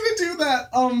thought I was gonna do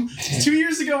that. 2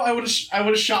 years ago I would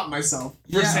have shot myself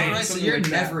for saying alright, so something you're like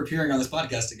that. never appearing on this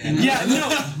podcast again. Yeah, no.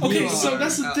 Okay, so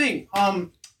that's the thing.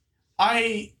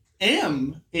 I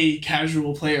am a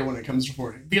casual player when it comes to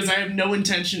Fortnite because I have no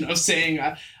intention of saying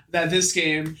that this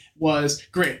game was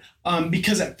great.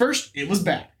 Because at first it was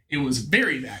bad. It was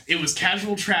very bad. It was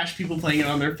casual trash, people playing it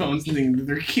on their phones and thinking that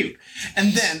they're cute.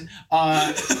 And then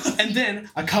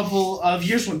a couple of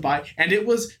years went by and it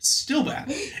was still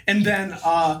bad. And then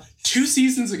 2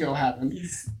 seasons ago happened,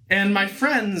 and my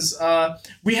friends,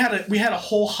 we had a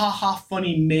whole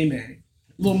funny meme.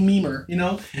 Little memer, you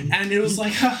know? And it was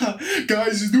like,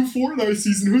 guys, this new Fortnite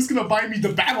season, who's gonna buy me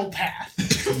the battle pass?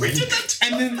 We did that too.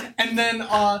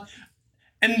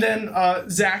 And then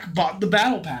Zach bought the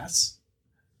battle pass.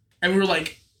 And we were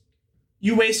like,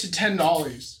 you wasted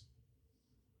 $10.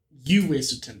 You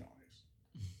wasted $10.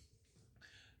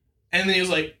 And then he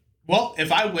was like, well,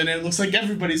 if I win it looks like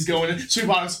everybody's going in. So he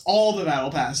bought us all the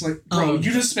battle pass. Like, bro,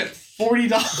 you just spent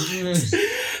 $40.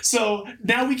 So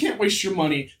now we can't waste your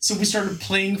money. So we started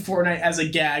playing Fortnite as a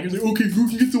gag. And like, okay, who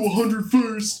can get to 100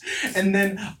 first? And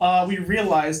then we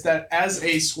realized that as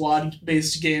a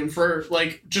squad-based game for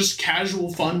like just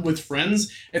casual fun with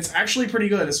friends, it's actually pretty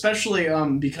good. Especially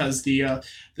because the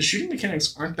shooting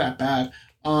mechanics aren't that bad.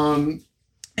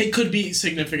 It could be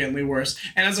significantly worse.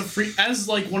 And as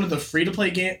one of the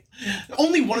free-to-play game,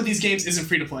 only one of these games isn't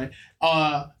free-to-play.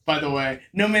 By the way,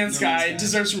 No Man's Sky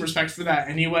deserves some respect for that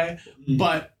anyway.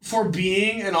 But for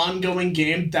being an ongoing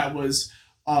game that was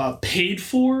paid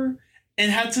for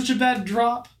and had such a bad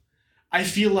drop, I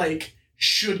feel like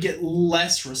should get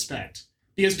less respect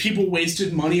because people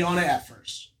wasted money on it at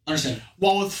first. Understand.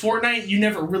 While with Fortnite, you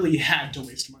never really had to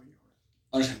waste money.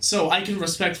 Understand. So I can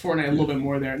respect Fortnite a little bit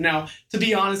more there. Now, to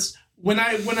be honest, when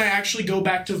I actually go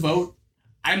back to vote,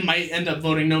 I might end up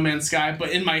voting No Man's Sky,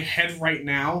 but in my head right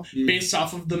now, based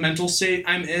off of the mental state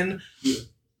I'm in,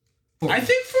 I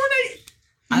think Fortnite.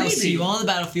 I will see you on the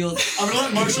battlefield. I'm gonna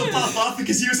let Marshall pop off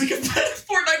because he was a competitive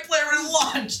Fortnite player when it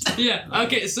launched. Yeah,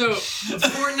 okay, so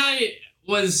Fortnite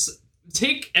was...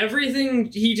 Take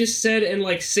everything he just said and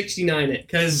 69 it,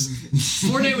 because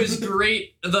Fortnite was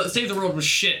great. Save the World was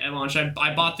shit at launch.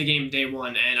 I bought the game day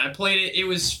one and I played it. It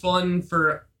was fun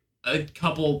for a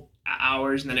couple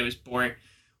hours and then it was boring.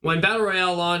 When Battle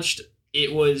Royale launched,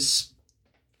 it was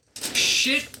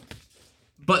shit,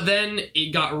 but then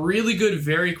it got really good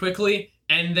very quickly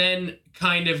and then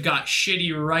kind of got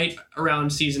shitty right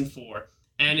around Season 4.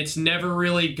 And it's never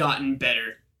really gotten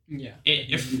better. Yeah.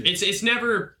 It's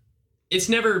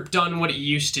never done what it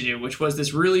used to do, which was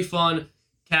this really fun,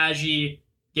 casual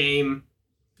game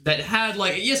that had,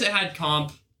 yes, it had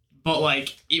comp,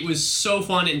 but, it was so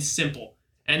fun and simple.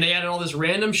 And they added all this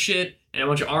random shit and a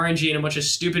bunch of RNG and a bunch of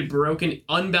stupid, broken,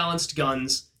 unbalanced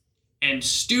guns and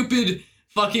stupid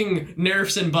fucking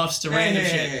nerfs and buffs to random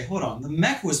shit. Hey, hold on. The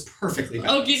mech was perfectly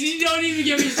balanced. Okay, you don't even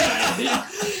give me started.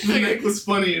 The mech was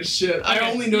funny as shit. Okay,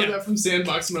 I only know that from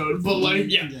sandbox mode, but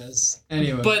yeah. Yes.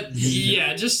 Anyway. But,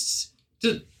 yeah, just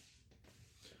the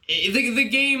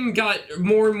game got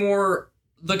more and more,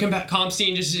 the comp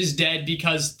scene just is dead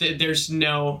because there's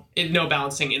no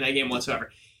balancing in that game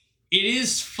whatsoever. It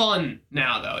is fun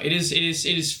now though. It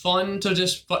is fun to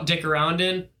just dick around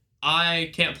in.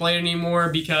 I can't play it anymore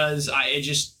because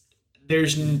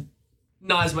there's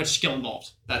not as much skill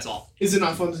involved. That's all. Is it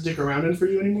not fun to dick around in for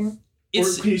you anymore? Or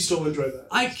can you still enjoy that?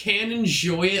 I can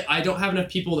enjoy it. I don't have enough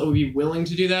people that would be willing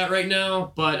to do that right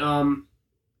now, but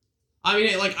I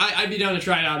mean, like, I'd be down to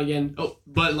try it out again. Oh,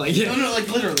 but like, yeah, No, like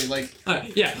literally,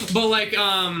 like yeah, but like,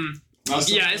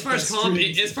 yeah. As far as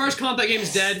comp, that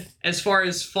game's dead. As far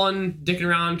as fun, dicking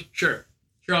around, sure,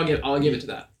 I'll give it to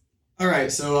that. All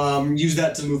right, so use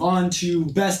that to move on to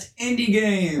best indie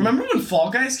game. remember when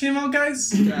Fall Guys came out,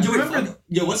 guys?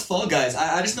 Yo, what's Fall Guys?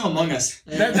 I just know Among Us.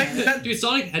 Dude,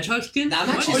 Sonic the Hedgehog skin. I'm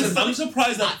What? actually I'm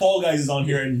surprised that Fall Guys is on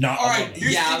here and not. All right, Among Us.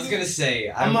 here's Yeah, the I was thing. gonna say.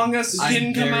 Among Us I'm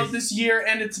didn't come very- out this year,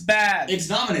 and it's bad. It's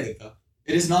nominated though.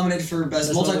 It is nominated for best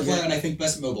Best mobile multiplayer game. and I think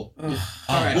best mobile. Ugh.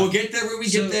 All right. We'll get there when we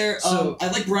get there. So-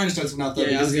 I'd like Brian to start something out though.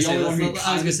 Yeah, I was because gonna the say, only one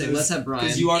who let's have Brian.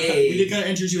 Because you are, Hey. we did kind of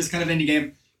introduce you as kind of indie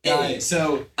game guy. Hey.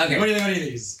 So, Okay. what do you think of any of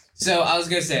these? So I was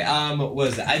gonna say, what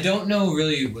was it? I don't know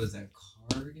really. Was that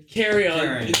card? Carry on.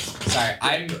 Carry. Sorry,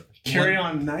 I'm. Carry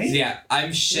on night. Yeah,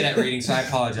 I'm shit at reading, so I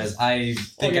apologize. I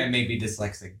think I may be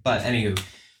dyslexic, but anywho,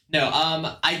 no.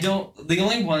 I don't. The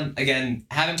only one, again,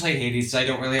 haven't played Hades, so I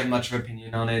don't really have much of an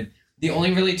opinion on it. The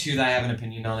only really two that I have an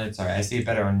opinion on it. Sorry, I see it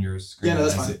better on your screen. Yeah, no,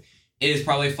 that's than I fine. see it. Is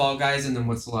probably Fall Guys, and then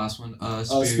what's the last one?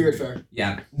 Spirit Fair.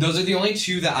 Yeah, those are the only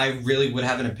two that I really would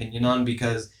have an opinion on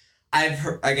because I've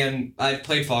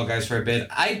played Fall Guys for a bit.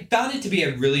 I found it to be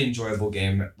a really enjoyable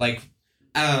game. Like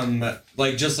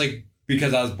just like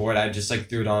because I was bored, I just like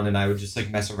threw it on and I would just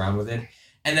like mess around with it.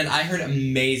 And then I heard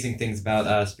amazing things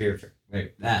about Spirit Fair.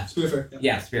 Wait, Spirit Fair. Yeah.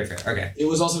 yeah, Spirit Fair. Okay. It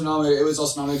was also nominated. It was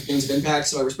also nominated for Games of Impact,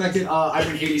 so I respect it. I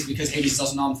win Hades because Hades is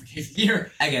also nominated for Game of the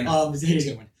Year. Again, Hades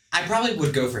gonna win. I probably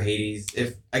would go for Hades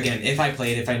if I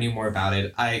played, if I knew more about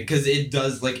it. Because it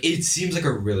does it seems like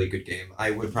a really good game.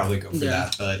 I would probably go for Yeah.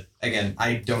 that. But again,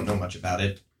 I don't know much about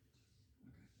it.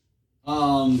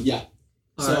 Yeah.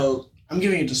 So I'm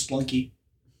giving it to Splunky.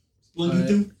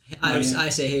 Splunky I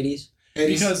say Hades.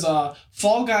 Hades. Because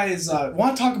Fall Guys,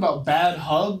 want to talk about bad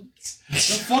HUD? The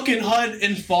fucking HUD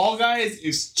in Fall Guys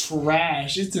is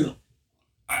trash. It's an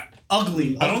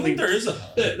ugly. I don't think there is a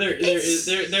hub.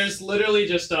 There's literally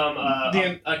just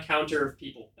a counter of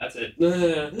people. That's it.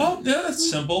 Oh, yeah, that's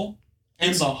simple.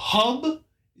 And the hub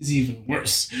is even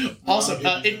worse. Also,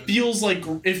 it feels like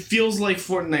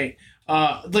Fortnite.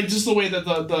 Like just the way that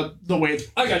the way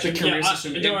I got you. the career Yeah,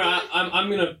 system. don't worry. I'm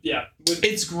gonna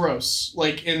It's gross.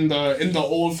 Like in the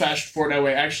old fashioned Fortnite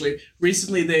way. Actually,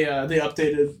 recently they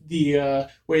updated the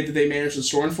way that they manage the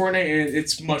store in Fortnite, and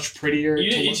it's much prettier. to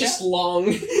It's look just at. long.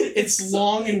 It's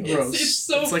long and gross. It's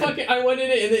so like fucking. I went in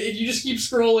it and you just keep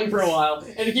scrolling for a while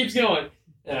and it keeps going.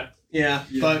 Yeah,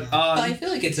 but I feel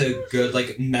like it's a good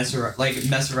mess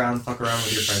around, fuck around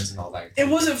with your friends and all that. it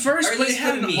was at first, Or at but it least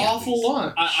had for an me, at awful least.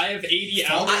 launch. I have 80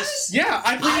 hours. Yeah,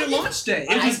 I played it launch day.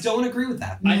 It I was don't agree with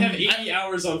that. I have 80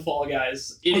 hours on Fall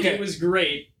Guys. Okay. It was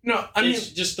great. no. I mean, It's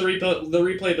just the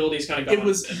replayability is kind of gone. it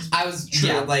was. I was True.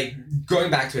 going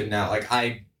back to it now.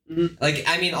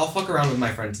 Mhm. I'll fuck around with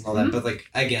my friends and all that, but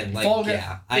again, Fall Guy-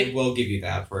 yeah, I will give you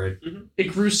that for it. It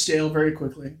grew stale very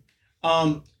quickly.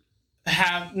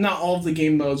 Not all of the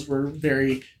game modes were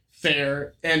very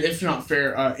fair, and if not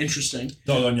fair, interesting.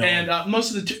 Dog on your And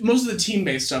most of the team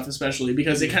based stuff, especially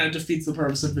because it kind of defeats the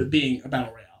purpose of it being a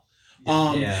battle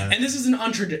royale. Yeah. And this is an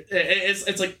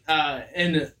it's like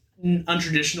an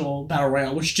untraditional battle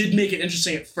royale, which did make it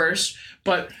interesting at first.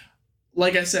 But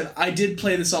like I said, I did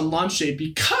play this on launch day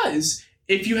because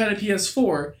if you had a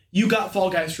PS4, you got Fall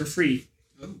Guys for free.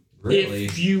 Really?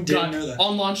 If you Didn't got know that.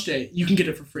 on launch day, you can get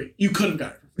it for free. You could have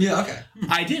got it for free. Yeah. Okay.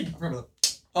 I did. I remember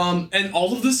that. And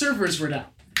all of the servers were down.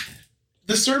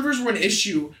 The servers were an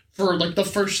issue for the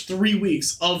first 3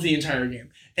 weeks of the entire game,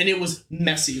 and it was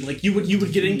messy. Like you would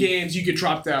get in games, you get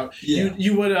dropped out. Yeah.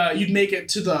 You'd make it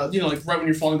to the right when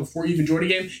you're falling before you even join a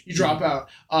game, you drop out.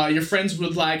 Your friends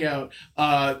would lag out.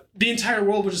 The entire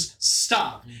world would just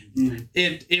stop.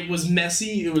 It was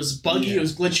messy. It was buggy. Yeah. It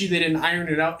was glitchy. They didn't iron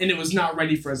it out, and it was not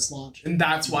ready for its launch. And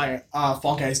that's why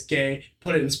Fall Guys gay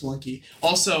put it in Splunky.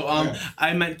 Also, Okay.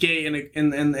 I meant gay in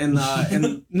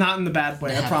not in the bad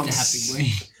way. I promise.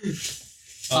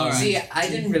 Alright. See, I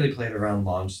didn't really play it around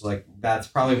launch. That's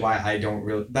probably why I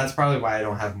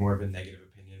don't have more of a negative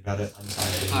opinion about it. I'm sorry,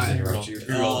 I didn't Alright. interrupt you.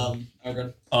 You're welcome.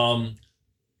 Okay.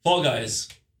 Fall Guys,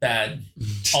 bad.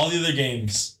 All the other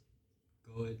games,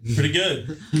 Good. pretty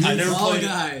good. I never played.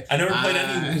 Guy. I never played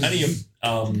any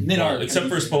of Mid-art. except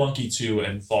for Spelunky 2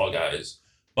 and Fall Guys.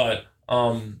 But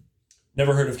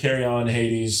never heard of Carry On,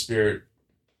 Hades, Spirit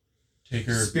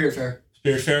Taker, Spirit Fair.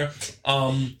 Spirit Fair.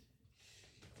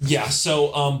 Yeah,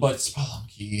 so but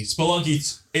Spelunky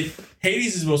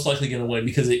Hades is most likely gonna win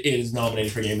because it is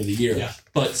nominated for Game of the Year. Yeah.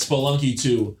 But Spelunky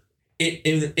 2, it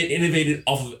innovated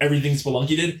off of everything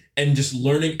Spelunky did, and just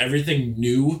learning everything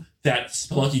new that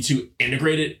Spelunky 2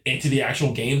 integrated into the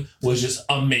actual game was just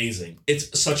amazing.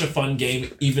 It's such a fun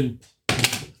game, even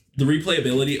the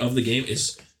replayability of the game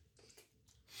is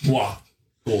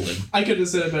golden. I could have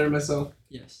said it better myself.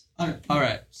 Yes. All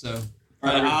right. So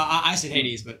I said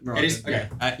Hades, but we're all Hades? good.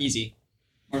 Okay. Easy.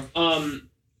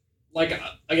 Like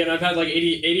again, I've had like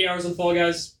 80 hours on Fall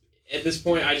Guys. At this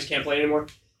point, I just can't play anymore.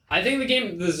 I think the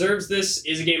game that deserves this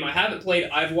is a game I haven't played.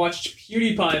 I've watched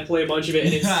PewDiePie play a bunch of it,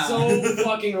 and it's so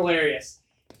fucking hilarious.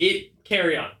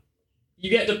 Carry On. You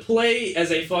get to play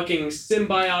as a fucking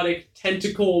symbiotic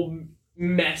tentacle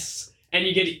mess, and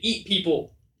you get to eat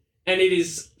people, and it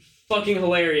is fucking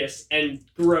hilarious and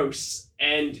gross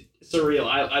and surreal.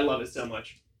 I love it so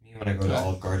much. Me when I go to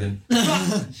Olive Garden.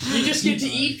 You just get to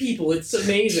eat people. It's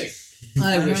amazing.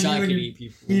 I wish I you could and eat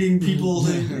people. Eating people.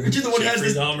 Aren't you the one who has Jeffrey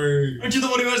this? Dahmer. Aren't you the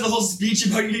one who has the whole speech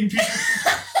about eating people?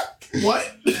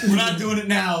 What? We're not doing it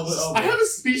now. But, I have a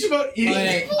speech about eating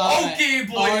Alright, people. alright. Okay,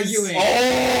 boys. Arguing.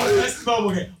 Oh, that's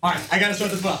mobile game. All right, I gotta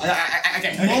start this one.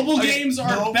 Okay. Mobile games are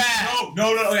no, bad.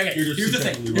 No. Okay. You're just Here's the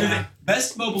thing. technically wrong.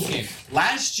 Best mobile game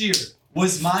last year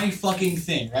was my fucking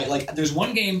thing, right? Like, there's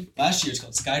one game last year. It's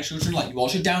called Sky Children Light. You all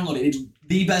should download it. It's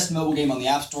the best mobile game on the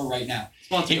App Store right now.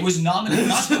 It was nominated.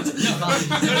 Not sponsored.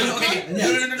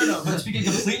 No. But speaking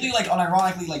completely, like,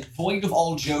 unironically, like, void of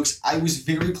all jokes, I was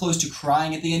very close to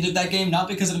crying at the end of that game. Not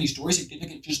because of any story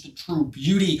significant, just the true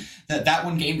beauty that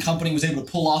one game company was able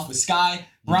to pull off with Sky.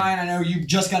 Brian, I know you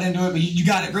just got into it, but you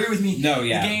gotta agree with me. No,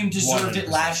 yeah. The game deserved it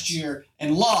 100%. last year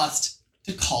and lost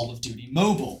to Call of Duty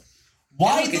Mobile.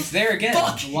 Why Look, the it's there again.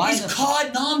 fuck Why is the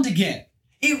COD nommed again?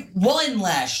 It won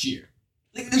last year.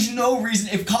 Like, there's no reason.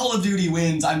 If Call of Duty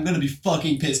wins, I'm gonna be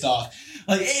fucking pissed off.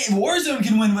 Like, Warzone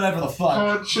can win whatever the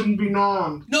fuck. It shouldn't be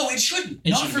nom. No, it shouldn't. It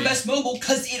Not shouldn't for be. Best Mobile,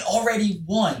 because it already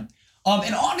won.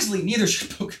 And honestly, neither should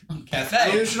Pokemon Cafe.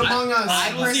 Neither should Among Us.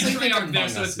 I honestly personally think think there, Among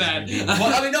so Us it's is bad. gonna be-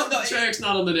 Well, I mean, no. Treyarch's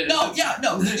not on the list.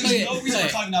 There's Okay, no reason okay.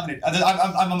 for COD nominated.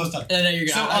 I'm almost done. No, you're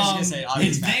good. So, I was just gonna say, obviously.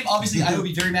 his name, obviously, I would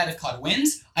be very mad if COD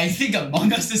wins. I think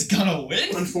Among Us is gonna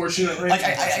win. Unfortunately. Like,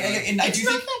 I do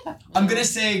think I'm gonna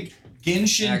say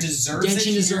Genshin deserves it.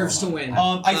 Genshin deserves to win.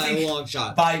 I by think a long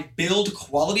shot. by build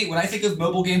quality, when I think of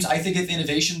mobile games, I think of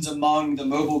innovations among the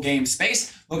mobile game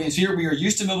space. Mobile game sphere, we are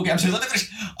used to mobile games. Let me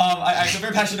finish. I'm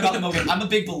very passionate about the mobile game. I'm a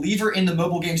big believer in the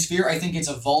mobile game sphere. I think it's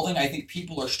evolving. I think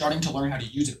people are starting to learn how to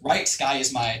use it right. Sky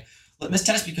is my litmus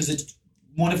test because it's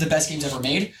one of the best games ever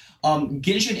made.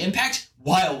 Genshin Impact,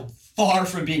 while far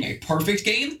from being a perfect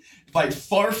game, by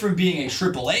far from being a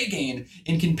AAA game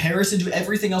in comparison to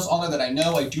everything else on there that I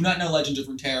know. I do not know Legends of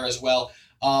Runeterra as well.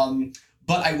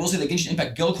 But I will say that Genshin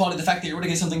Impact build quality, the fact that you're able to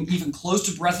get something even close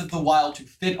to Breath of the Wild to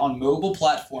fit on mobile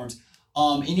platforms,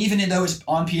 and even in those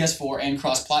on PS4 and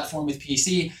cross-platform with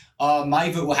PC, my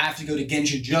vote will have to go to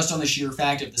Genshin just on the sheer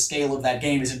fact of the scale of that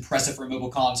game is impressive for a mobile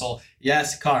console.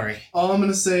 Yes, Kari. All I'm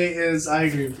gonna say is I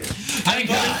agree with you. I'm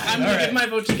gonna give my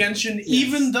vote to Genshin,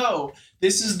 even though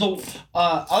this is the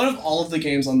out of all of the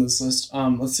games on this list.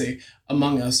 Let's see,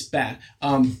 Among Us bad,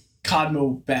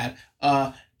 Codmo bad.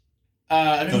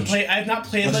 I have not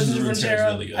played Legends of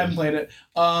Runeterra. Really good. I haven't played it.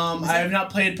 I have not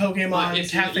played Pokemon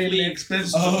It's Cafe really- Mix.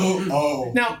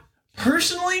 Oh. Now,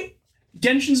 personally,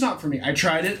 Genshin's not for me. I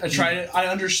tried it. I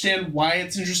understand why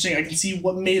it's interesting. I can see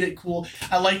what made it cool.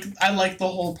 I like the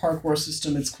whole parkour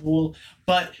system. It's cool,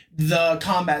 but the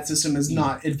combat system is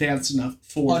not advanced enough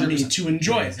for me 100%. to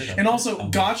enjoy it. And also,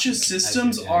 gacha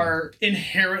systems are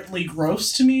inherently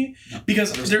gross to me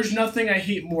because there's nothing I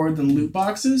hate more than loot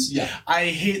boxes. Yeah. I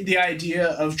hate the idea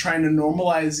of trying to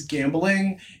normalize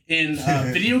gambling in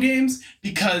video games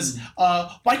because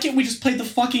why can't we just play the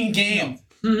fucking game?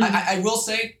 I will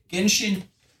say Genshin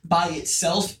by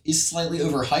itself is slightly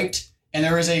overhyped, and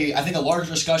there is I think a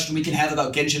larger discussion we can have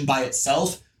about Genshin by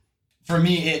itself. For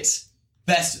me, it's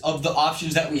best of the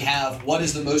options that we have. What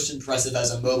is the most impressive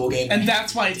as a mobile game? And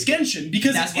that's why it's Genshin,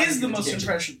 because That's why it is the it's most Genshin.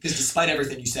 impression. Because despite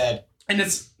everything you said, And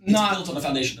it's it's not. built on a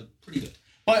foundation of pretty good.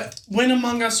 But when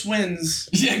Among Us wins,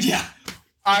 Yeah.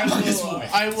 Among Us will win.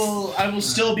 I will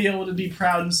still be able to be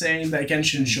proud in saying that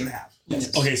Genshin should have.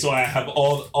 Yes. Okay, so I have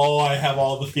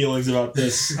all the feelings about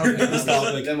this. this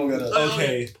topic. Then we'll go to.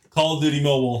 Okay, Call of Duty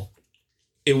Mobile.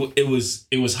 It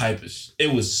was hype.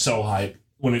 It was so hype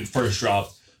when it first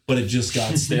dropped, but it just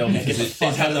got stale because it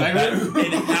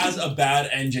has a bad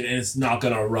engine and it's not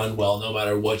gonna run well no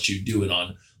matter what you do it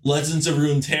on. Legends of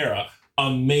Runeterra,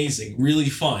 amazing, really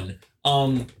fun.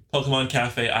 Pokemon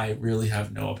Cafe, I really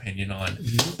have no opinion on,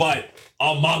 but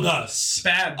Among Us,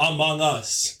 Bad. Among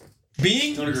Us.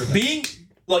 Being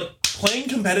like playing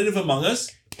competitive Among Us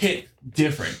hit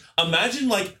different. Imagine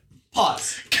like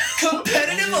Pause.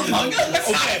 Competitive Among Us?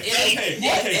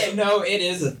 okay. No, it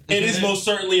is. It is most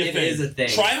certainly a It thing. is a thing.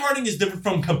 Tryharding is different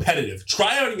from competitive.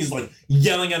 Tryharding is like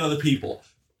yelling at other people.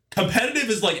 competitive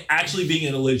is like actually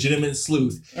being a legitimate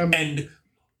sleuth Um, and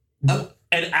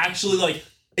actually like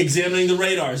examining the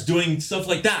radars, doing stuff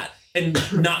like that, and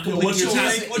not completing your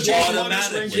task what's your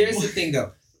automatically. Here's the thing,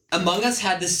 though. Among Us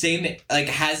had the same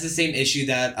has the same issue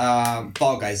that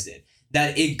Fall Guys did.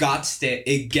 That it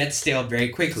gets stale very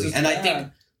quickly, and I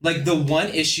think like the one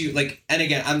issue, like, and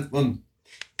again, I'm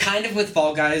kind of with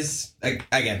Fall Guys. Like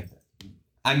again,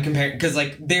 I'm comparing because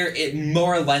like they're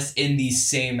more or less in the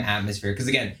same atmosphere. Because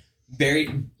again,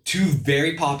 two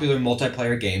very popular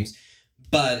multiplayer games,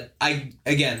 but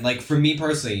like for me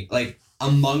personally, like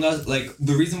Among Us, like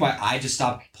the reason why I just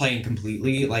stopped playing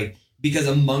completely, like. Because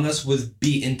Among Us was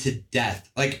beaten to death.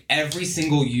 Like every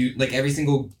single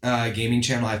gaming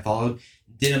channel I followed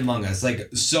did Among Us. Like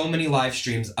so many live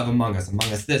streams of Among Us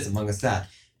this, Among Us that.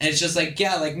 And it's just like,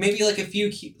 yeah, like maybe like a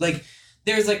few like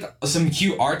there's like some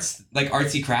cute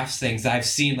artsy crafts things that I've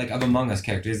seen like of Among Us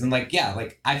characters, and like yeah,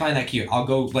 like I find that cute. I'll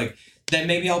go like then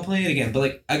maybe I'll play it again. But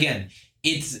like again,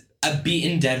 it's a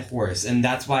beaten dead horse, and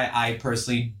that's why I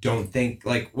personally don't think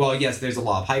like well, yes, there's a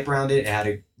lot of hype around it. It had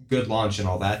a good launch and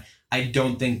all that. I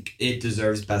don't think it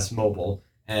deserves best mobile,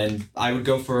 and I would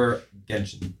go for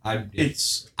Genshin. I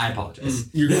apologize.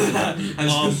 You're You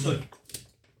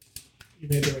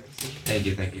made the right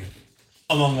decision. Thank you.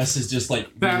 Among Us is just like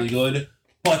really good.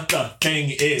 But the thing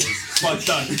is,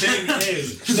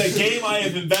 the game I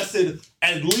have invested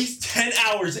at least 10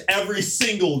 hours every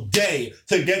single day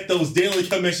to get those daily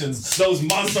commissions, those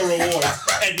monster rewards,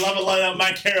 and leveling up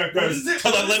my characters to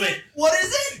the limit. What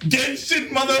is it? Genshin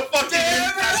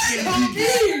motherfucking Impact.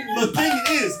 The thing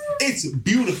is, it's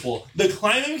beautiful. The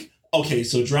climbing, okay,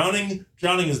 so drowning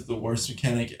is the worst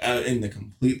mechanic in the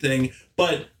complete thing,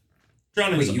 but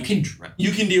drowning Wait, you can drown?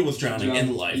 You can deal with drowning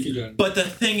in life. You can drown. But the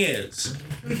thing is,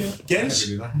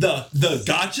 Genshin, the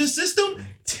gacha system,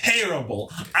 terrible.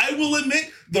 I will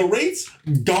admit, the rates,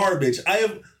 garbage.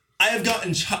 I have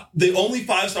gotten the only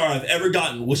 5-star I've ever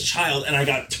gotten was Child, and I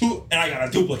got a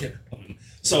duplicate.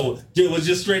 So it was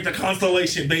just straight to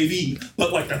Constellation, baby.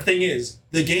 But like the thing is,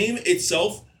 the game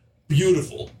itself,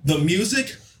 beautiful. The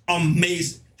music,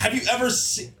 amazing. Have you ever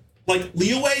seen? Like,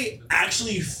 Liyue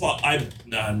actually fought... I'm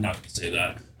not going to say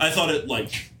that. I thought it,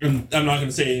 like... I'm not going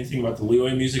to say anything about the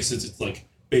Liyue music since it's, like,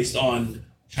 based on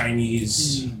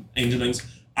Chinese ancient things.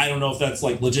 I don't know if that's,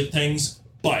 like, legit things,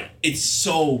 but it's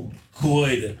so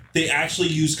good. They actually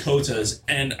use kotas,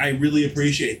 and I really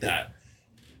appreciate that.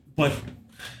 But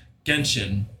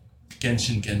Genshin.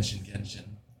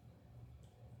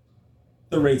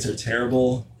 The rates are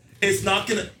terrible. It's not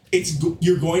going to...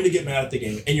 You're going to get mad at the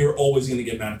game, and you're always going to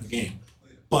get mad at the game.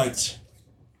 But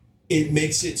it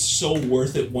makes it so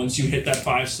worth it once you hit that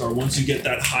 5-star, once you get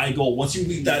that high goal, once you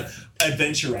meet that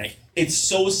adventure rank. It's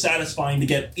so satisfying to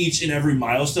get each and every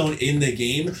milestone in the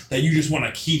game that you just want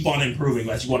to keep on improving,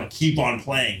 that you want to keep on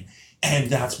playing.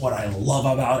 And that's what I love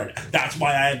about it. That's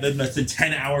why I have invested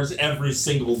 10 hours every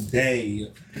single day.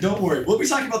 Don't worry. We'll be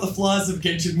talking about the flaws of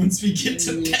Genshin once we get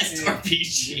to best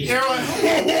RPG. Arrow,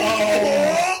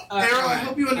 I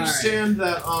hope you understand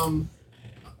that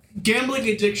gambling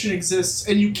addiction exists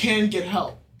and you can get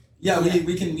help. Yeah, we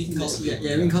can call some people.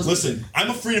 Yeah, we can call some. Listen,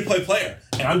 I'm a free-to-play player,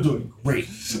 and I'm doing great.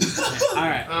 All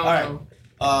right. Alright.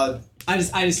 I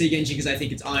just say Genshin because I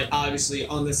think it's obviously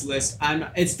on this list.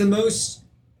 It's the most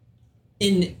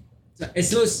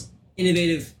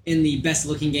innovative in the best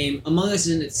looking game. Among Us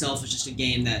in itself is just a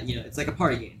game that it's like a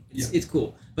party game. It's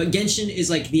cool, but Genshin is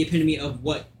like the epitome of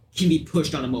what can be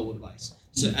pushed on a mobile device.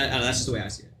 So that's just the way I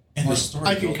see it. And the story,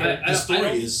 I can- the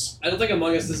story is... I don't think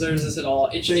Among Us deserves this at all.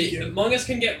 Thank you. Among Us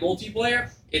can get multiplayer.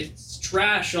 It's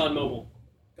trash on mobile.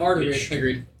 Garbage.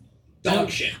 Agreed. Dog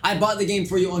shit. I bought the game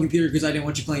for you on computer because I didn't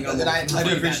want you playing on Then mobile. I do How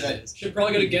appreciate bad it. is. Should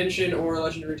probably go to Genshin or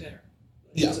Legendary Terror.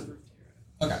 Yeah.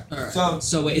 Okay. All right. So,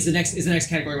 So wait, is the next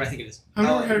category what I think it is? How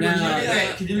many no, categories?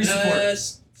 yeah, can you re-support?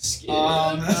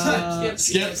 Skip.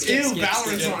 Skip. Ew,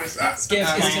 Valorant's on it. Skip.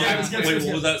 Wait,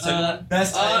 what was that second one?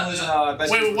 Best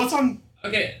best. Wait, what's on?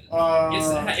 Okay, it's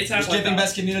There's Half-Life giving best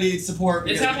Alex. community support.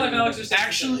 It's Half-Life Alex or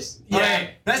Actually, Cities.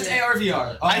 Okay. Best AR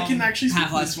VR. I can actually see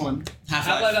Half-Life. this one.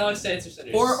 Half-Life Alex Dance or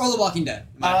Cities. Or The Walking Dead.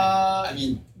 I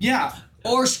mean, Yeah.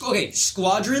 Or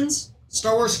Squadrons,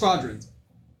 Star Wars Squadrons.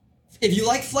 If you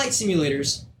like flight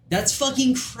simulators, that's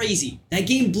fucking crazy. That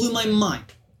game blew my mind.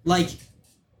 Like,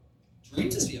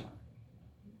 Dreams is VR.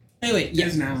 anyway, It yeah.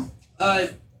 is now.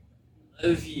 VR.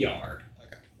 Okay.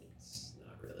 It's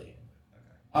not really.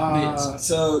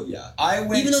 So yeah, I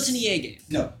went. Even though it's an EA game.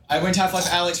 No, I went Half-Life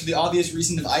Alex for the obvious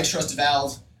reason that I trust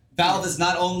Valve. Valve has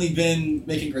not only been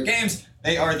making great games,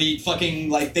 they are the fucking,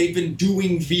 they've been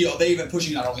doing VR, they've been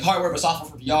pushing not only hardware, but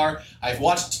software for VR. I've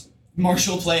watched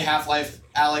Marshall play Half-Life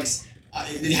Alex.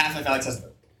 The Half-Life Alex has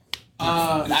both.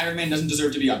 Uh, And Iron Man doesn't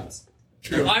deserve to be on this.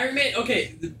 true. Iron Man.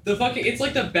 Okay, the fucking. It's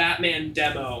like the Batman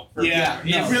demo. For Yeah,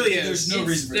 VR. it really is. There's no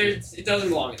reason for it. It doesn't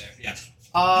belong in there. Yeah.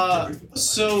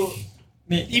 So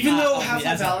even though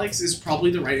Half-Life Alex is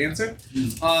probably the right answer,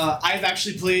 I've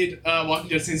actually played Walking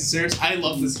Dead: Saints and Sinners. I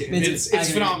love this game. Me too. It's I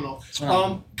agree. phenomenal. It's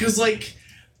phenomenal. Because like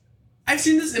I've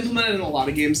seen this implemented in a lot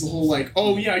of games. The whole like,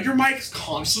 oh yeah, your mic's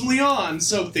constantly on,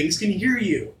 so things can hear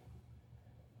you.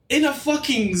 In a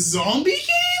fucking zombie game?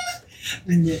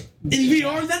 In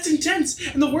VR, that's intense.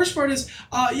 And the worst part is,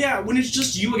 when it's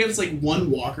just you against like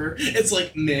one walker, it's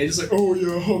like mid. It's like, oh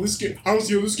yeah, this game. I don't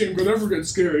see how this game could ever get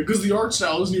scary because the art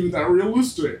style isn't even that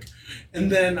realistic. And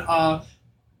then,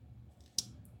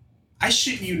 I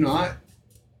shit you not,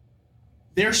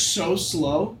 they're so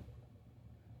slow,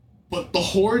 but the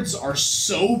hordes are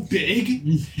so big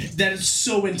that it's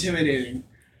so intimidating.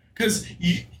 Because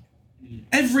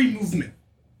every movement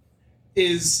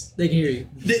is They can hear you.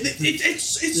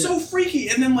 it's so freaky,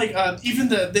 and then like even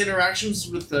the interactions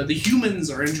with the humans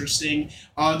are interesting.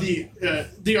 The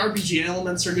RPG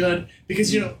elements are good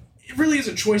because it really is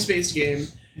a choice based game.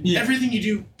 Yeah. Everything you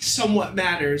do somewhat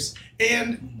matters,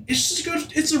 and it's just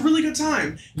good. It's a really good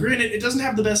time. Granted, it doesn't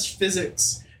have the best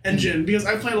physics engine because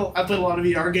I played a lot of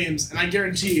VR games, and I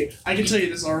guarantee I can tell you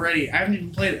this already. I haven't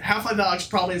even played it. Half-Life Alyx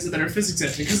probably has a better physics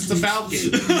engine because it's a Valve game.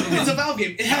 It's a Valve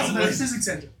game. It has a better physics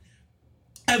engine.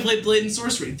 I played Blade and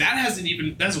Sorcery. That's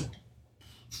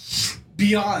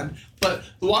beyond. But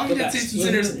The Walking Dead: Saints and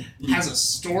Sinners has a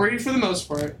story for the most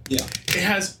part. Yeah. It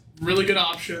has really good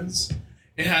options.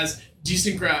 It has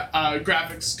decent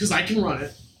graphics because I can run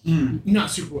it.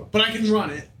 Not super well, but I can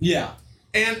run it. Yeah.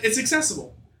 And it's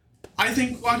accessible. I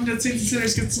think Walking Dead: Saints and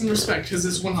Sinners gets some respect because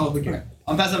it's one hell of a game.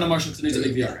 I'm passing on to Marshall because he's a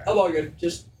big VR. I'm all good.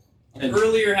 Just And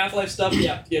earlier Half-Life stuff.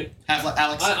 Yeah. Good. Half-Life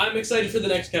Alex. I'm excited for the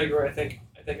next category. I think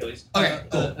at least. Okay,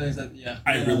 cool. Yeah.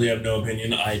 I really have no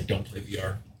opinion. I don't play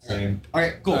VR. Same. All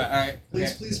right, cool. All right.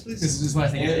 Please, Okay. please. This is what I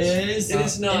think it is. It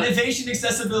is not. Innovation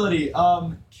accessibility.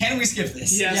 Can we skip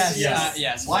this? Yes.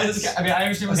 Yes. Why does it? I mean, I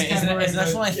understand what's Okay, that's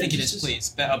category. what I think it is, please.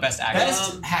 Best actor.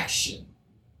 Best action.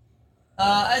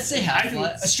 I'd say I think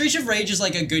Half-Life. Streets of Rage is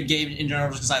like a good game in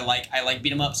general because I like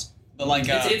beat 'em ups. But like,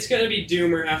 It's gonna be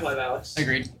Doom or Half-Life Alyx.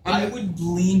 agreed. I would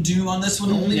lean Doom on this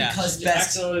one only Yeah. because Yeah, best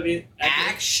Axel would be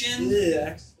action.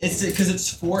 Yeah. It's because it's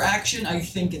for action. I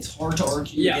think it's hard to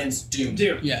argue Yeah. against Doom.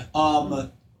 Doom.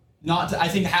 I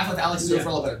think Half-Life Alyx is Yeah.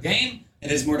 overall a better game.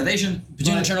 It is more innovation. But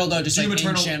Doom but Eternal though, just Doom like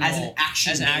Eternal in general, as an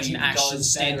action game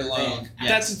does better standalone. than- Yeah.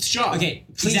 That's its job. Okay,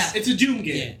 please. Exactly. It's a Doom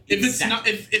game. Yeah, if it's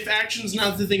exactly. not, if action's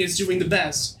not the thing it's doing the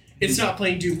best, it's not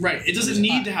playing Doom right. It doesn't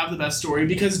need to have the best story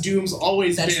because Doom's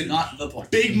always That's been not the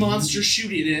point. big monster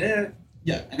shooting in it.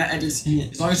 Yeah, and as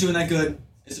long as you're doing that good,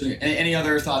 it's doing it. Any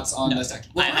other thoughts on best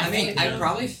action? Well, I mean, I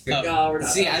probably No, we're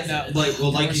not. see. I No. like We're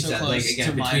like you so said, close like again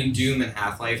to between mine. Doom and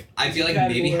Half-Life, I feel like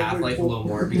Category maybe number Half-Life a four. little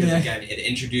more because Yeah. again, it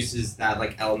introduces that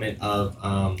like element of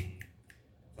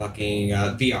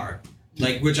VR,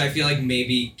 like which I feel like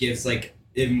maybe gives like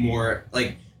it more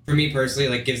like for me personally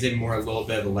like gives it more a little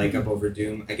bit of a leg up over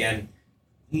Doom. Again,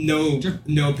 no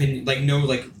opinion, like no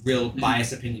like real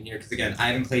biased opinion here because again I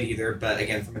haven't played either, but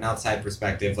again from an outside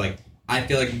perspective, like I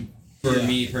feel like for Yeah.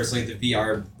 me personally the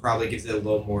VR probably gives it a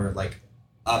little more like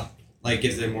up, like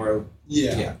gives it more.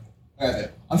 Yeah.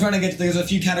 Alright. I'm trying to get to there's a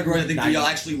few categories I think we all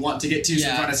actually want to get to, so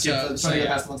I'm Yeah, trying to skip so- the so trying to get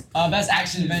yeah. past the ones. Best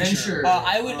action adventure.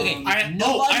 I would.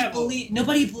 Okay.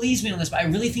 Nobody believes me on this, but I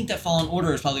really think that Fallen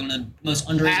Order is probably one of the most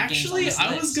underrated Actually, games on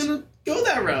I this was list. gonna go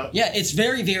that route. Yeah, it's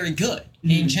very, very good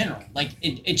in general. Like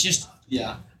it just.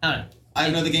 Yeah. I don't know. I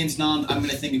know the game's non. I'm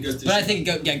gonna think it goes through. But I think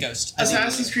Ghost. I think-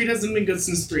 Assassin's Creed hasn't been good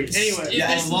since 3. Anyway, Yeah,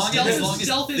 It's- as long as- stealth, as long as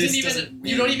stealth this isn't doesn't even. win.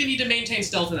 You don't even need to maintain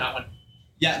stealth in that one.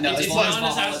 Yeah, no, It's as long as not an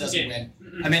Valhalla Assassin's doesn't game. win.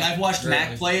 I mean, I've watched Mac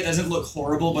Really? play. It doesn't look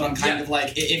horrible, but I'm kind Yeah. of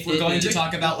like, if we're It- going it- to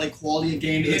talk about like quality of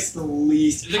game, it's the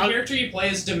least. The character you play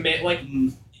is like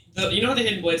you know how the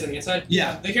hidden blades on the inside.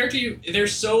 Yeah. The character they're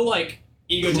so like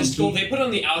egotistical. They put it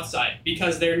on the outside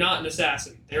because they're not an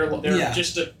assassin. They're Yeah.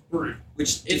 just a brute.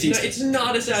 Which It's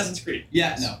not Assassin's Creed.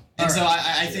 Yeah, no. And so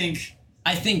I think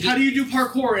I think. how do you do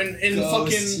parkour in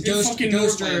Ghost- fucking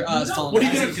Ghost or Northland? Fallen What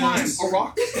are you Order. gonna climb? A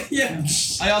rock? Yeah.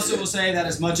 I also will say that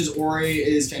as much as Ori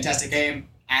is a fantastic game,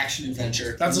 action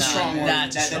adventure. That's a nah, strong one.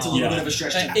 That's That's a strong. little Yeah. bit of a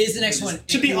stretch. Is the next one?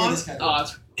 To be for honest, this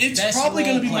category. It's Best probably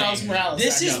gonna be role-playing. Miles Morales.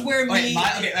 This is where Okay, me.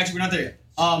 actually, we're not there yet.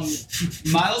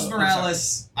 Miles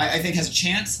Morales, I think, has a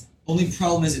chance. Only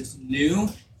problem is it's new.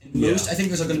 And most, I think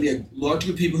there's going to be a large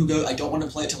group of people who go, I don't want to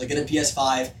play it till I get a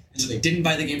PS5. And so they didn't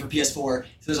buy the game for PS4.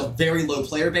 So there's a very low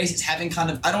player base. It's having kind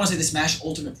of, I don't want to say the Smash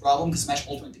Ultimate problem, because Smash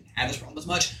Ultimate didn't have this problem as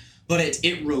much. But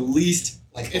it released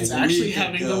like It's a actually week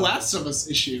having ago. The Last of Us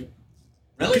issue.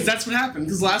 Really? Because that's what happened.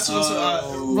 Because Last of Us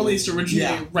Oh, released originally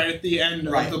yeah. right at the end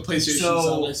Right. of the PlayStation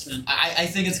So, lifespan. I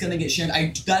think it's gonna get shared.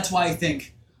 That's why I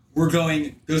think we're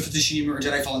going Ghost of Tsushima or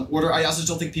Jedi Fallen Order. I also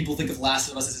still think people think of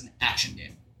Last of Us as an action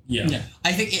game. Yeah. Yeah.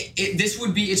 I think this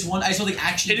would be it's one. I still think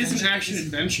action. It is an adventure action is-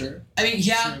 adventure. I mean,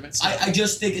 yeah. Sure, but I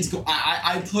just think it's.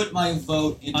 I put my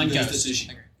vote into On Ghost of Ghost.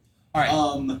 Tsushima. All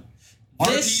right.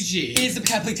 RPG. This is the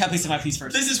can I please say my piece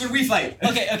first? This is when we fight.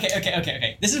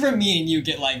 Okay. This is where me and you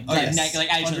get like Oh, yes.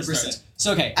 like at each other's 100%. throats.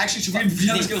 So okay. Actually, should we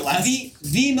always go last?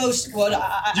 The most well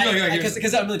You go.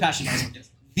 because I'm really passionate about this.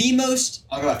 The most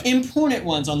I'll go after. important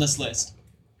ones on this list,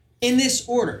 in this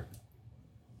order.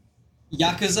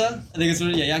 Yakuza, I think it's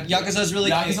what, yeah. Yakuza is really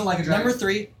Yakuza Like a Dragon. number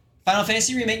 3. Final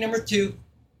Fantasy Remake number 2.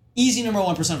 Easy number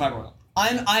 1. Persona 5 Royal.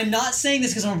 I'm not saying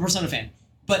this because I'm a Persona fan,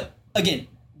 but again,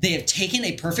 they have taken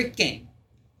a perfect game,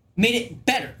 made it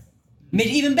better, made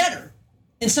it even better,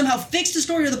 and somehow fixed the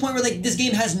story to the point where like this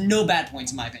game has no bad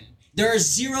points in my opinion. There are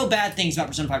 0 bad things about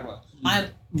Persona 5 Royal. I'm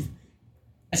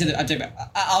taking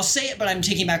back. I'll say it, but I'm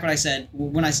taking back what I said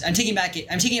when I'm taking it back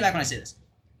when I say this.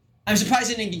 I'm surprised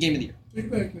it didn't get Game of the Year Take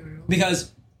it back now.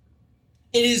 because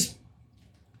it is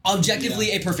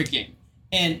objectively a perfect game.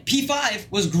 And P5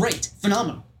 was great,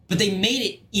 phenomenal, but they made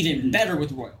it even better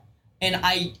with Royal. And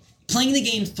playing the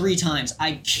game 3 times,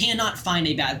 I cannot find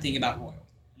a bad thing about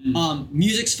Royal.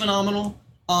 Music's phenomenal.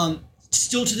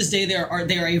 Still to this day, they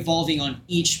are evolving on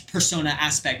each Persona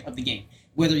aspect of the game.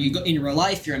 Whether you go in real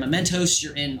life, you're in Mementos,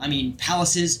 you're in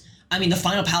palaces. The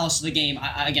final palace of the game.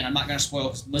 Again, I'm not going to spoil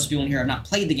because most people in here have not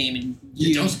played the game, and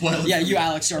you don't spoil it. Yeah, you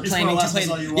Alex are You planning spoil to play. Last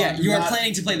of Us all you Yeah, want. you Do are not-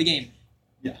 planning to play the game.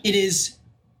 Yeah. It is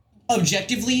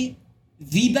objectively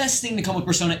the best thing to come with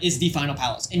Persona is the final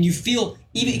palace, and you feel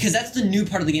even because that's the new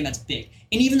part of the game that's big,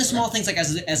 and even the small things like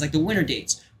as like the winter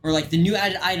dates or like the new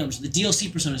added items, the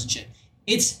DLC personas and shit.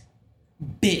 It's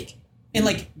big, and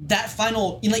like that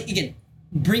final, and like again,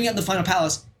 bringing up the final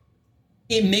palace.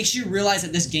 It makes you realize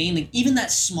that this game, like even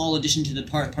that small addition to the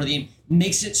part of the game,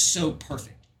 makes it so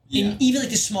perfect. Yeah. And even like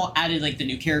the small added, like the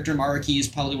new character Maruki is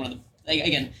probably one of the like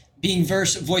again being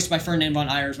voiced by Ferdinand von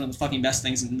Ayer is one of the fucking best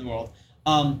things in the world.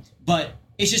 But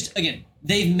it's just again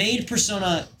they've made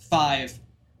Persona 5,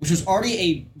 which was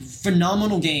already a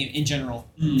phenomenal game in general.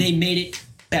 They made it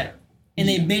better, and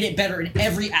they made it better in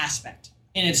every aspect,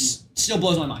 and it still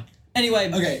blows my mind.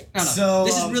 Anyway, Okay, I don't know. so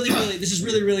this is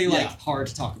really like yeah. hard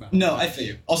to talk about. No, I feel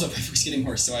you. Also, my voice getting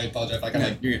hoarse, so I apologize. Like I'm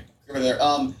like you're over there.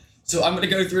 So I'm gonna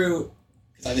go through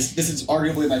because this is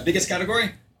arguably my biggest category.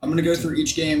 I'm gonna go through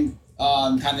each game,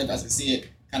 kind of as I see it,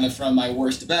 kind of from my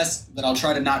worst to best. But I'll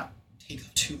try to not take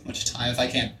up too much time if I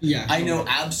can. Yeah. I know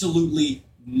absolutely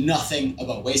nothing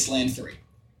about Wasteland 3.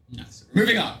 No. So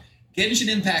moving on. Genshin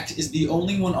Impact is the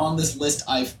only one on this list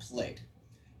I've played.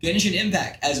 Genshin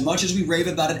Impact, as much as we rave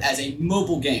about it as a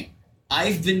mobile game,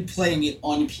 I've been playing it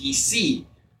on PC.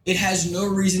 It has no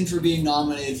reason for being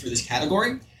nominated for this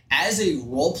category. As a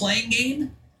role-playing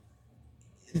game,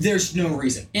 there's no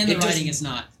reason. And the It writing just- is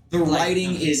not. The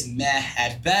writing is meh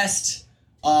at best.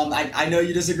 I know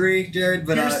you disagree, Jared,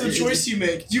 but Here's the choice you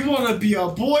make. Do you want to be a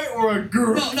boy or a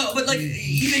girl? No, but like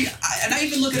even and I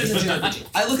even look at it as a JRPG.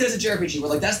 I look at it as a JRPG where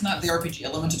like that's not the RPG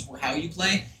element; it's more how you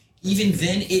play. Even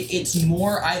then, it's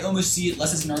more. I almost see it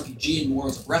less as an RPG and more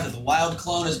as a Breath of the Wild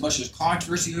clone. As much as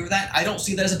controversy over that, I don't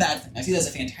see that as a bad thing. I see that as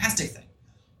a fantastic thing.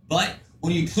 But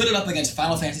when you put it up against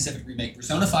Final Fantasy VII Remake,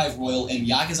 Persona 5 Royal, and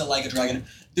Yakuza Like a Dragon,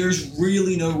 there's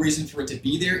really no reason for it to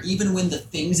be there. Even when the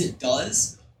things it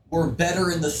does were better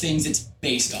in the things it's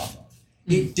based off of.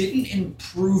 It didn't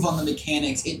improve on the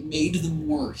mechanics, it made them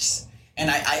worse. And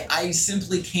I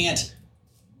simply can't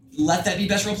let that be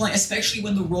best role-playing, especially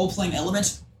when the role-playing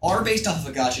elements are based off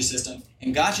of a gacha system,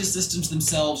 and gacha systems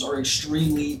themselves are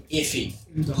extremely iffy.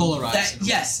 Polarized.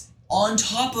 Yes, on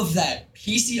top of that,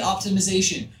 PC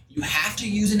optimization, you have to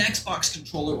use an Xbox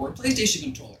controller or a PlayStation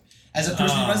controller. As a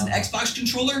person who runs an Xbox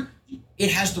controller,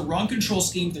 it has the wrong control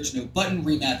scheme, there's no button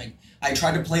remapping. I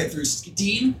tried to play it through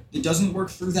Steam, it doesn't work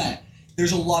through that.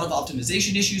 There's a lot of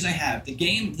optimization issues I have. The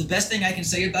game, the best thing I can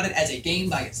say about it as a game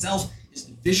by itself is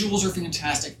the visuals are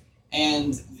fantastic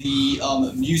and the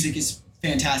music is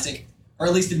fantastic, or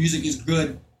at least the music is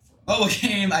good for a mobile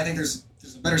game. I think there's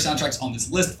better soundtracks on this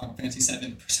list, Final Fantasy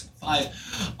VII, Persona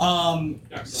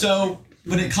 5. So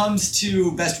when it comes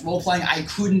to best role-playing, I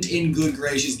couldn't in good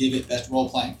gracious give it best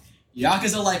role-playing.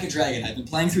 Yakuza Like a Dragon. I've been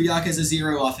playing through Yakuza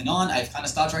 0 off and on. I've kind of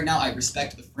stopped right now. I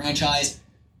respect the franchise.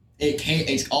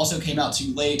 It also came out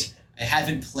too late. I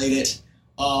haven't played it.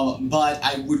 But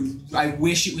I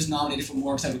wish it was nominated for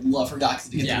more because I would love for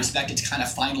Yakuza to get the respect it's kind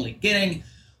of finally getting.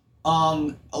 A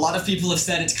lot of people have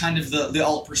said it's kind of the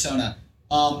alt Persona.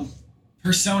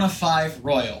 Persona 5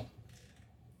 Royal.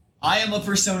 I am a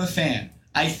Persona fan.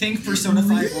 I think Persona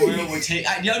 5 Royal would take.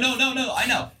 No, I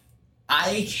know.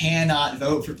 I cannot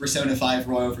vote for Persona 5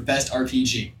 Royal for best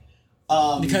RPG.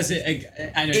 Because I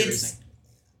know what you're saying.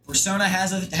 Persona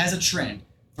has a trend.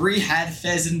 3 had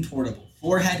Pheasant Portable.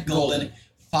 4 had Golden.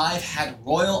 5 had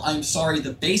Royal. I'm sorry,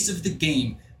 the base of the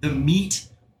game, the meat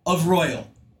of Royal,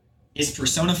 is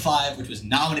Persona 5, which was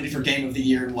nominated for Game of the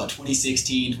Year in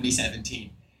 2016, 2017.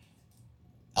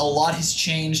 A lot has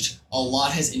changed. A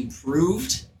lot has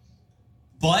improved.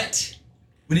 But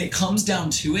when it comes down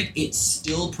to it, it's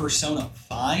still Persona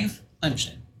 5.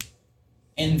 Understand.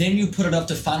 And then you put it up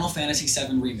to Final Fantasy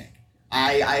VII Remake.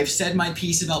 I've said my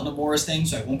piece about Nomura's thing,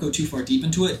 so I won't go too far deep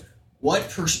into it. What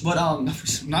Final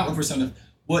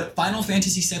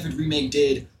Fantasy VII Remake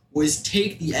did was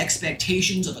take the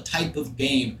expectations of a type of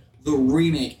game, the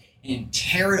remake, and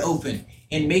tear it open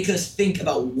and make us think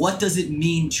about what does it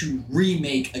mean to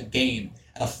remake a game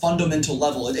at a fundamental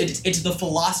level. It's the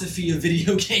philosophy of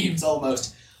video games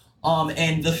almost.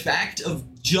 And the fact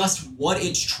of just what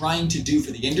it's trying to do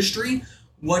for the industry,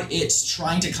 what it's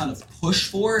trying to kind of push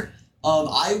for,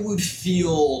 I would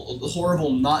feel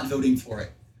horrible not voting for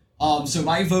it. So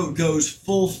my vote goes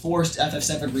full force to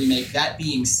FF7 Remake. That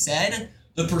being said,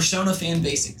 the Persona fan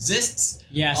base exists.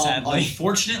 Yeah, sadly.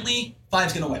 Unfortunately,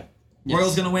 5's gonna win. Yes.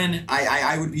 Royal's gonna win.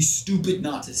 I would be stupid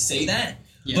not to say that,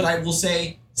 but I will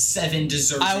say 7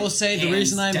 deserves it. I will say the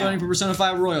reason I'm voting for Persona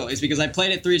 5 Royal is because I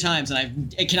played it 3 times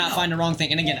and I cannot find the wrong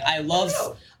thing. And again, I love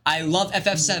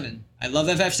FF7. I love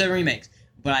FF7 remakes,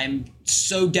 but I'm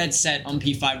so dead set on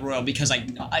P5 Royal because I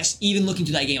even looking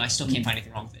through that game, I still can't find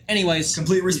anything wrong with it. Anyways,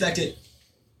 Completely respect it.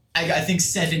 I think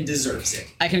 7 deserves it.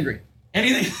 I can agree.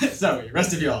 Anything? Sorry,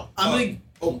 rest of y'all. I'm gonna.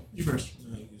 Oh, you first.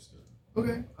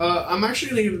 Okay. I'm actually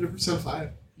gonna give it a Persona 5.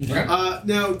 Okay.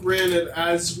 Now, granted,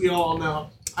 as we all know,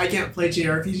 I can't play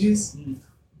JRPGs,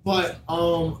 but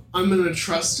I'm gonna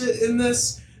trust it in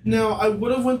this. Now, I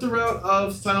would have went the route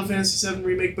of Final Fantasy VII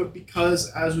Remake, but because,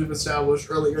 as we've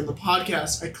established earlier in the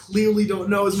podcast, I clearly don't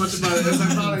know as much about it as I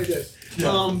thought I did.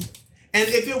 Yeah. And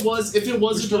if it was Which a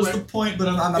was direct, the point, but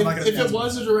I'm not going to. if it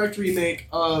was a direct remake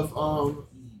of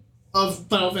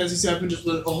Final Fantasy VII, just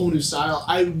with a whole new style,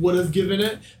 I would have given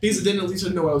it because it didn't at least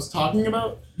know what I was talking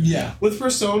about. Yeah. With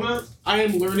Persona, I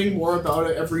am learning more about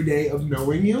it every day of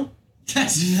knowing you.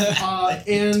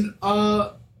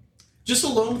 Just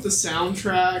alone with the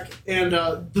soundtrack and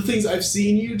the things I've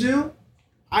seen you do,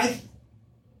 I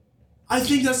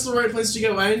think that's the right place to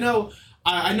go. I know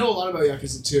a lot about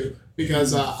Yakuza 2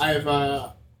 because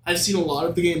I've seen a lot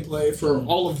of the gameplay for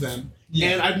all of them,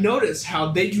 and I've noticed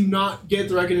how they do not get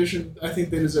the recognition I think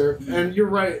they deserve. And you're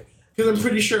right, because I'm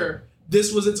pretty sure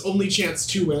this was its only chance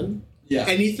to win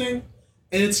anything,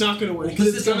 and it's not going to win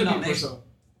because it's going to be Persona.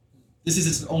 This is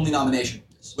its only nomination,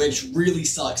 which really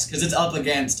sucks because it's up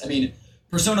against,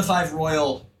 Persona 5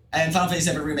 Royal and Final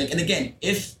Fantasy VII Remake. And again,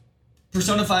 if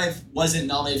Persona 5 wasn't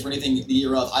nominated for anything the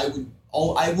year of, I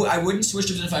wouldn't switch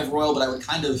to Persona 5 Royal, but I would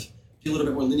kind of be a little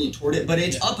bit more lenient toward it. But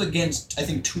it's up against, I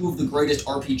think, 2 of the greatest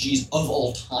RPGs of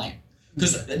all time.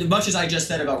 Because as much as I just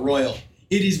said about Royal,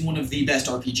 it is one of the best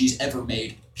RPGs ever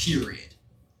made, period.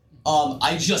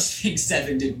 I just think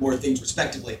 7 did more things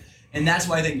respectively. And that's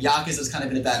why I think Yakuza's kind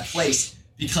of in a bad place,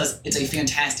 because it's a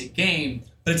fantastic game,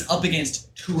 but it's up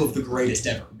against 2 of the greatest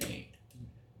ever made.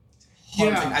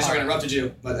 I interrupted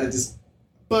you, but I just...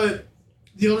 But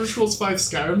The Elder Scrolls V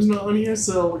Skyrim's not on here,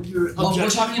 so you're... Well, we're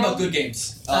talking about good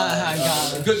games.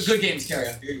 Good games,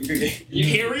 Cario. Good game.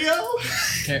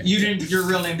 Cario? Your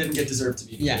real name didn't get deserved to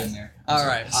be put in there.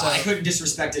 Alright, so... I couldn't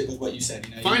disrespect it with what you said.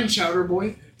 Fine, Chowder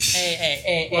Boy.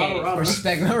 Hey. Rada.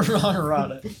 Respect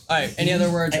Rada. Alright, any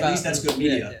other words At about... least that's good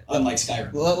media, unlike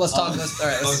Skyrim. Well, let's talk... Let's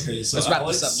wrap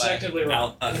this up by...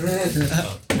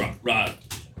 Rod.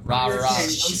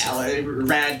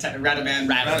 Radaman.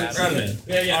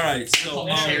 Yeah. All right, so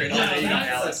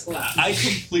I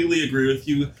completely agree with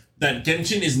you that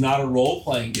Genshin is not a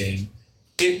role-playing game.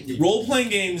 Role-playing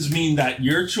games mean that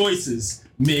your choices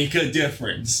make a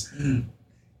difference.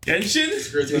 Genshin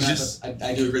is just...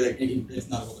 I do agree that it's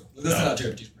not a role. This is not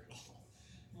JRPGs.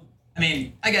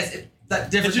 I guess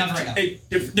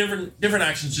different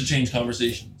actions to change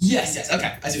conversations. Yes.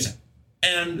 Okay, I see what you're saying.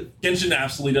 And Genshin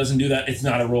absolutely doesn't do that. It's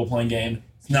not a role-playing game.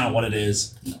 It's not what it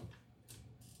is. No.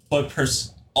 But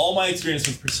all my experience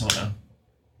with Persona,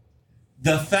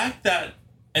 the fact that,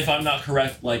 if I'm not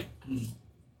correct,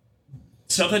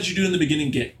 stuff that you do in the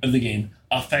beginning of the game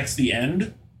affects the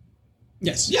end.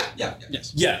 Yes. Yeah.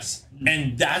 Yes.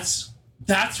 And that's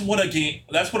what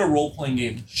a role-playing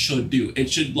game should do.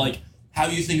 It should, how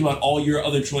you think about all your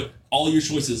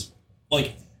choices.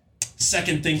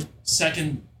 second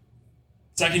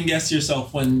guess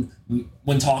yourself when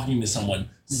talking to someone.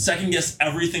 Second guess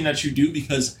everything that you do,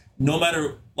 because no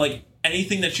matter like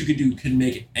anything that you could do can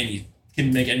make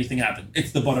anything happen.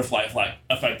 It's the butterfly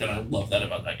effect, and I love that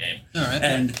about that game. All right.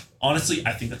 And honestly,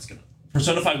 I think that's gonna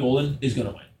Persona 5 Golden is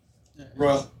gonna win.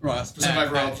 Royal. Royal. Persona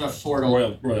 5 Royal. 4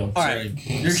 gold. Royal. All right.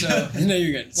 No,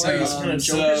 you're good. So,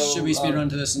 should we speed run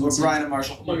to this? And see? Brian and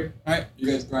Marshall. All right.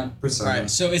 You guys, Brian. All Persona. right.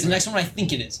 So is the next one what I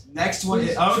think it is? Next one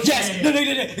is... Okay. Yes. No.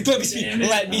 Let me speak.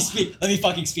 Let me speak. Let me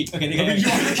fucking speak. Okay. You are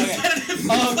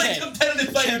a Okay.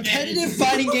 Competitive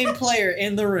fighting game player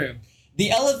in the room.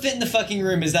 The elephant in the fucking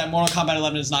room is that Mortal Kombat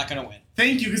 11 is not going to win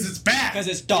Thank you, because it's bad. because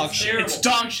it's dog shit. terrible. It's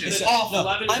dog shit. It's It's awful. No,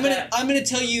 11 is I'm bad. gonna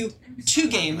tell you 2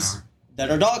 games that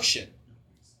are dog shit.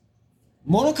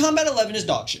 Mortal Kombat 11 is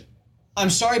dog shit. I'm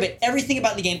sorry, but everything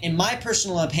about the game, in my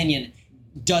personal opinion,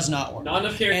 does not work. Not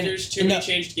enough characters, And- too many no.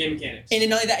 changed game mechanics. And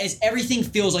not only that, is everything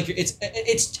feels like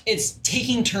it's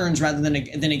taking turns rather than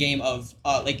a game of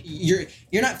like you're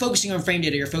not focusing on frame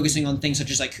data. You're focusing on things such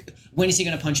as like, when is he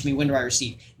going to punch me? When do I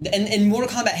receive? And Mortal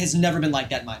Kombat has never been like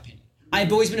that in my opinion.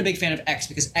 I've always been a big fan of X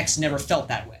because X never felt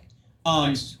that way.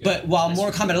 X is good. But while X is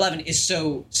Mortal Kombat 11 is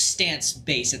so stance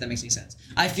based, if that makes any sense,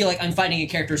 I feel like I'm fighting a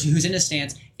character who's in a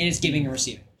stance and it's giving and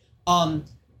receiving.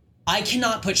 I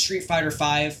cannot put Street Fighter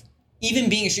 5. Even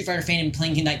being a Street Fighter fan and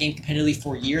playing that game competitively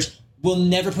for years, will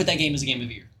never put that game as a game of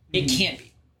the year. It can't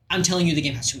be. I'm telling you, the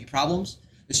game has too many problems.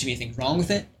 There's too many things wrong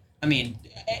with it. I mean,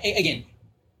 again,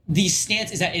 the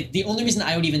stance is that the only reason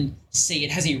I would even say it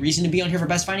has a reason to be on here for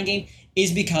best fighting game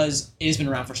is because it has been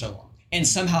around for so long and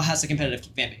somehow has a competitive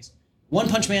fan base. One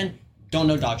Punch Man, don't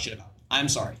know dog shit about. I'm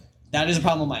sorry. That is a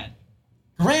problem on my end.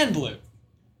 Grand Blue.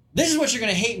 This is what you're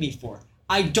going to hate me for.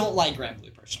 I don't like Grand Blue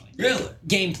personally. Really?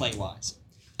 Gameplay wise.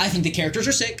 I think the characters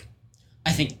are sick.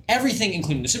 I think everything,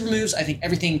 including the super moves, I think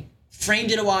everything frame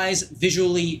data wise,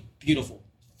 visually beautiful.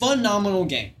 Phenomenal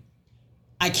game.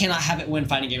 I cannot have it win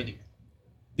fighting game of the year.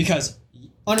 Because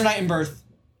Under Night and Birth,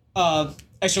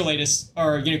 Extra Latest,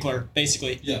 or Unicorn,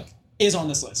 basically, Yeah. is on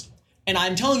this list. And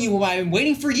I'm telling you, I've been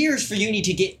waiting for years for Uni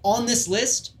to get on this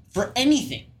list for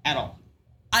anything at all.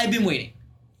 I've been waiting.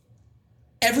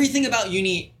 Everything about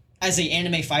Uni as an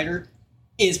anime fighter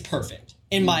is perfect,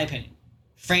 in my opinion.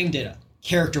 Frame data,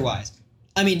 character-wise.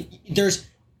 I mean, there's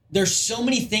so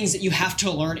many things that you have to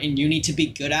learn in Uni to be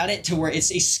good at it, to where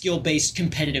it's a skill-based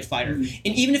competitive fighter. And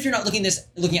even if you're not looking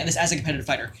at this as a competitive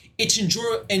fighter, it's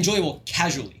enjoyable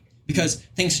casually, because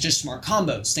things such as smart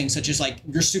combos, things such as like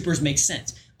your supers make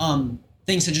sense.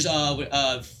 Things such as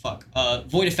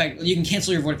void effect. You can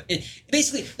cancel your void effect.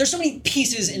 Basically, there's so many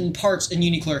pieces and parts in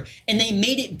Uniclur, and they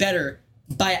made it better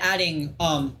by adding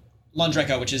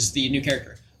Londreco, which is the new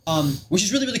character. Which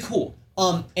is really, really cool.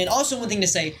 And also one thing to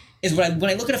say is when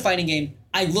I look at a fighting game,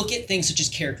 I look at things such as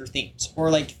character themes or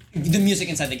like the music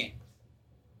inside the game.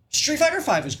 Street Fighter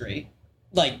 5 was great,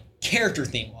 like character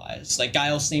theme wise, like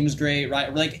Guile's theme is great,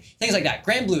 right? Like things like that.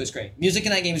 Grand Blue is great. Music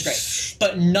in that game is great,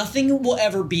 but nothing will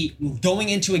ever beat going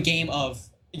into a game of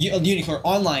Unicorn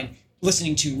online,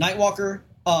 listening to Nightwalker.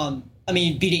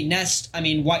 Beat 8 Nest.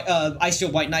 Ice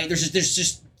Field White Knight. There's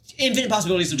just infinite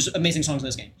possibilities of just amazing songs in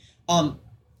this game.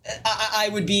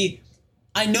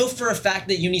 I know for a fact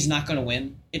that Uni's not going to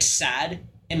win. It's sad,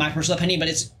 in my personal opinion, but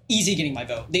it's easy getting my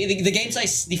vote.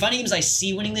 The fighting games I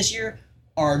see winning this year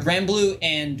are Grand Blue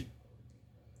and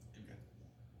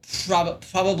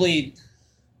probably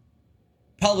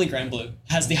Grand Blue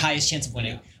has the highest chance of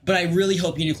winning. But I really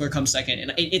hope Uniclur comes second,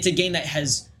 and it's a game that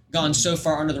has gone so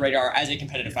far under the radar as a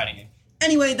competitive fighting game.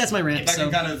 Anyway, that's my rant. If I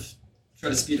can kind of try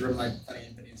to speed run my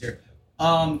fighting opinions here.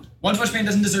 One Punch Man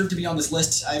doesn't deserve to be on this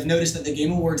list. I've noticed that the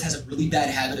Game Awards has a really bad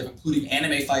habit of including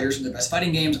anime fighters in their best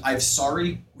fighting games. I'm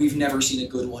sorry, we've never seen a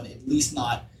good one, at least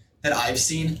not that I've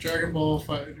seen. Dragon Ball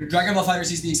Fighter. Dragon Ball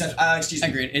FighterZ is the exception. Excuse me.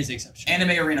 Agreed, it is the exception.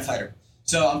 Anime Arena Fighter.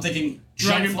 So I'm thinking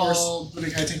Dragon Jump Force. Ball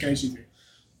Budokai Tenkaichi 3.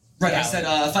 Right, I Yeah.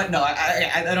 said fight. No,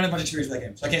 I don't have much experience with that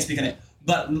game, so I can't speak on it.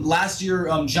 But last year,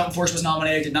 Jump Force was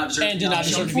nominated. Did not deserve. And to be did not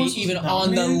nominated. deserve to Jump Force be even was on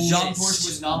the nominated? list. Jump Force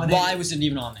was nominated. Why was it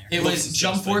even on there? It was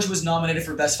Jump Force was nominated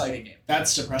for best fighting game.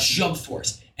 That's depressing. Jump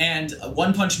Force. And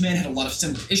One Punch Man had a lot of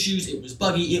similar issues. It was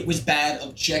buggy. It was bad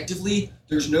objectively.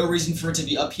 There's no reason for it to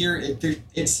be up here.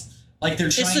 It's like they're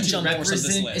trying the to Jump Force of this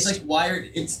represent. list. It's like wired.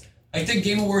 It's. I think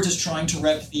Game Awards is trying to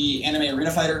rep the Anime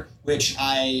Arena Fighter, which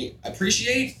I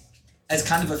appreciate as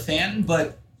kind of a fan.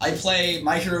 But I play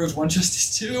My Heroes 1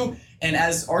 Justice 2, and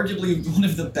as arguably one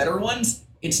of the better ones,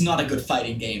 it's not a good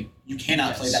fighting game. You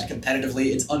cannot play that competitively.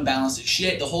 It's unbalanced as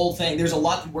shit. The whole thing. There's a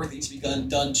lot of work that needs to be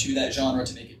done to that genre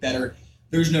to make it better.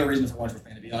 There's no reason for One Punch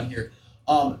Man to be on here.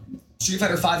 Street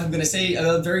Fighter 5, I'm going to say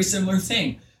a very similar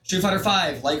thing. Street Fighter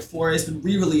V, like 4, has been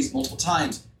re-released multiple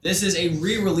times. This is a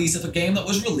re-release of a game that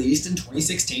was released in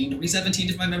 2016, 2017,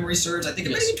 if my memory serves. I think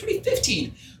it might have been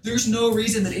 2015. There's no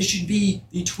reason that it should be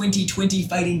the 2020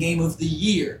 fighting game of the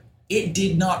year. It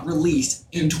did not release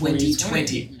in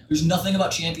 2020. There's nothing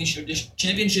about Championship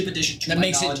Edition to That my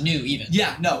makes knowledge. it new, even.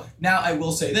 Yeah, no. Now, I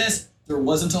will say this. There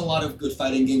wasn't a lot of good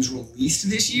fighting games released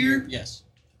this year, Yes.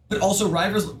 but also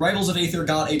Rivals of Aether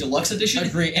got a deluxe edition.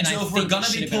 Agree, and so I if we're think gonna it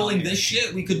should be have been pulling on here. this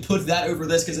shit, we could put that over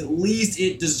this, because at least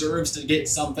it deserves to get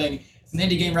something. It's an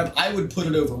indie game rep. I would put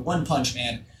it over One Punch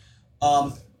Man.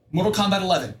 Mortal Kombat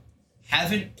 11.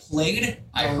 Haven't played.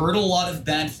 I heard a lot of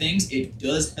bad things. It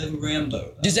does have Rambo,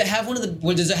 though. Does it have one of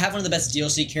the best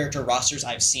DLC character rosters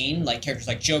I've seen? Like characters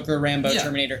like Joker, Rambo, Yeah.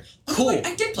 Terminator. Oh, Cool. wait,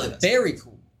 I did play this. Very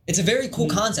cool. It's a very cool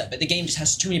concept, but the game just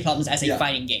has too many problems as a Yeah.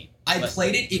 fighting game. I But-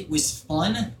 played it. It was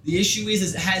fun. The issue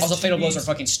is it has Also, too Fatal many- Blows are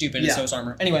fucking stupid, Yeah. and so is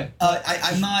Armor. Anyway,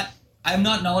 I'm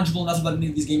not knowledgeable enough about any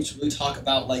of these games to really talk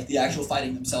about like the actual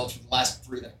fighting themselves for the last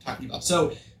 3 that I'm talking about.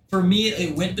 So for me,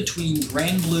 it went between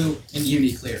Grand Blue and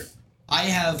Uniclear. I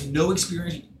have no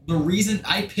experience. The reason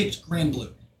I picked Grand Blue,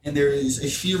 and there is a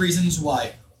few reasons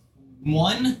why.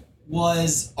 One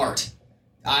was art.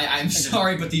 I'm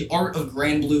sorry, but the art of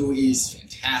Grand Blue is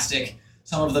fantastic.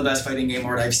 Some of the best fighting game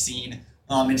art I've seen.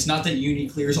 It's not that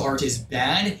Uniclear's art is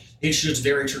bad. It's just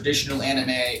very traditional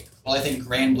anime. Well, I think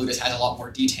Grand Blue just has a lot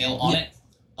more detail on it.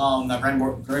 Grand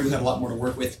Blue had a lot more to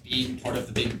work with, being part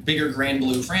of the bigger Grand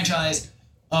Blue franchise.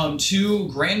 2,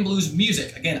 Grand Blue's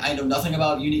music. Again, I know nothing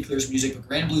about Uniclear's music, but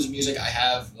Grand Blue's music I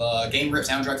have Game Grip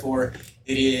soundtrack for.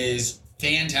 It is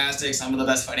fantastic. Some of the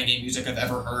best fighting game music I've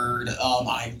ever heard.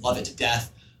 I love it to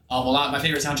death. Well, not my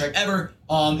favorite soundtrack ever.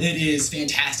 It is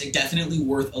fantastic. Definitely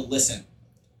worth a listen.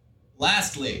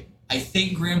 Lastly, I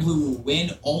think Grand Blue will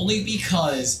win only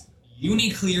because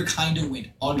Uniclear kind of went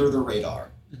under the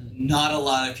radar. Not a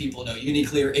lot of people know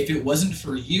Uniclear. If it wasn't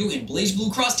for you in Blaze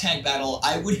Blue Cross Tag Battle,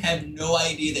 I would have no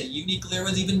idea that Uniclear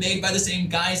was even made by the same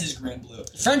guys as Grand Blue.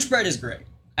 French Bread is great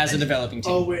as a developing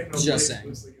team. Oh wait, no. Just Blade saying.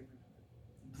 was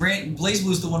like- Blaze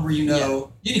Blue is the one where you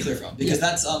know Uniclear from, because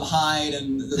that's Hyde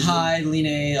and Hyde,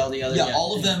 Line, all the other. Yeah,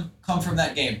 all of them come from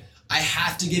that game. I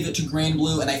have to give it to Grand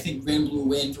Blue, and I think Grand Blue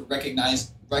win for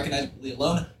recognizably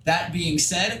alone. That being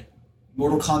said,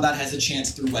 Mortal Kombat has a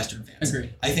chance through Western fans.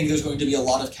 Agreed. I think there's going to be a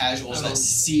lot of casuals that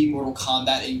see Mortal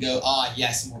Kombat and go,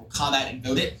 yes, Mortal Kombat, and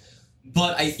vote it.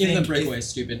 But I think Even the breakaway is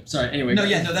stupid. Sorry. Anyway. No,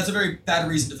 that's a very bad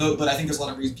reason to vote, but I think there's a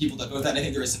lot of people that vote that, and I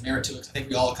think there is some merit to it, 'cause I think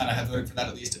we all kind of have voted for that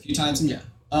at least a few times. Yeah.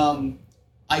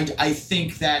 I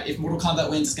think that if Mortal Kombat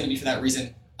wins, it's going to be for that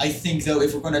reason. I think, though,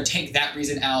 if we're going to take that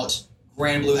reason out,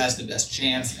 Grand Blue has the best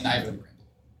chance, and I vote Grand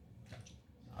Blue.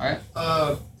 All right.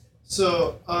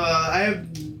 I have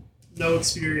no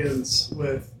experience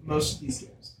with most of these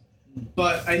games,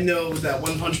 but I know that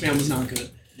One Punch Man was not good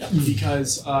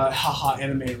because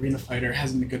Anime Arena Fighter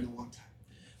hasn't been good in a long time.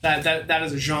 That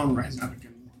as a genre has not been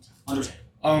good in a long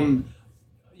time.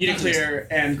 Uniclear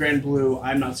and Grand Blue,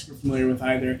 I'm not super familiar with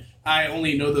either. I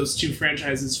only know those 2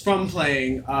 franchises from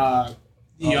playing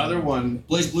the other one.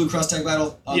 Blaze Blue Cross Tag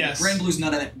Battle. Yes. Grand Blue's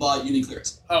not in it, but Uniclear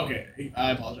is. Okay,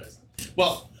 I apologize.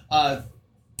 Well, but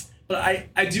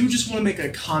I do just want to make a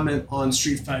comment on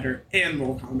Street Fighter and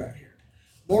Mortal Kombat here.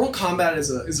 Mortal Kombat is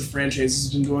a franchise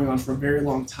that's been going on for a very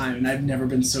long time, and I've never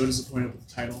been so disappointed with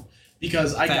the title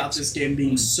because I got Facts. this game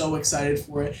being so excited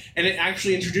for it, and it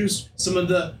actually introduced some of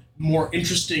the more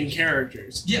interesting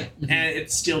characters. Yeah. And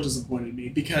it still disappointed me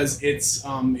because it's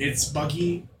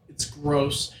buggy, it's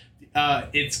gross,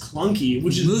 it's clunky,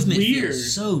 which is Movement weird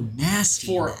feels so nasty.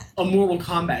 for a Mortal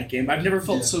Kombat game. I've never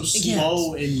felt Yeah. so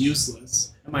slow and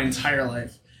useless in my entire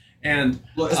life. And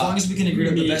Well, as long as we can agree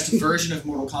that the best version of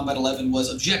Mortal Kombat 11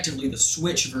 was objectively the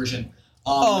Switch version.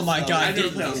 Oh my God, I never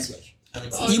did- played on the Switch.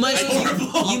 You might as well.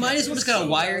 Horrible. You might as well just got a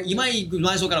wire. You might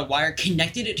as well got a wire,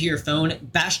 connected it to your phone,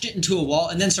 bashed it into a wall,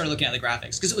 and then started looking at the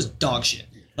graphics because it was dog shit.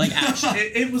 Like actually.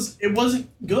 It wasn't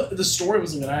good. The story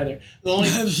wasn't good either. The only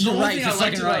You're right, thing you're I liked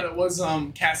fucking about right. it was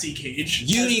Cassie Cage.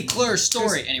 Uniclear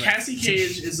story. Anyway. Cassie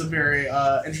Cage is a very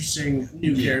interesting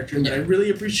new character that I really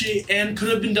appreciate and could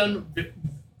have been done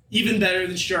even better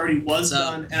than she already was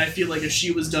done. And I feel like if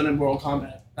she was done in Mortal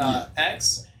Kombat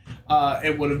X,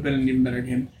 it would have been an even better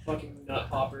game. Fucking nut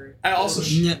popper. I also,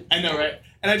 Yeah. I know, right?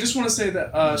 And I just want to say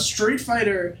that Street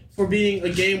Fighter, for being a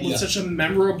game with Yeah. such a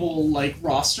memorable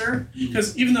roster,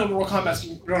 because even though Mortal Kombat's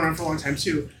been going on for a long time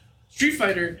too, Street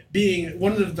Fighter being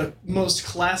one of the most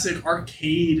classic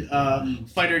arcade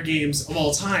fighter games of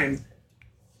all time,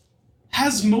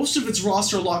 has most of its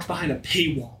roster locked behind a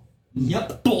paywall.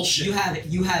 Yep. Bullshit. You have it.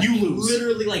 You have You lose.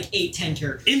 literally like 8-10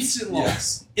 characters. Instant Yeah.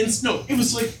 loss. No, it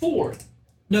was like 4.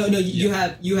 No, you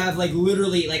have like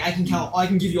literally like I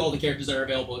can give you all the characters that are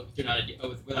available if you're not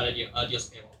without a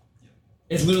DLC paywall.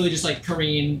 It's literally just like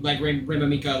Karine, like Rainbow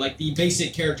Mika, like the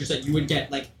basic characters that you would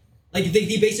get like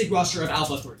the basic roster of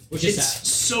Alpha 3, which is sad.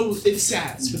 It's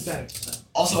sad. It's pathetic.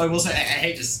 Also, I will say, I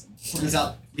hate to point this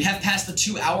out. We have passed the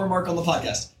 2-hour mark on the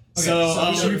podcast. Okay,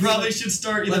 So we probably should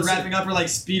start either wrapping up or like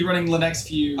speed running the next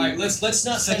few. All right, let's not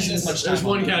spend as much time. There's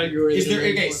one on that. category. Is there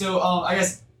okay? So I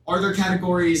guess are there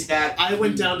categories that I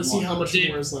went down to see how much Dave-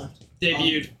 more is left.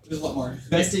 Debuted. There's a lot more.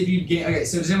 Best debuted game. Okay,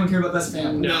 so does anyone care about best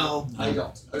family? No. I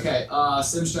don't. Okay.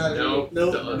 Sim strategy. No.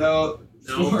 No. No. No.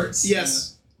 Sports.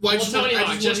 Yes. Well, I Well, just Tony want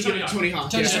Hawk, to just give Tony it Hawk. Tony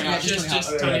Hawk. Tony Yeah. Hawk. Yeah,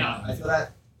 just Tony Hawk. I feel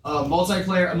that.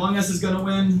 Multiplayer. Among Us is gonna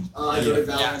win. I voted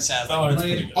Valorant. Yeah, sadly. Valorant's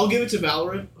pretty good. I'll give it to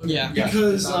Valorant. Yeah. Yeah.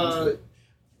 Because Valorant's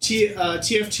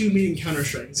TF2 meeting Counter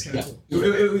Strike is kind of cool.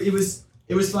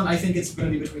 It was fun. I think it's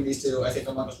going to be between these two. I think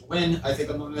Among Us will win. I think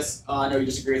Among Us. I know you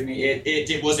disagree with me.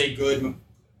 It was a good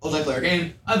multiplayer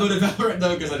game. I voted Valorant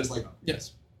though because I just like them.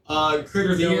 Yes.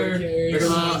 Creator of the No one Year. cares.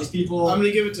 Because of these people. I'm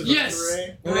gonna give it to Yes.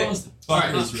 Valkyrie. Okay.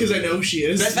 Alright. Because I know who she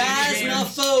is.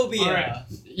 Phasmophobia. All right.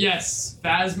 Yes,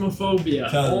 Phasmophobia.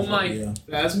 Oh my! Yeah.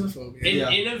 Phasmophobia. An Yeah.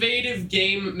 innovative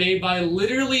game made by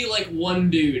literally like one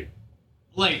dude.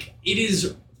 Like it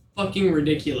is fucking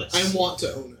ridiculous. I want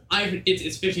to own it.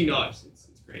 It's $15. It's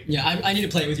great. Yeah, I need to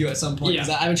play it with you at some point because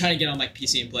I've been trying to get on like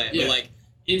PC and play it, Yeah. but like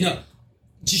It- no.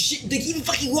 Just shit, like even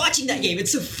fucking watching that game,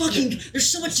 it's so fucking. There's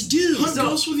so much to do. Hunt So-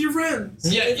 ghosts with your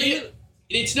friends. Yeah, It's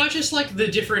it's not just like the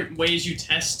different ways you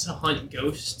test to hunt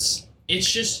ghosts.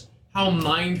 It's just how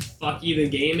mind fucky the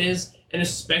game is, and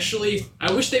especially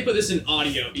I wish they put this in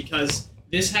audio because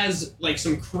this has like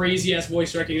some crazy ass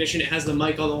voice recognition. It has the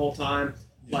mic on the whole time,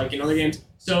 like in other games.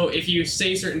 So if you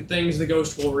say certain things, the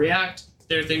ghost will react.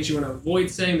 There are things you want to avoid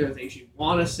saying. There are things you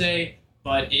want to say.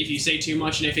 But if you say too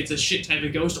much, and if it's a shit type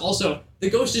of ghost, also the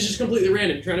ghost is just completely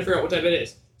random. You're trying to figure out what type it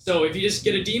is. So if you just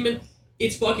get a demon,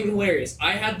 it's fucking hilarious.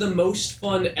 I had the most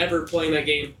fun ever playing that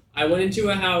game. I went into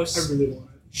a house. I really want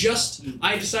it.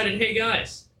 I decided, hey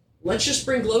guys, let's just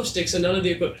bring glow sticks and none of the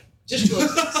equipment. Just glow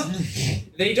sticks.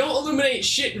 They don't illuminate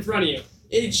shit in front of you.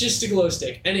 It's just a glow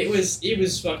stick, and it was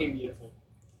fucking beautiful.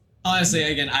 Honestly,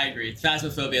 again, I agree.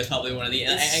 Phasmophobia is probably one of the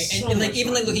It's and so like much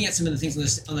even fun. like looking at some of the things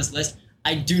on this list,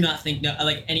 I do not think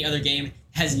like any other game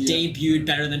has debuted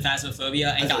better than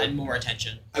Phasmophobia and gotten more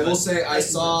attention. I will say I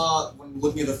saw when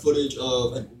looking at the footage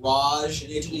of like Raj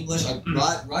in Ancient English,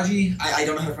 Raji. I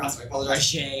don't know how to pronounce it. I apologize.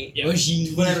 Rajay, Yeah.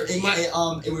 Rajay. Whatever.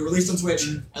 It was released on Switch.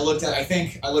 I looked at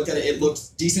it. It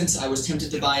looked decent. I was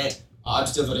tempted to buy it. I'm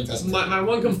still voting Phasmophobia. My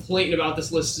one complaint about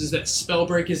this list is that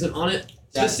Spellbreak isn't on it.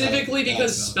 That's Specifically bad.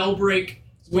 because That's Spellbreak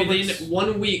within Spellbreak's-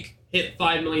 1 week hit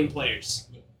 5 million players.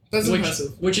 That's which,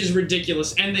 impressive. which is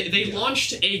ridiculous. And they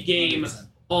launched a game 100%.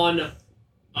 on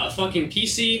fucking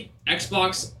PC,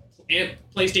 Xbox, and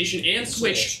PlayStation, and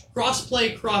Switch.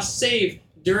 Cross-play, cross-save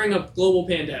during a global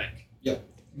pandemic.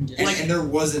 And there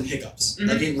wasn't hiccups. Mhm.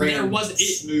 Like it ran There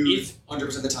was- smooth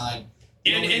 100% of the time.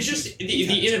 And just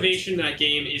the innovation in that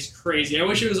game is crazy. I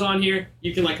wish it was on here.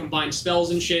 You can like combine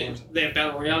spells and shit. They have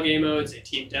Battle Royale game modes, a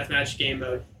team deathmatch game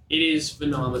mode. It is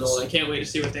phenomenal. I can't wait to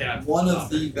see what they have. One of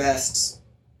the best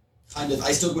kind of,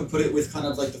 I still would put it with kind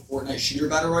of like the Fortnite shooter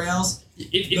battle royales.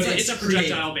 It's a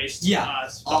projectile based. Yeah.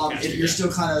 If you're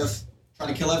still kind of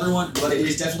trying to kill everyone, but it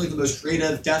is definitely the most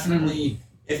creative. Definitely,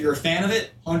 if you're a fan of it,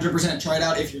 100% try it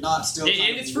out. If you're not, still And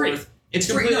kind of it's free. worth- It's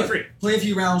free, completely no. free. Play a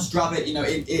few rounds, drop it.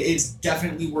 It's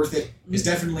definitely worth it. It's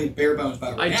definitely bare bones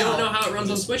battle I royale. don't know how it runs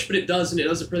on Switch, but it does, and it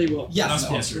does it pretty well. Yeah, Not no.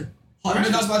 sponsored.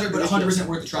 100% not sponsored, but 100%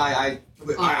 worth a try.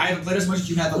 I haven't played as much as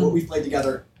you have, but what we've played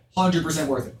together, 100%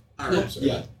 worth it. Alright.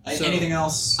 Yeah. So- Anything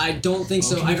else? I don't think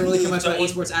so. Can I you don't really please care much about look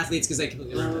at esports athletes because they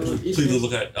completely Please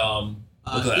look at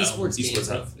esports games.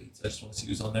 esports athletes. I just want to see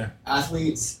who's on there.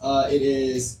 Athletes. It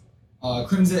is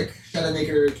Crimsic,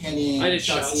 Shadowmaker, Kenny, I did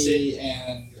Shotzi,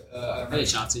 and I don't I know. did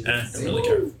Shotzi. Don't really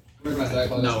care. Remember that, I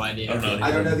apologize. No idea. I don't know.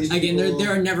 I don't know these Again, people. there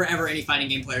are never ever any fighting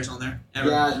game players on there. Ever.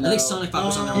 Yeah, I no. think Sonic Pop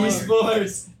was on there. once.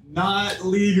 Esports, not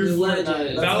League or The Fortnite.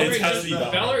 legend. That's- It has to be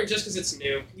Valorant just because it's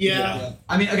new. Yeah.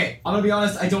 I mean, okay, I'm gonna be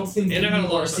honest. I don't think And I've had a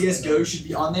League lot or of fun CS:GO should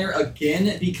be on there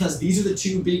again because these are the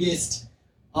two biggest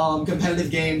competitive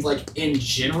games like in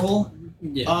general.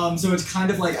 Yeah. So it's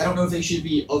kind of like I don't know if they should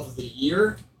be of the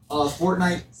year.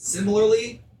 Fortnite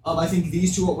similarly. I think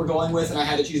these two are what we're going with, and I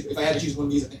had to choose. If I had to choose one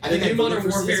of these, I think The I'd new vote Modern for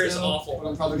Warfare is CS:GO, awful. But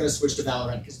I'm probably gonna switch to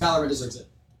Valorant because Valorant deserves it.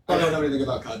 I don't know anything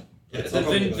about CUD. Yeah, So I'll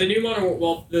probably the new Modern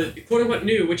the quote unquote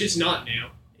new, which is not new.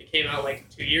 It came out like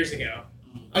 2 years ago.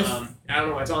 I don't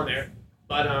know why it's on there,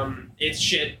 but it's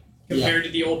shit compared to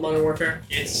the old Modern Warfare.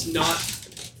 It's not.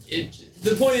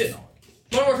 The point is,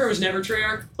 Modern Warfare was never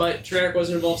Treyarch, but Treyarch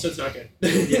wasn't involved, so it's not good.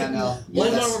 Yeah, no.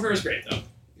 Modern Warfare is great though.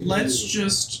 Let's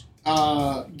just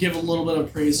give a little bit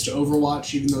of praise to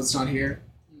Overwatch, even though it's not here.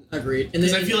 Agreed. And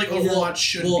Because I feel like Overwatch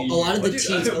should well, be. a lot of the Dude,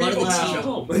 teams, a lot of the watch teams. at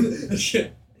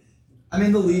home. I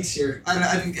mean, the league's here.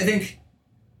 I think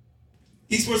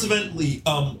Esports event league.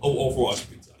 Overwatch.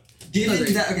 given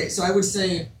Agreed. that, okay, so I would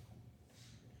say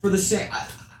for the same,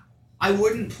 I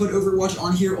wouldn't put Overwatch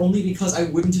on here only because I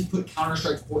wouldn't have put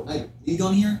Counter-Strike Fortnite League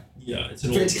on here. Yeah, it's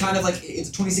an It's kind of like, it's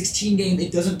a 2016 game,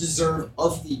 it doesn't deserve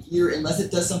of the year unless it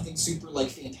does something super, like,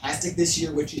 fantastic this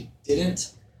year, which it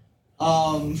didn't.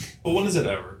 But when is it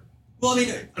ever? Well,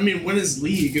 I mean, when is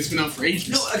League? It's been out for ages.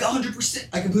 no, like 100%,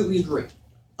 I completely agree.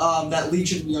 That League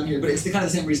shouldn't be on here, but it's the kind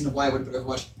of the same reason of why I would put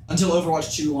Overwatch until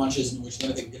Overwatch 2 launches, in which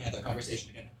then I think we can have that conversation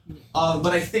again.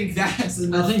 But I think that's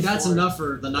enough. I think that's for- enough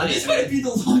for the night. This might be the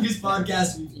longest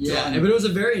podcast we've Yeah, done. but it was a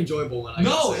very enjoyable one. I No,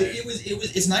 gotta say. it was.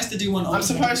 It's nice to do one. I'm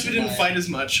surprised we didn't fight as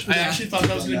much. I Yeah. actually thought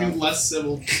that was going to be less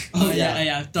civil. Oh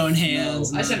yeah. throwing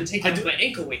hands. No. I just haven't taken I off do- my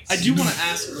ankle weights. I do want to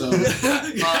ask,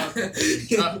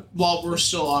 though, while we're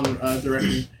still on the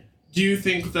record, do you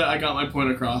think that I got my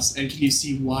point across, and can you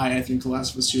see why I think The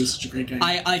Last of Us 2 is such a great game?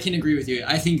 I can agree with you.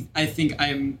 I think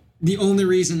I'm the only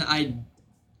reason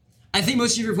I think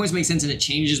most of your points make sense and it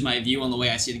changes my view on the way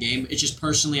I see the game. It's just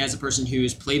personally as a person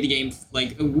who's played the game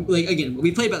like again,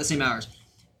 we played about the same hours.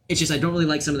 It's just I don't really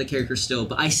like some of the characters still,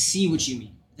 but I see what you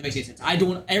mean. That makes any sense. I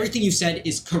don't everything you said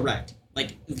is correct.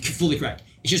 Like fully correct.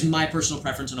 It's just my personal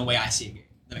preference on the way I see a game.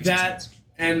 That makes That- sense.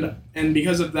 and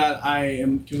because of that, I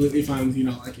am completely fine with you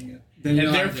not liking it. Then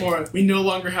And no, I therefore, we no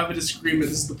longer have a disagreement.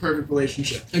 This is the perfect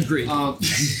relationship. agree. Awesome.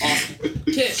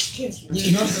 Kiss.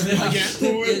 Again?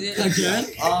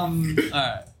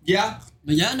 Alright. Yeah.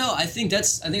 But yeah, no, I think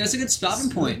that's a good stopping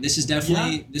point. This is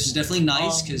definitely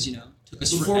nice because took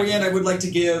us Before we end, I would like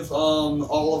to give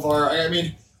all of our. I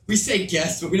mean, we say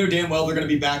guests, but we know damn well they're going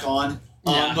to be back on.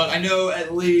 Yeah. But I know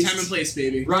at least Time and place,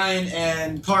 baby. Ryan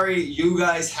and Kari, you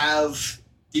guys have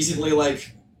decently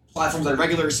like platforms that are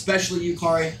regular, especially you,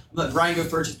 Kari. I'm gonna let Ryan go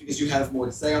first just because you have more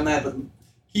to say on that, but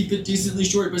keep it decently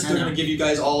short, but still I know. going to give you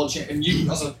guys all and you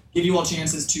also give you all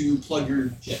chances to plug your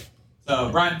shit. So,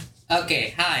 Brian,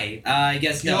 Okay, hi. I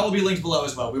guess they all will be linked below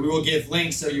as well. We will give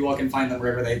links so you all can find them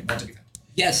wherever they want to be found.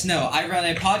 Yes, no. I run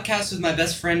a podcast with my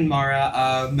best friend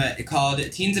Mara called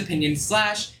Teens Opinion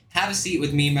 / Have a Seat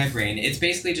with Me and My Brain. It's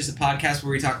basically just a podcast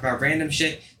where we talk about random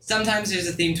shit. Sometimes there's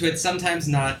a theme to it, sometimes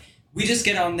not. We just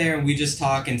get on there and we just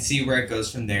talk and see where it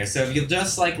goes from there. So if you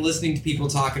just like listening to people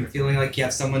talk and feeling like you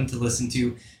have someone to listen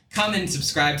to, come and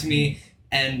subscribe to me.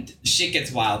 And shit gets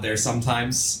wild there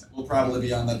sometimes. We'll probably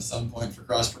be on that at some point for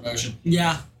cross promotion.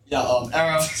 Yeah. Yeah,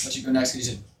 Arrow, let you go next. 'Cause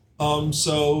you said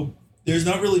So there's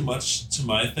not really much to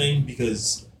my thing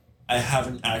because I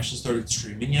haven't actually started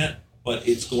streaming yet, but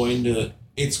it's going to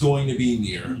be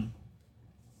near.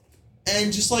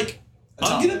 And just like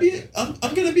I'm gonna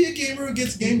be a gamer who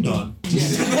gets gamed on.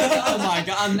 Oh my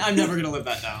god, I'm never gonna live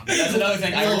that down. That's another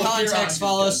thing. I Your will appear contacts, on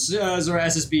follow YouTube. Zora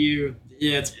SSBU.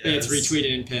 Yeah, it's Yes.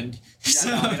 retweeted and pinned.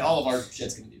 Yeah, no, I mean, all of our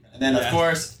shit's gonna be done. And then, of Yeah.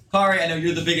 course, Kari, I know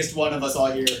you're the biggest one of us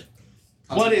all here.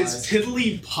 What is Content-wise.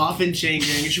 piddly poppin' chain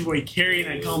gang? It's your boy Carrie,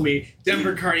 and I call me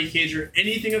Denver Cardi Cage or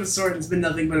anything of the sort. It's been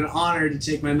nothing but an honor to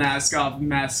take my masks off with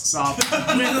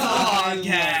the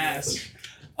podcast.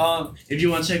 If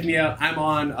you want to check me out, I'm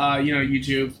on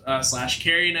YouTube /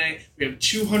 Carrie Night. We have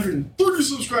 230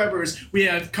 subscribers. We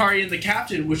have Kari and the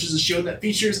Captain, which is a show that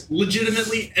features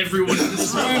legitimately everyone in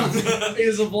this room. It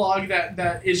is a vlog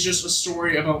that is just a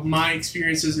story about my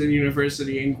experiences in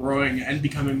university and growing and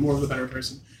becoming more of a better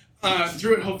person.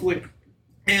 Through it, hopefully.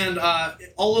 And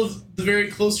all of the very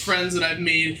close friends that I've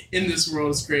made in this world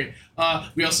is great.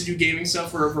 We also do gaming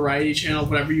stuff. We're a variety channel,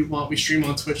 whatever you want. We stream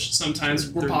on Twitch sometimes.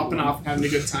 We're popping off and having a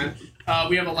good time.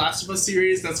 We have a Last of Us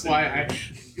series. That's why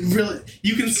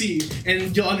you can see,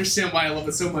 and you'll understand why I love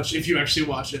it so much if you actually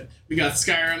watch it. We got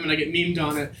Skyrim, and I get memed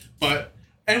on it.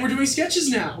 And we're doing sketches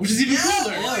now, which is even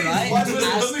cooler. Yeah, right? Watch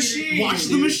Ask- the machine. Watch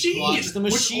the Machine! Watch the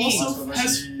Machine. Which also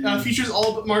has features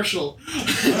all but Marshall.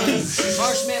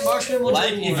 Marshman will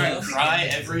Like, take if one. I cry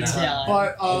every time.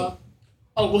 Yeah.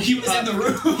 But he was in the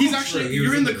room. He's actually He was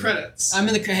you're in in the the room. credits, I'm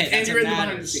in the hey, and that's you're a in the behind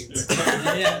matter. the scenes.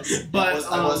 Yes. But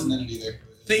I wasn't in it either.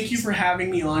 thank you for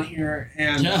having me on here,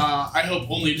 and Yeah. I hope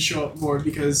only to show up more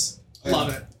because love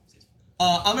it.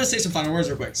 I'm gonna say some final words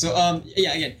real quick. So,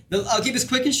 yeah, again, I'll keep this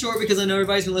quick and short because I know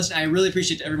everybody's been listening. I really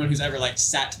appreciate everyone who's ever like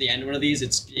sat to the end of one of these.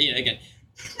 It's again,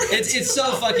 it's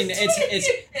so fucking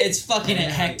it's fucking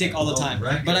hectic all the time.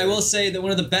 But I will say that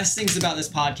one of the best things about this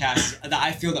podcast that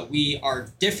I feel that we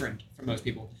are different from most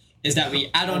people is that we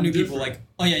add on new people. Like,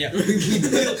 oh yeah,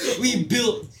 we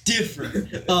built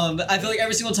different. But I feel like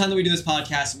every single time that we do this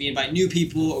podcast, we invite new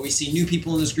people or we see new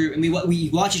people in this group, and we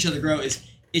watch each other grow.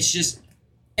 It's just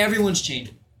everyone's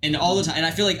changing, and all the time. And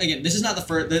I feel like again, this is not the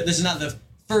first. This is not the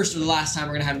first or the last time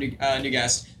we're gonna have new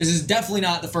guests. This is definitely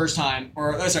not the first time,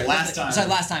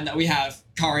 last time that we have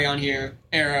Kari on here,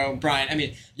 Arrow, Brian. I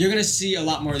mean, you're gonna see a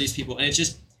lot more of these people, and it's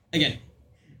just again,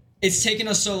 it's taken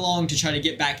us so long to try to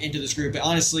get back into this group. But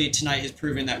honestly, tonight has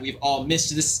proven that we've all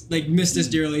missed this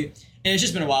dearly, and it's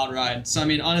just been a wild ride. So I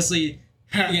mean, honestly,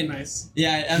 again, Nice.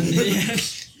 yeah. And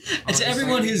to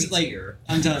everyone who's like,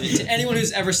 I'm telling you, to anyone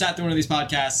who's ever sat through one of these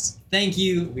podcasts, thank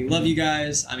you. We love you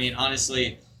guys. I mean,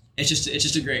 honestly. It's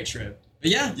just a great trip.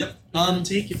 But yeah. Yep.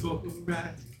 Take you for a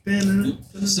ride.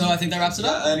 So I think that wraps it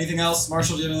up. Anything else,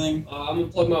 Marshall? Do you have anything? I'm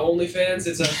gonna plug my OnlyFans.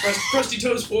 It's Krusty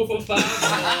Toast 445.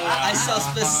 I saw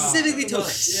specifically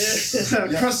toes.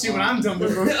 Yeah. Crusty when I'm done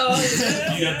with her.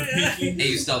 You have the pinky. Hey,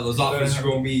 you stop those offers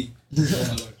for me.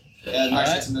 Yeah,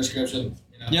 nice. In the description.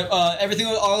 Yep. Everything,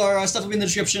 all our stuff will be in the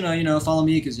description. Follow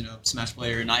me because Smash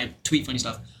Player and I tweet funny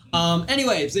stuff.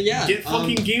 Anyway, so yeah. Get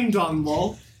fucking gamed on,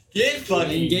 lol. Get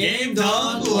fucking gamed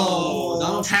on, lol.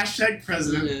 Donald Trump. Hashtag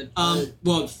president.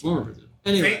 Well, former president.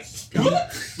 Anyway. We're not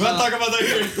talking about that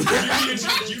here.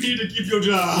 You need to keep your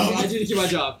job. I need to keep my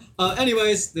job.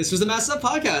 Anyways, this was the Mass Up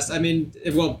Podcast. I mean,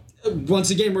 once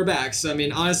again, we're back. So, I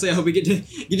mean, honestly, I hope we get to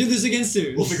do this again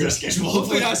soon. We'll figure out a schedule.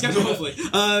 Hopefully.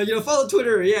 Follow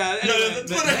Twitter. Yeah. Anyway,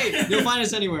 Twitter. Hey, you'll find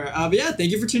us anywhere. But yeah,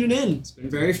 thank you for tuning in. It's been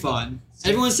very fun.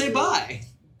 Everyone say bye.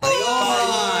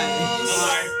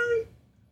 Bye.